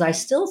mindset, because I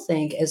still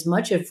think as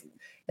much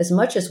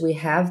as we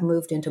have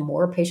moved into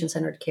more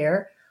patient-centered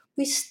care,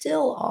 we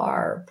still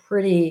are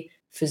pretty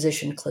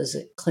physician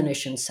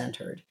clinician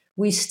centered.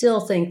 We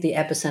still think the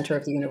epicenter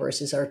of the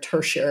universe is our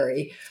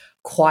tertiary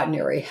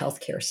quaternary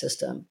healthcare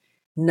system,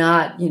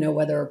 not,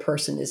 whether a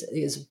person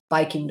is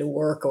biking to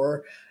work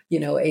or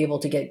able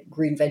to get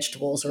green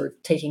vegetables or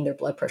taking their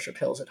blood pressure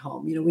pills at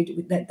home.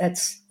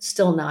 That's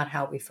still not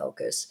how we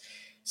focus.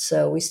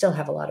 So we still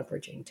have a lot of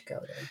bridging to go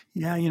there.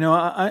 Yeah,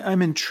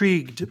 I'm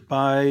intrigued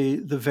by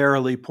the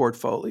Verily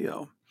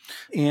portfolio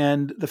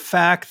and the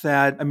fact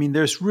that,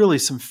 there's really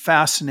some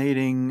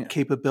fascinating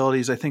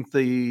capabilities. I think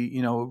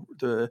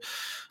the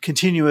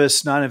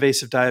continuous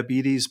non-invasive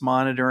diabetes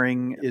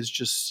monitoring is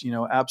just,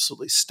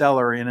 absolutely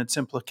stellar in its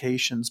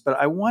implications. But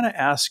I want to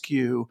ask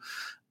you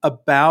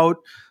about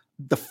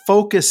the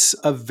focus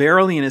of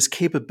Verily and its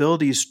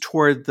capabilities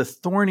toward the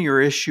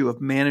thornier issue of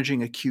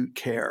managing acute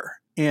care.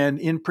 And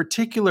in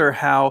particular,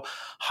 how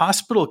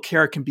hospital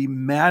care can be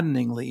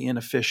maddeningly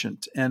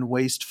inefficient and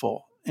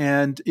wasteful.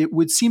 And it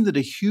would seem that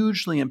a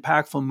hugely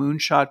impactful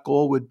moonshot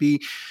goal would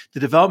be the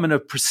development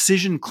of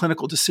precision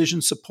clinical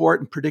decision support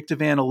and predictive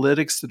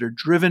analytics that are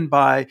driven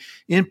by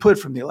input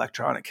from the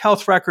electronic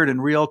health record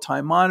and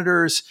real-time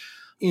monitors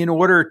in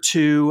order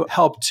to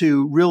help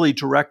to really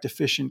direct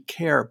efficient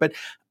care. But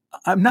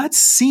I'm not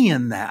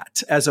seeing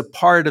that as a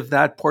part of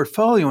that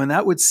portfolio, and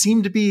that would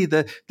seem to be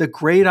the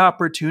great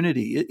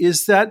opportunity.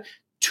 Is that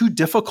too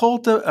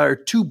difficult or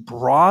too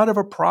broad of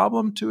a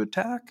problem to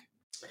attack?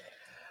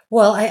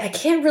 Well, I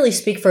can't really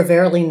speak for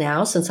Verily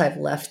now since I've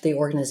left the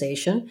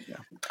organization. Yeah.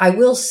 I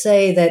will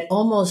say that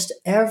almost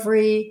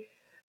every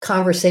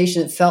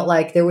conversation, it felt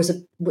like there was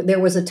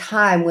a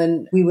time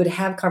when we would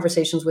have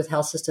conversations with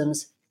health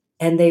systems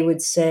and they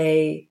would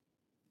say,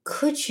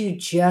 could you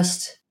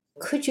just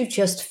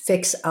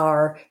fix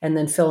our, and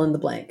then fill in the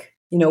blank,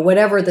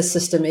 whatever the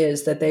system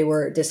is that they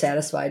were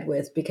dissatisfied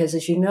with. Because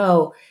as you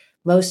know,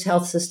 most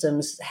health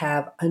systems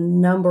have a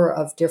number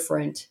of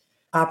different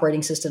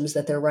operating systems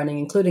that they're running,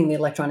 including the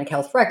electronic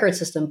health record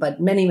system, but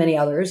many, many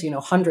others,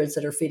 hundreds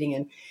that are feeding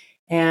in.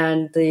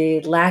 And the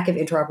lack of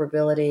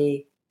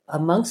interoperability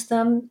amongst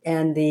them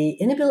and the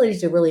inability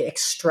to really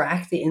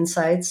extract the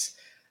insights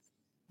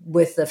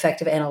with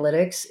effective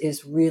analytics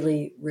is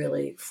really,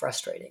 really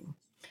frustrating.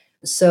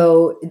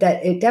 So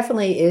that it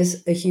definitely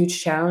is a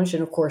huge challenge.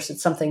 And of course,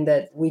 it's something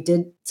that we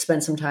did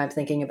spend some time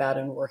thinking about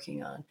and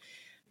working on.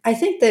 I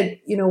think that,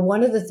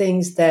 one of the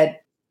things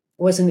that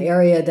was an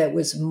area that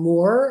was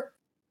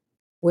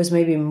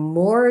maybe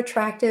more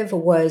attractive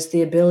was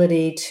the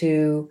ability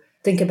to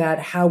think about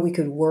how we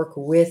could work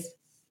with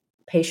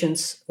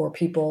patients or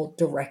people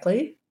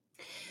directly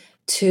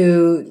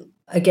to,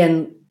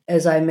 again,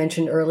 as I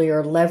mentioned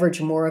earlier,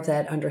 leverage more of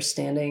that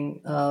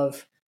understanding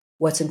of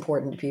what's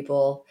important to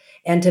people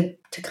and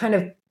to kind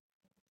of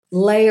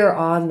layer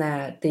on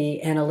that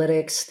the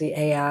analytics, the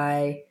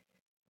AI,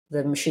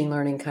 the machine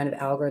learning kind of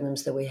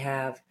algorithms that we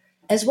have,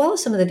 as well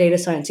as some of the data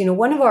science.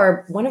 One of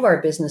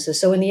our businesses.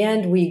 So in the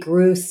end, we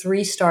grew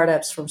 3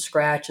 startups from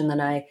scratch, and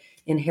then I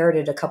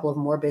inherited a couple of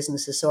more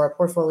businesses. So our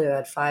portfolio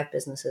had 5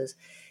 businesses.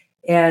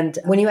 And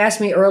when you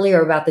asked me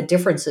earlier about the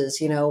differences,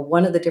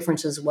 one of the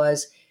differences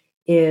was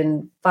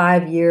in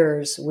 5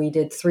 years, we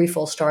did 3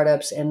 full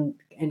startups and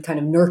kind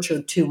of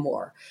nurtured 2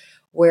 more.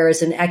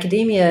 Whereas in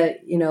academia,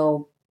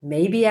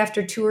 maybe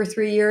after 2 or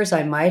 3 years,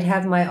 I might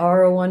have my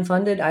R01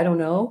 funded. I don't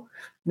know,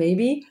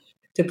 maybe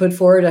to put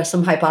forward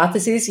some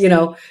hypotheses,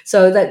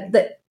 so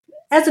that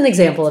as an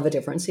example of a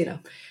difference,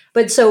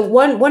 But so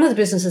one of the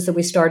businesses that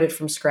we started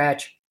from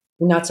scratch,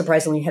 not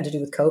surprisingly, had to do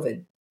with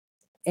COVID.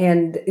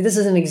 And this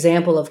is an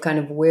example of kind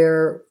of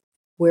where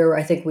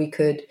I think we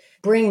could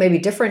bring maybe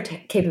different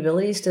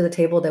capabilities to the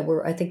table that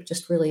were, I think,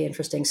 just really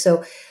interesting.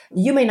 So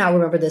you may not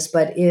remember this,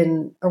 but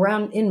in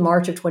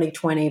March of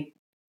 2020,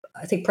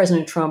 I think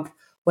President Trump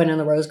went in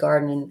the Rose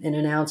Garden and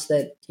announced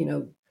that,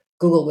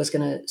 Google was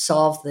going to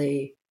solve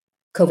the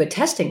COVID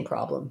testing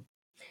problem.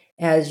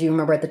 As you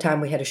remember, at the time,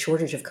 we had a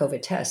shortage of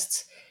COVID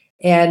tests.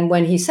 And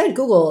when he said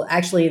Google,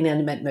 actually in the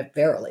end meant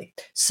Verily.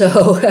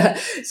 So,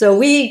 so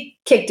we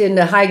kicked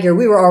into high gear.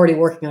 We were already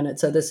working on it,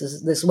 so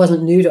this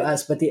wasn't new to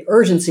us. But the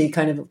urgency,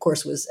 kind of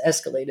course, was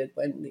escalated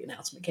when the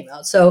announcement came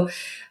out. So,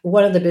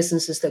 one of the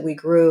businesses that we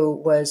grew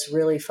was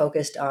really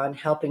focused on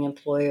helping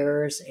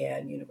employers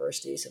and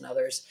universities and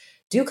others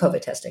do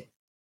COVID testing.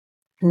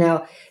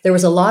 Now, there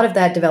was a lot of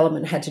that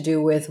development had to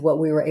do with what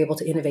we were able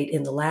to innovate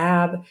in the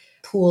lab,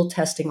 pool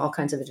testing, all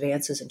kinds of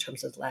advances in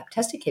terms of lab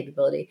testing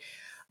capability.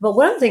 But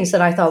one of the things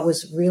that I thought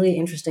was really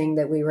interesting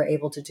that we were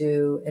able to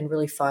do and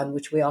really fun,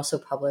 which we also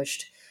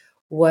published,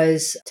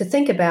 was to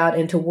think about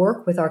and to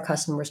work with our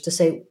customers to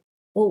say,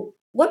 well,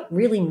 what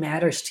really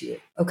matters to you?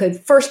 Okay,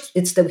 first,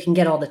 it's that we can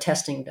get all the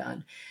testing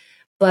done.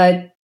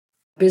 But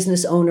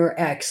business owner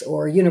X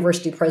or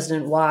university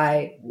president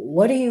Y,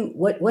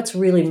 what's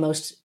really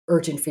most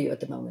urgent for you at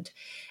the moment?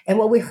 And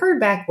what we heard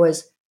back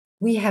was,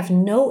 we have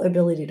no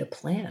ability to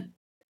plan.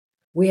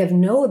 We have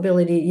no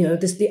ability,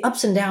 the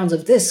ups and downs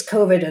of this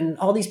COVID and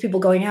all these people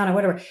going out and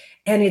whatever.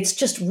 And it's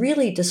just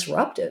really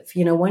disruptive.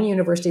 One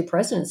university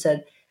president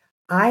said,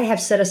 I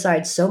have set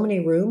aside so many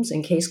rooms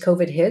in case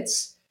COVID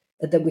hits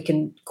that we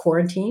can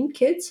quarantine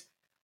kids.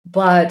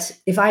 But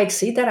if I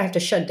exceed that, I have to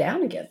shut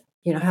down again.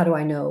 How do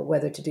I know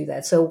whether to do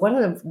that? So one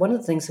of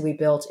the things that we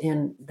built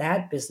in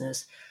that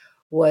business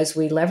was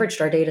we leveraged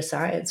our data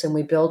science and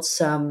we built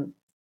some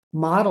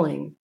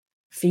modeling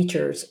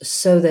features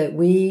so that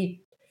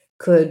we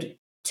could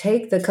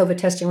take the COVID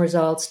testing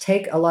results,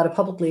 take a lot of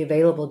publicly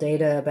available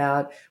data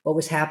about what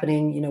was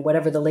happening,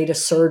 whatever the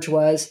latest surge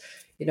was.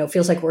 It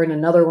feels like we're in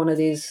another one of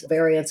these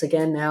variants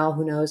again now,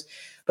 who knows?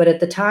 But at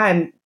the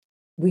time,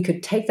 we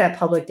could take that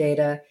public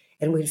data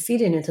and we'd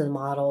feed it into the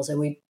models, and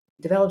we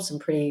developed some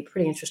pretty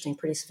interesting,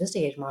 pretty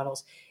sophisticated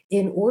models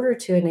in order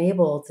to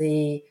enable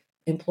the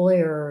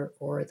employer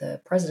or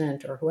the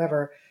president or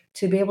whoever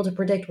to be able to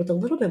predict with a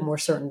little bit more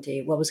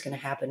certainty what was going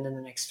to happen in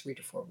the next 3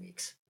 to 4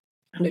 weeks.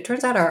 And it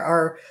turns out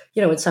our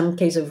in some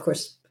cases, of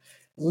course,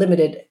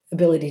 limited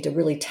ability to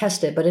really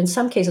test it, but in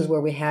some cases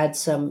where we had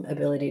some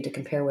ability to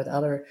compare with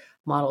other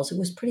models, it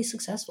was pretty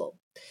successful.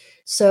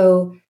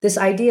 So this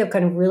idea of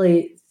kind of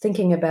really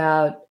thinking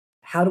about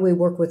how do we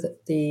work with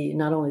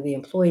not only the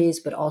employees,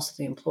 but also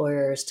the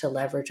employers to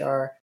leverage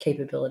our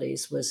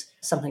capabilities was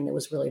something that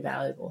was really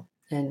valuable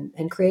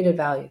and created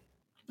value.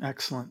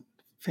 Excellent.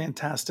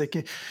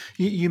 Fantastic.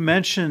 You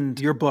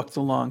mentioned your book,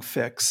 The Long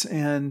Fix,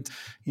 and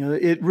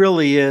it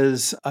really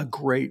is a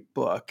great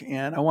book.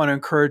 And I want to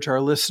encourage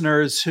our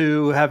listeners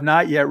who have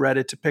not yet read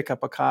it to pick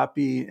up a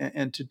copy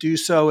and to do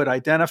so. It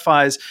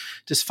identifies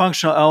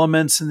dysfunctional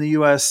elements in the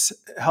U.S.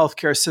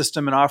 healthcare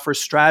system and offers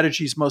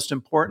strategies, most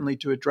importantly,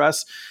 to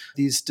address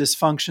these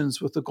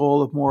dysfunctions with the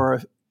goal of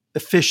more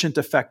efficient,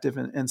 effective,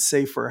 and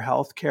safer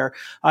healthcare.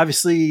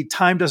 Obviously,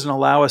 time doesn't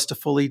allow us to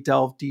fully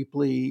delve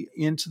deeply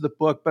into the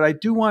book, but I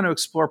do want to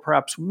explore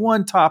perhaps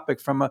one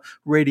topic from a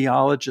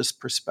radiologist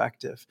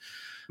perspective.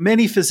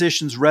 Many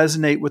physicians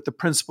resonate with the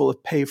principle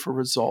of pay for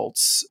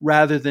results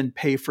rather than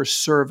pay for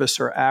service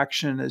or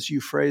action, as you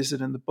phrase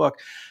it in the book.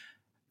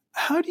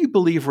 How do you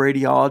believe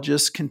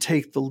radiologists can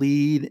take the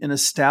lead in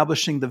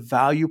establishing the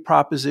value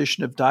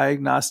proposition of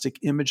diagnostic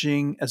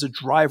imaging as a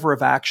driver of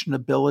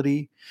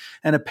actionability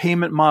and a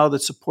payment model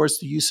that supports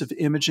the use of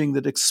imaging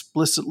that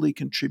explicitly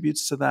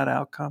contributes to that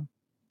outcome?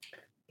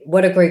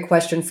 What a great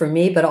question for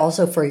me, but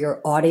also for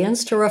your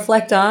audience to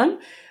reflect on,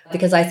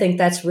 because I think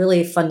that's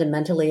really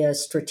fundamentally a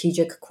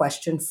strategic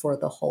question for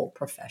the whole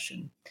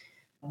profession.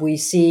 We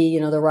see,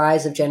 the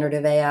rise of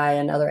generative AI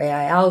and other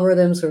AI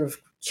algorithms sort of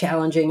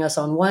challenging us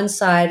on one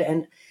side.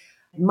 And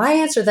my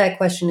answer to that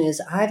question is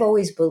I've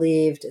always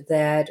believed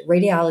that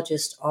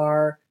radiologists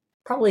are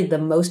probably the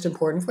most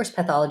important. Of course,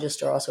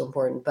 pathologists are also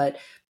important, but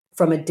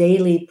from a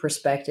daily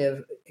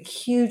perspective,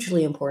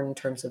 hugely important in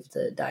terms of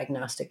the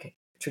diagnostic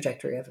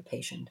trajectory of a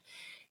patient.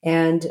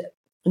 And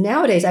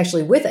nowadays,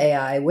 actually, with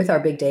AI, with our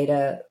big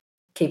data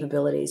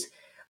capabilities,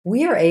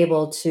 we are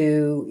able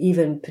to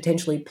even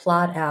potentially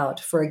plot out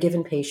for a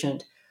given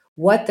patient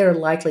what their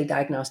likely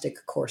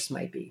diagnostic course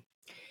might be.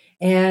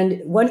 And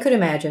one could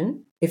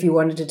imagine, if you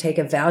wanted to take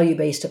a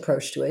value-based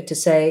approach to it, to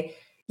say,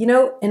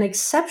 an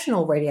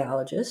exceptional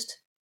radiologist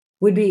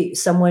would be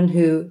someone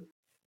who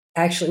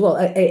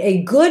actually,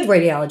 a good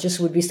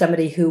radiologist would be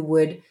somebody who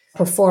would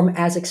perform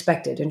as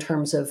expected in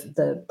terms of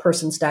the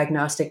person's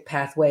diagnostic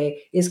pathway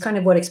is kind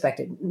of what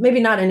expected. Maybe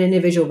not an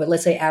individual, but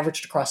let's say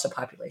averaged across the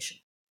population.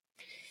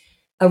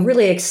 A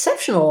really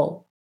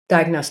exceptional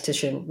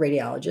diagnostician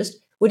radiologist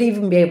would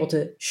even be able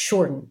to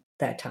shorten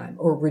that time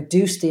or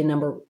reduce the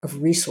number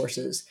of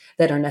resources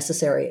that are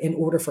necessary in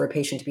order for a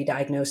patient to be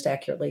diagnosed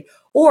accurately,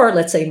 or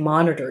let's say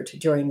monitored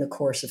during the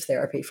course of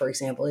therapy. For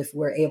example, if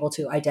we're able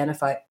to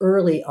identify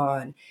early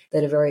on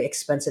that a very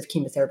expensive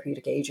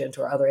chemotherapeutic agent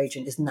or other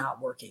agent is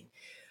not working.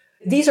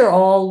 These are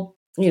all,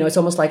 it's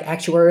almost like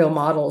actuarial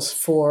models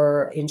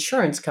for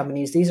insurance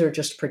companies. These are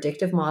just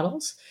predictive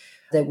models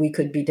that we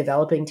could be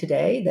developing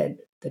today, that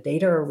the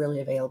data are really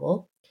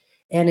available.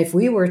 And if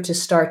we were to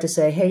start to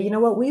say, hey, you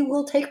know what, we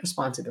will take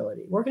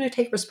responsibility. We're going to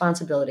take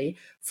responsibility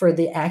for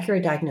the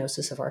accurate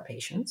diagnosis of our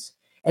patients.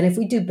 And if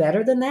we do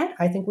better than that,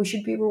 I think we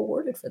should be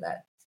rewarded for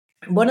that.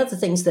 One of the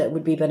things that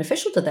would be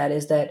beneficial to that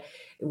is that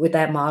with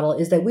that model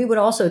is that we would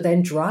also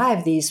then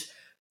drive these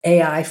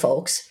AI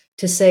folks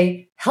to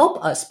say,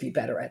 help us be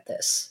better at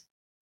this.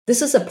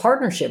 This is a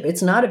partnership.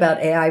 It's not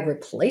about AI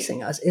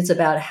replacing us. It's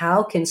about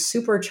how can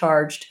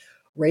supercharged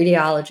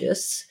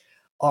radiologists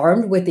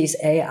armed with these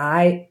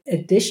AI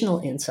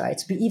additional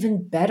insights be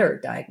even better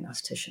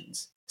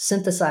diagnosticians,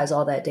 synthesize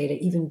all that data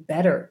even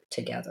better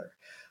together,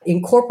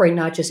 incorporate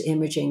not just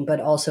imaging, but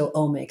also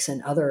omics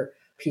and other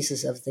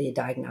pieces of the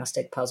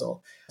diagnostic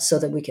puzzle so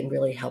that we can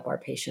really help our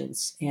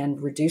patients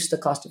and reduce the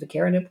cost of the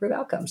care and improve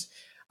outcomes.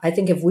 I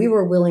think if we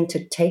were willing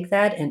to take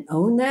that and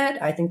own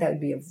that, I think that would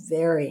be a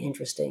very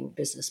interesting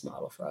business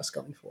model for us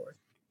going forward.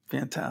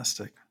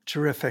 Fantastic.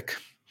 Terrific.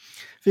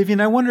 Vivian,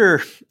 I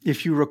wonder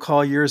if you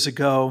recall years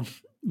ago,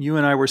 you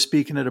and I were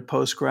speaking at a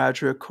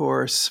postgraduate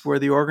course where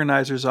the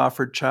organizers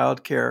offered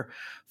childcare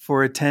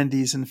for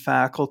attendees and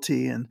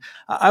faculty. And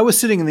I was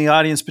sitting in the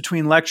audience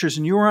between lectures,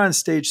 and you were on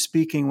stage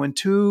speaking when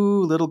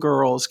two little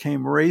girls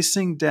came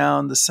racing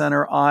down the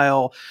center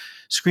aisle,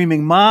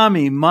 screaming,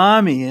 "Mommy,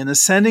 Mommy," and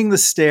ascending the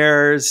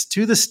stairs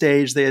to the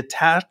stage. They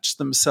attached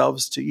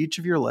themselves to each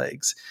of your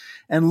legs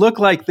and looked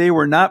like they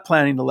were not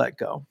planning to let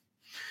go.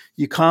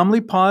 You calmly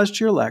paused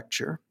your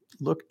lecture,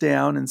 looked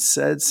down and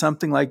said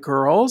something like,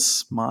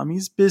 "Girls,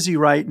 Mommy's busy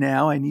right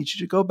now. I need you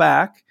to go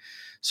back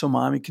so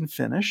Mommy can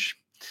finish."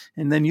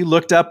 And then you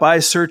looked up,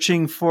 eyes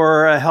searching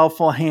for a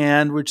helpful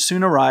hand, which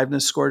soon arrived and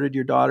escorted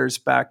your daughters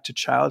back to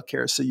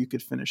childcare so you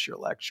could finish your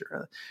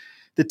lecture.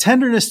 The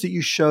tenderness that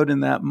you showed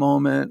in that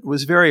moment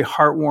was very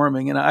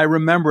heartwarming, and I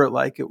remember it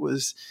like it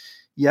was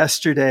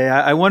yesterday.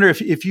 I wonder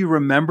if you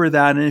remember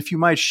that and if you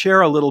might share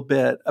a little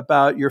bit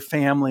about your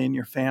family and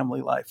your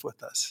family life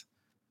with us.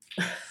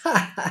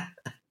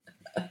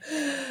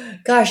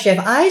 Gosh,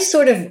 Jeff, I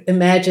sort of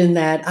imagine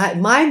that.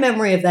 My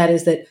memory of that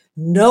is that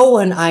no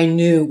one I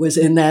knew was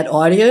in that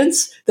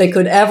audience that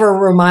could ever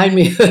remind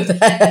me of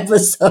that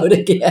episode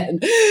again.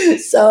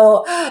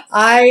 So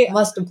I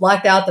must have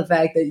blocked out the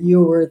fact that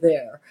you were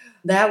there.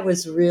 That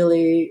was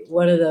really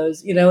one of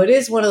those, it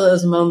is one of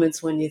those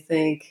moments when you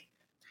think,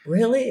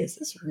 really, is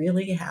this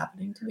really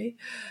happening to me?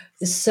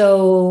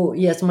 So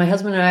yes, my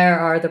husband and I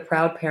are the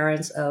proud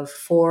parents of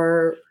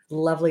 4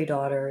 lovely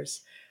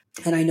daughters.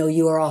 And I know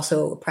you are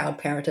also a proud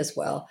parent as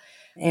well.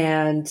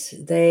 And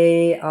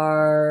they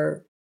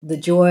are the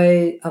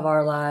joy of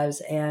our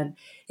lives. And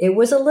it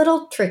was a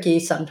little tricky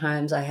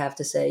sometimes, I have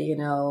to say,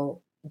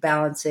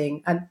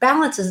 balancing.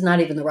 Balance is not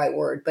even the right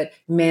word, but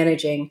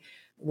managing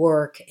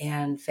work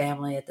and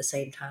family at the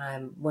same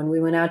time. When we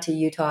went out to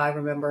Utah, I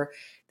remember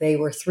they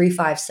were 3,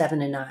 5,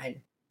 7, and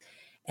 9.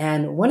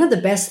 And one of the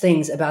best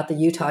things about the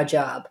Utah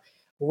job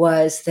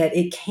was that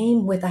it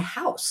came with a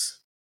house.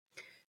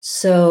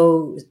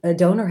 So a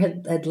donor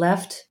had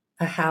left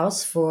a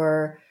house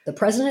for the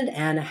president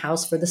and a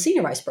house for the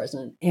senior vice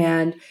president.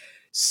 And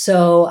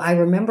so I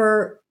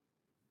remember,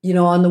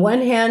 on the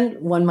one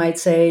hand, one might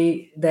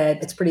say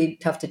that it's pretty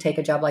tough to take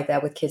a job like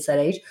that with kids that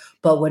age.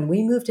 But when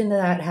we moved into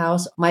that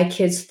house, my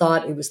kids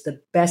thought it was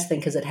the best thing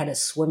because it had a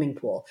swimming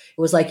pool. It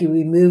was like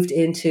we moved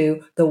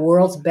into the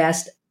world's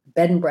best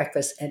bed and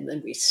breakfast, and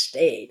then we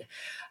stayed.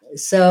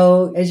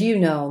 So as you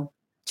know,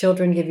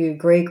 children give you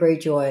great,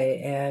 great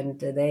joy, and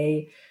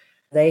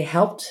they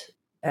helped.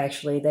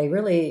 Actually, they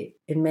really,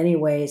 in many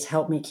ways,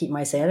 helped me keep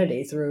my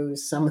sanity through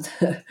some of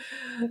the,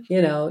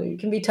 it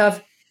can be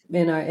tough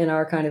in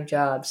our kind of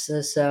jobs.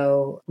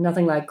 So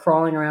nothing like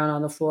crawling around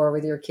on the floor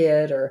with your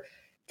kid or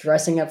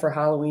dressing up for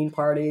Halloween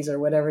parties or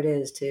whatever it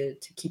is to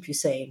keep you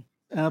sane.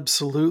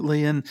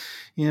 Absolutely. And,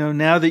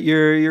 now that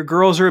your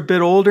girls are a bit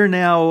older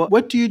now,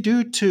 what do you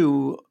do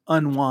to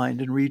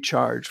unwind and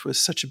recharge with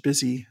such a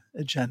busy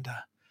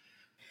agenda?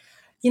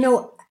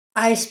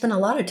 I spend a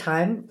lot of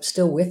time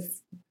still with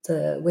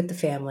the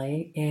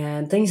family,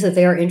 and things that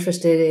they're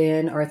interested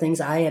in are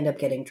things I end up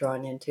getting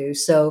drawn into.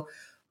 So,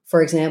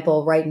 for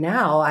example, right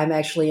now I'm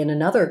actually in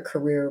another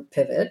career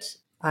pivot.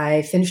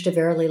 I finished at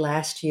Verily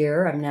last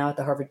year. I'm now at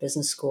the Harvard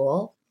Business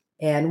School.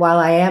 And while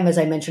I am, as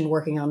I mentioned,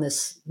 working on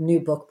this new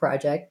book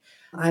project,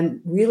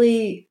 I'm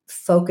really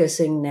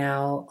focusing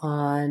now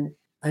on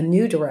a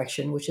new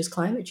direction, which is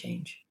climate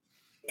change.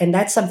 And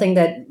that's something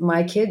that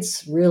my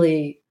kids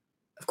really,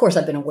 of course,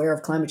 I've been aware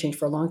of climate change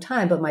for a long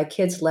time, but my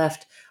kids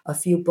left a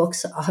few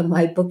books on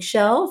my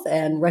bookshelf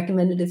and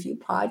recommended a few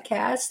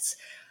podcasts.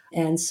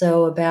 And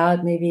so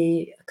about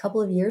maybe a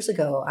couple of years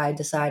ago, I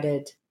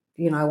decided,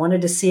 I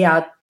wanted to see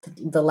out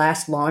the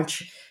last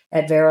launch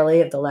at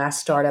Verily, of the last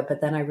startup,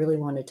 but then I really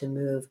wanted to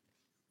move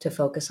to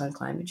focus on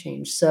climate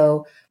change.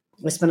 So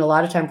I spent a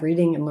lot of time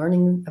reading and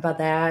learning about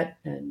that,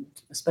 and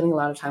spending a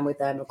lot of time with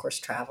them, of course,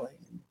 traveling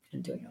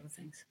and doing other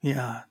things.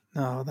 Yeah,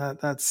 no,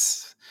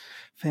 that's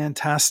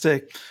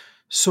fantastic.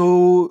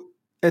 So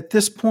at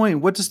this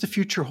point, what does the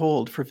future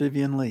hold for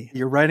Vivian Lee?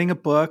 You're writing a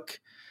book.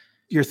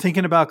 You're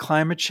thinking about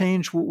climate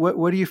change.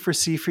 What do you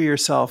foresee for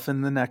yourself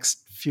in the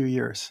next few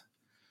years?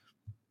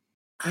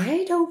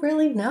 I don't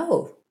really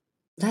know.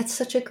 That's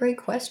such a great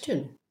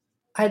question.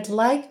 I'd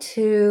like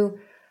to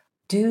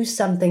do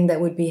something that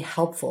would be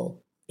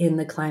helpful in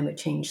the climate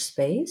change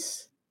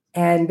space.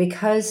 And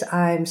because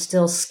I'm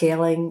still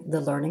scaling the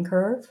learning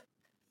curve,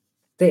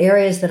 the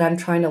areas that I'm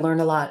trying to learn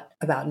a lot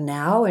about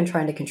now and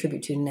trying to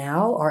contribute to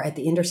now are at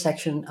the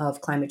intersection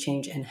of climate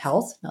change and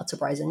health, not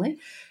surprisingly,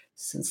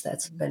 since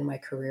that's been my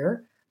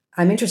career.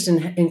 I'm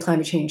interested in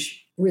climate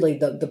change, really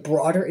the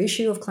broader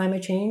issue of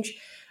climate change.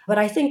 But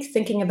I think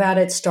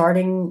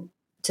starting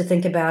to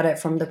think about it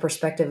from the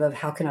perspective of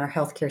how can our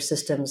healthcare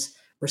systems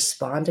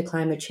respond to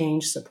climate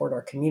change, support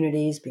our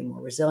communities, be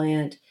more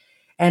resilient.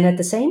 And at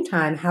the same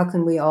time, how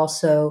can we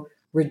also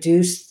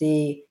reduce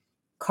the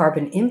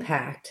carbon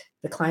impact,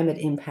 the climate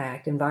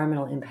impact,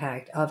 environmental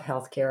impact of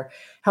healthcare?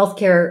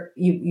 Healthcare,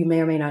 you may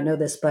or may not know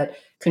this, but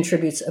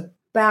contributes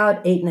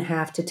about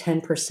 8.5 to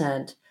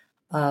 10%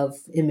 of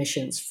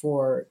emissions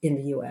in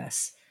the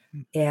US.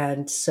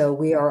 And so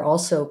we are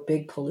also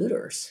big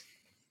polluters.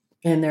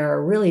 And there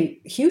are really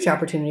huge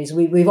opportunities.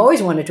 We've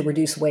always wanted to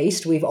reduce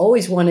waste. We've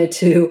always wanted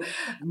to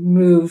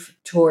move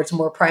towards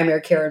more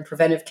primary care and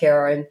preventive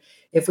care. And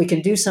if we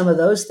can do some of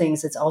those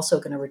things, it's also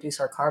going to reduce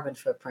our carbon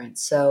footprint.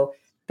 So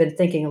been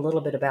thinking a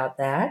little bit about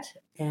that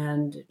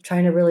and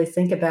trying to really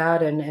think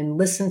about and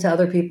listen to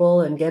other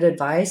people and get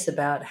advice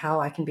about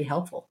how I can be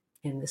helpful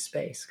in this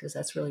space, because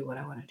that's really what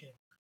I want to do.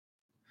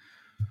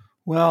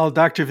 Well,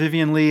 Dr.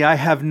 Vivian Lee, I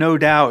have no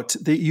doubt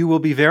that you will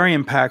be very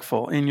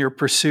impactful in your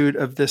pursuit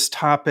of this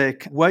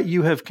topic. What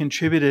you have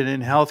contributed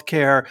in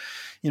healthcare,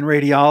 in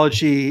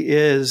radiology,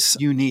 is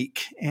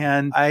unique.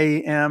 And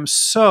I am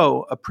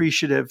so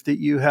appreciative that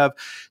you have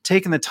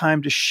taken the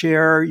time to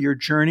share your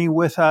journey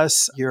with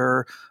us,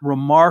 your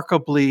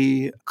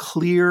remarkably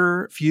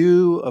clear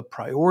view of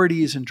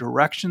priorities and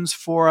directions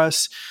for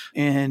us,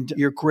 and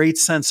your great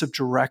sense of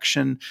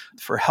direction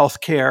for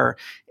healthcare.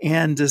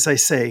 And as I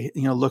say,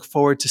 look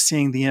forward to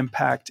seeing the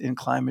impact in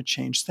climate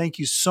change. Thank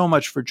you so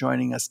much for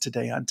joining us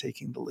today on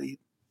Taking the Lead.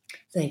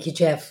 Thank you,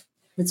 Jeff.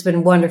 It's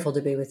been wonderful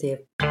to be with you.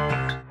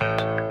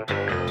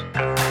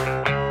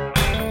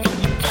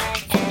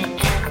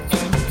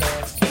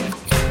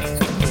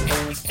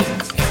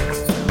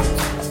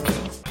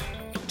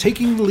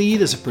 Taking the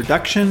Lead is a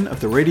production of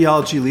the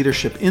Radiology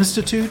Leadership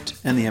Institute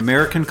and the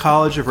American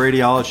College of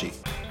Radiology.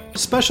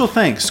 Special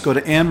thanks go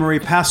to Anne-Marie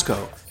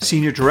Pascoe,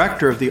 Senior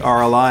Director of the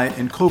RLI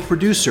and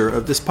co-producer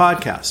of this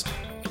podcast.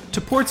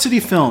 To Port City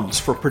Films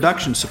for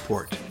production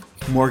support.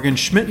 Morgan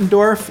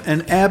Schmittendorf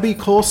and Abby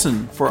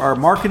Colson for our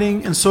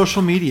marketing and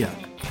social media.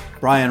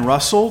 Brian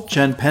Russell,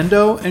 Jen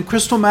Pendo, and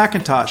Crystal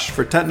McIntosh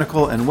for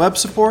technical and web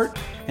support.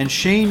 And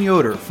Shane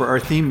Yoder for our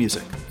theme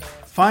music.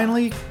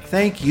 Finally,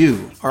 thank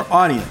you, our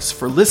audience,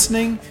 for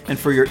listening and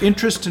for your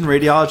interest in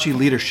radiology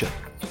leadership.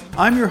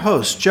 I'm your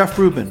host, Geoff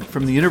Rubin,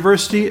 from the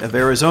University of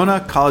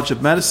Arizona College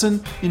of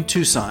Medicine in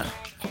Tucson.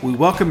 We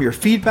welcome your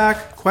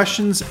feedback,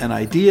 questions, and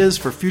ideas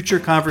for future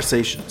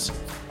conversations.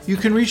 You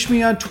can reach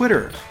me on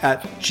Twitter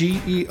at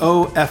GEOFFRUBIN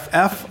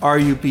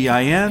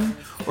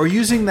or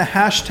using the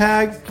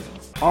hashtag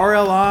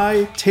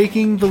RLI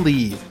Taking the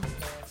Lead.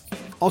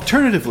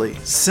 Alternatively,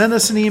 send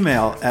us an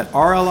email at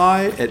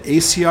rli@acr.org.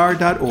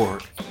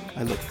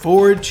 I look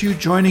forward to you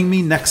joining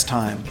me next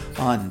time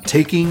on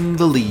Taking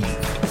the Lead.